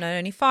can partner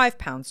only £5,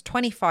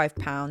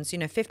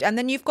 £25, 50, and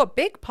then you've got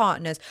big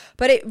partners.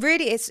 But it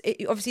really is,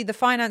 obviously the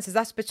finances,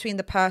 that's between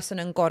the person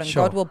and God, and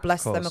sure, God will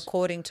bless them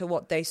according to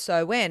what they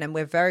sow in, and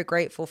we're very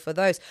grateful for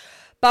those.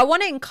 But I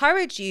want to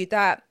encourage you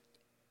that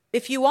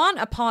if you aren't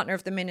a partner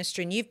of the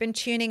ministry and you've been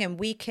tuning in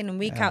week in and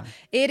week out,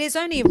 it is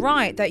only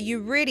right that you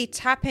really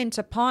tap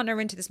into, partner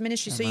into this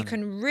ministry. Amen. So you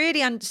can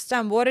really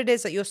understand what it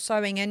is that you're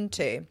sowing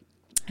into.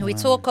 And we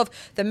talk of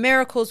the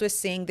miracles we're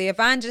seeing, the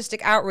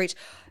evangelistic outreach.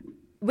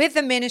 With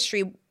the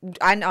ministry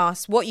and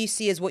us, what you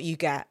see is what you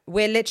get.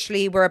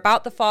 We're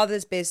about the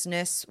Father's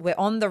business. We're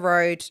on the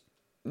road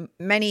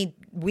many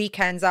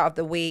weekends out of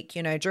the week,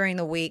 during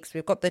the weeks.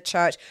 We've got the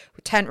church,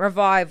 tent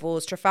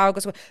revivals,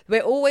 Trafalgar Square.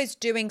 We're always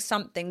doing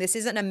something. This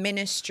isn't a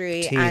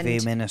ministry.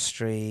 TV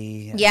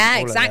ministry. Yeah,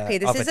 exactly.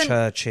 This isn't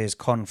churches,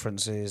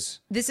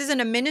 conferences. This isn't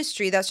a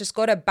ministry that's just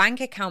got a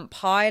bank account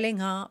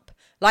piling up.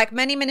 Like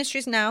many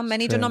ministries now,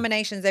 many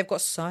denominations, they've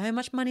got so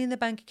much money in the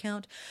bank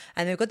account,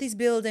 and they've got these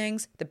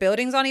buildings. The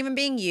buildings aren't even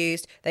being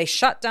used. They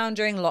shut down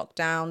during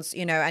lockdowns,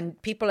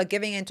 and people are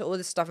giving into all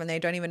this stuff and they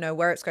don't even know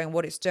where it's going,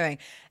 what it's doing.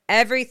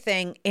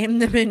 Everything in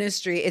the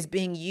ministry is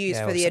being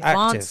used for the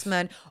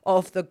advancement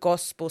of the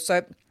gospel.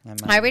 So Amen.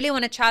 I really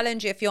want to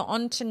challenge you, if you're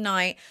on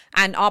tonight,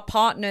 and our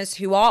partners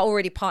who are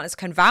already partners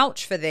can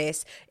vouch for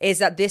this, is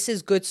that this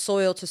is good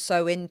soil to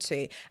sow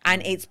into.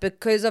 And it's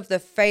because of the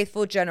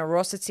faithful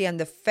generosity and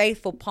the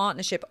faithful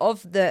partnership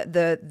of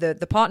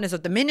the partners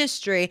of the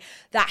ministry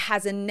that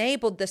has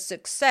enabled the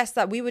success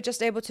that we were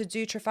just able to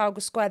do Trafalgar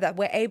Square, that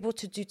we're able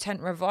to do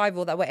tent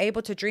revival, that we're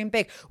able to dream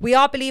big. We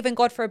are believing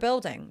God for a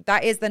building.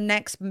 That is the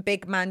next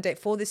big mandate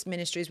for this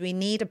ministry, is we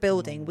need a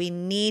building. We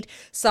need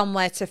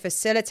somewhere to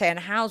facilitate and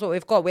house what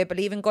we've got. We're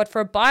believing God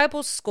for a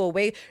Bible school.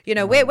 We're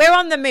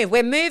on the move.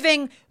 We're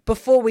moving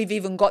before we've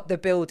even got the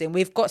building.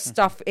 We've got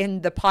stuff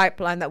in the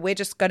pipeline that we're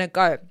just going to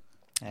go.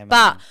 Amen.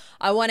 But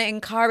I want to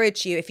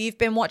encourage you, if you've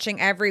been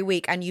watching every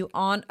week and you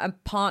aren't a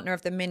partner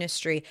of the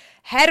ministry,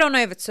 head on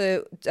over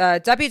to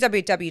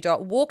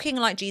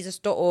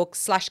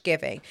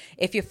www.walkinglikejesus.org/giving.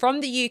 If you're from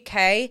the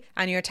UK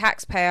and you're a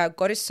taxpayer,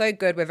 God is so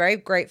good. We're very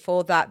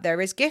grateful that there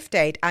is gift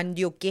aid, and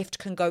your gift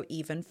can go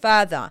even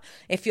further.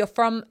 If you're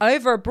from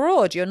over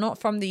abroad, you're not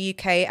from the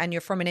UK and you're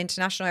from an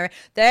international area,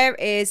 there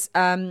is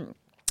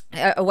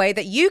a way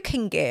that you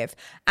can give.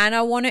 And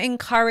I want to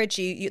encourage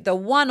you, the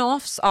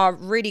one-offs are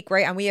really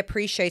great and we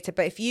appreciate it,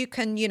 but if you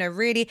can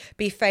really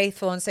be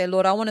faithful and say,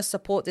 Lord, I want to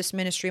support this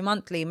ministry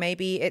monthly,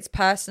 maybe it's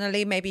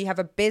personally, maybe you have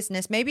a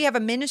business, maybe you have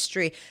a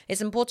ministry, it's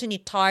important you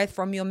tithe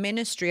from your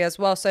ministry as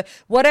well. So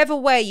whatever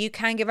way you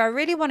can give, I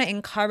really want to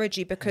encourage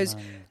you, because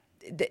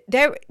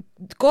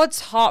God's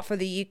heart for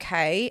the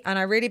UK, and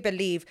I really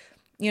believe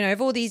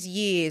over all these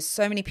years,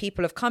 so many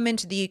people have come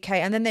into the UK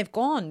and then they've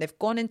gone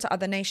into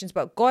other nations,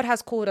 but God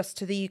has called us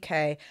to the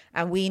UK,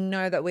 and we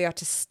know that we are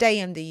to stay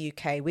in the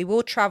UK. We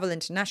will travel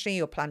internationally.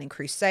 You're planning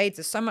crusades.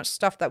 There's so much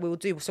stuff that we will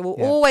do. So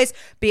we'll always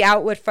be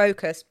outward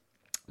focused.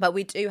 But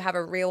we do have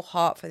a real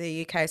heart for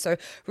the UK. So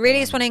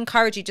really just want to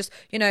encourage you, just,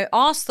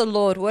 ask the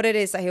Lord what it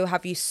is that he'll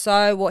have you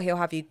sow, what he'll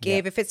have you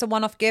give. If it's a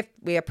one-off gift,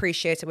 we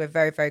appreciate it. We're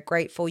very, very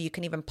grateful. You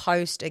can even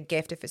post a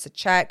gift if it's a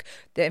check.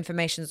 The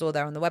information is all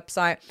there on the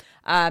website.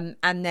 And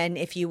then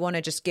if you want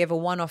to just give a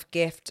one-off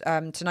gift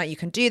tonight, you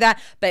can do that.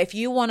 But if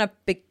you want to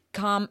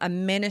become a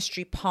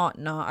ministry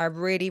partner, I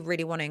really,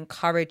 really want to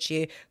encourage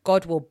you.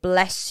 God will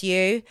bless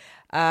you.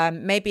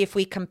 Maybe if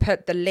we can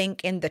put the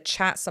link in the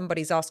chat,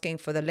 somebody's asking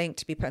for the link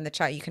to be put in the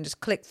chat. You can just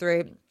click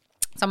through.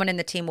 Someone in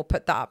the team will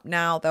put that up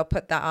now. They'll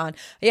put that on.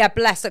 Yeah,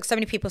 bless. Look, so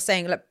many people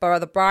saying, look,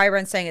 Brother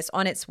Byron saying it's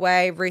on its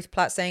way. Ruth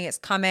Platt saying it's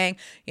coming.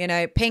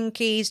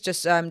 Pinky's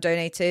just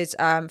donated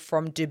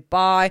from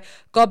Dubai.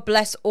 God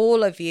bless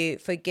all of you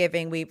for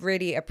giving. We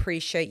really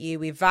appreciate you.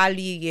 We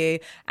value you.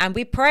 And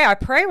we pray. I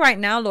pray right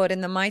now, Lord,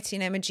 in the mighty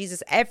name of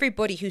Jesus,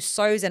 everybody who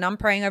sows in, I'm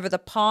praying over the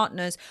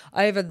partners,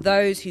 over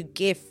those who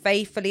give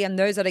faithfully and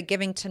those that are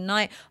giving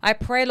tonight. I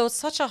pray, Lord,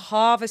 such a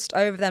harvest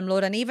over them,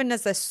 Lord. And even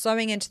as they're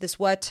sowing into this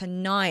word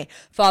tonight,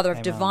 Father, of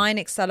Amen. Divine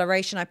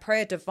acceleration. I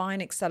pray a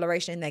divine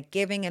acceleration in their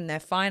giving and their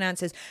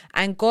finances.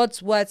 And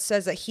God's word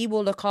says that he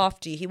will look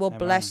after you. He will Amen.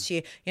 Bless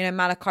you.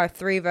 Malachi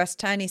 3 verse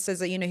 10, he says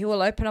that, he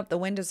will open up the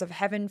windows of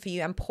heaven for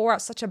you and pour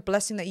out such a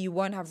blessing that you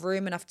won't have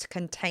room enough to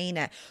contain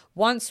it.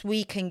 Once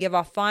we can give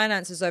our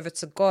finances over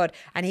to God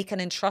and he can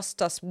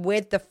entrust us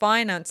with the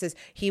finances,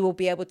 he will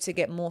be able to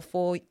get more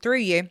through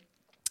you.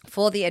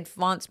 for the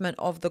advancement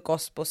of the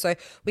gospel. So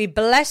we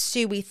bless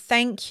you, we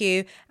thank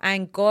you,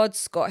 and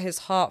God's got his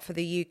heart for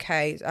the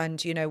UK,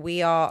 and you know,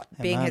 we are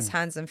being his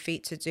hands and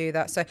feet to do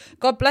that. So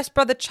God bless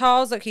Brother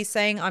Charles. Look, he's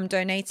saying, I'm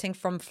donating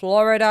from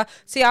Florida.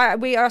 See,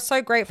 we are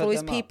so grateful.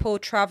 These people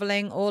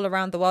traveling all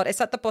around the world.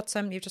 It's at the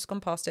bottom. You've just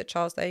gone past it,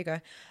 Charles. There you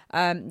go.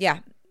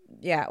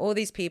 Yeah, all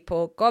these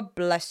people. God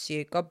bless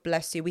you. God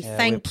bless you. We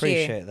thank you. We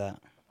appreciate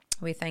that.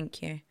 We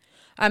thank you.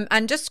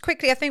 And just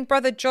quickly, I think,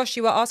 Brother Josh,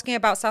 you were asking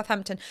about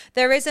Southampton.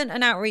 There isn't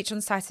an outreach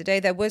on Saturday.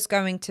 There was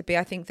going to be.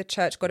 I think the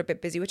church got a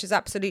bit busy, which is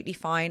absolutely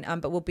fine.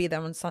 But we'll be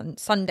there on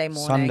Sunday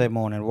morning. Sunday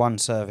morning, one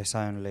service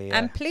only. Yeah.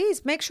 And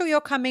please make sure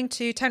you're coming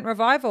to Tent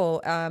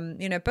Revival.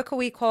 Book a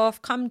week off,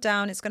 come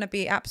down. It's going to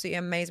be absolutely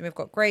amazing. We've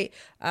got great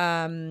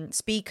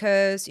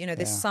speakers.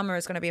 This summer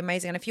is going to be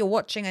amazing. And if you're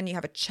watching and you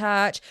have a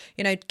church,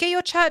 get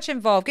your church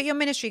involved, get your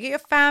ministry, get your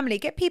family,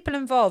 get people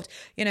involved.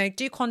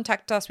 Do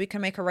contact us. We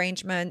can make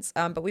arrangements.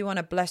 But we want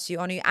to bless you,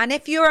 honor you. And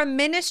if you're a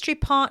ministry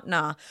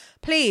partner,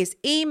 please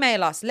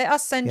email us. Let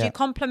us send you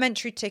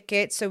complimentary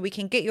tickets so we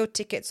can get your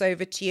tickets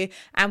over to you.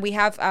 And we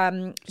have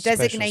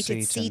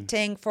designated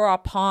seating for our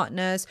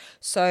partners.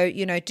 So,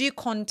 do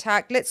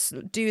contact. Let's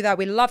do that.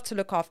 We love to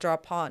look after our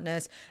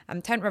partners.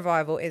 Tent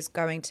Revival is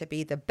going to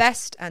be the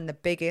best and the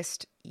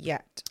biggest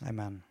yet.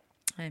 Amen.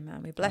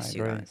 Amen. We bless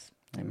you guys.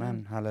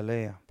 Amen.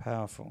 Hallelujah.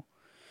 Powerful.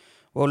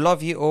 Well,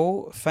 love you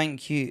all.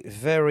 Thank you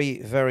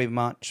very, very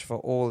much for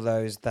all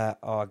those that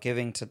are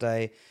giving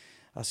today.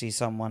 I see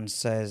someone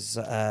says,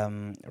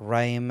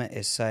 Raim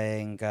is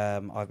saying,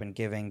 I've been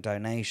giving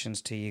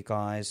donations to you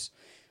guys,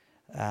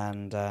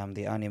 and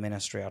the only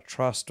ministry I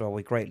trust. Well,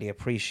 we greatly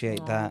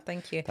appreciate that.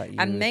 Thank you.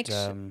 And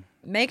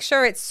make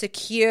sure it's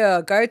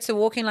secure. Go to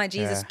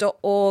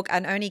walkinglikejesus.org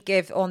and only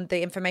give on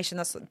the information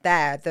that's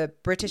there, the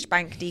British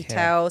bank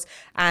details,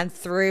 and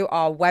through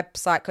our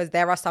website, because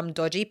there are some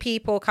dodgy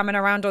people coming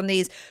around on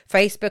these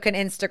Facebook and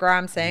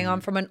Instagram saying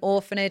I'm from an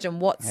orphanage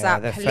and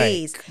WhatsApp. They're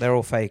please. Fake. They're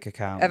all fake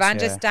accounts.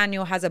 Evangelist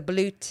Daniel has a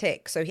blue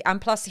tick. And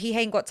plus he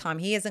ain't got time.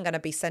 He isn't going to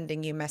be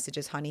sending you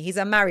messages, honey. He's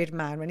a married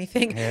man. When you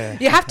think,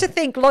 you have to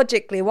think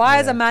logically. Why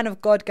is a man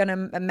of God going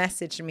to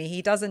message me?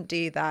 He doesn't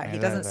do that. He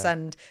doesn't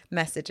send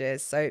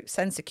messages. So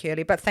send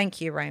securely. But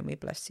thank you, Rain. We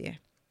bless you.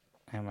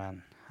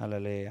 Amen.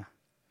 Hallelujah.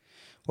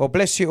 Well,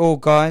 bless you all,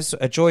 guys.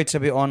 A joy to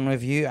be on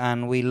with you,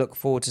 and we look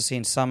forward to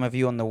seeing some of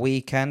you on the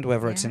weekend,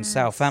 whether it's in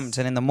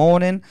Southampton in the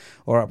morning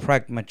or at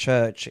Pragma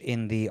Church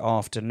in the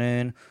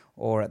afternoon,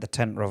 or at the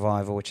Tent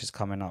Revival, which is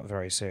coming up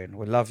very soon.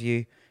 We love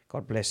you.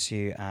 God bless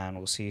you, and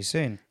we'll see you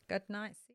soon. Good night.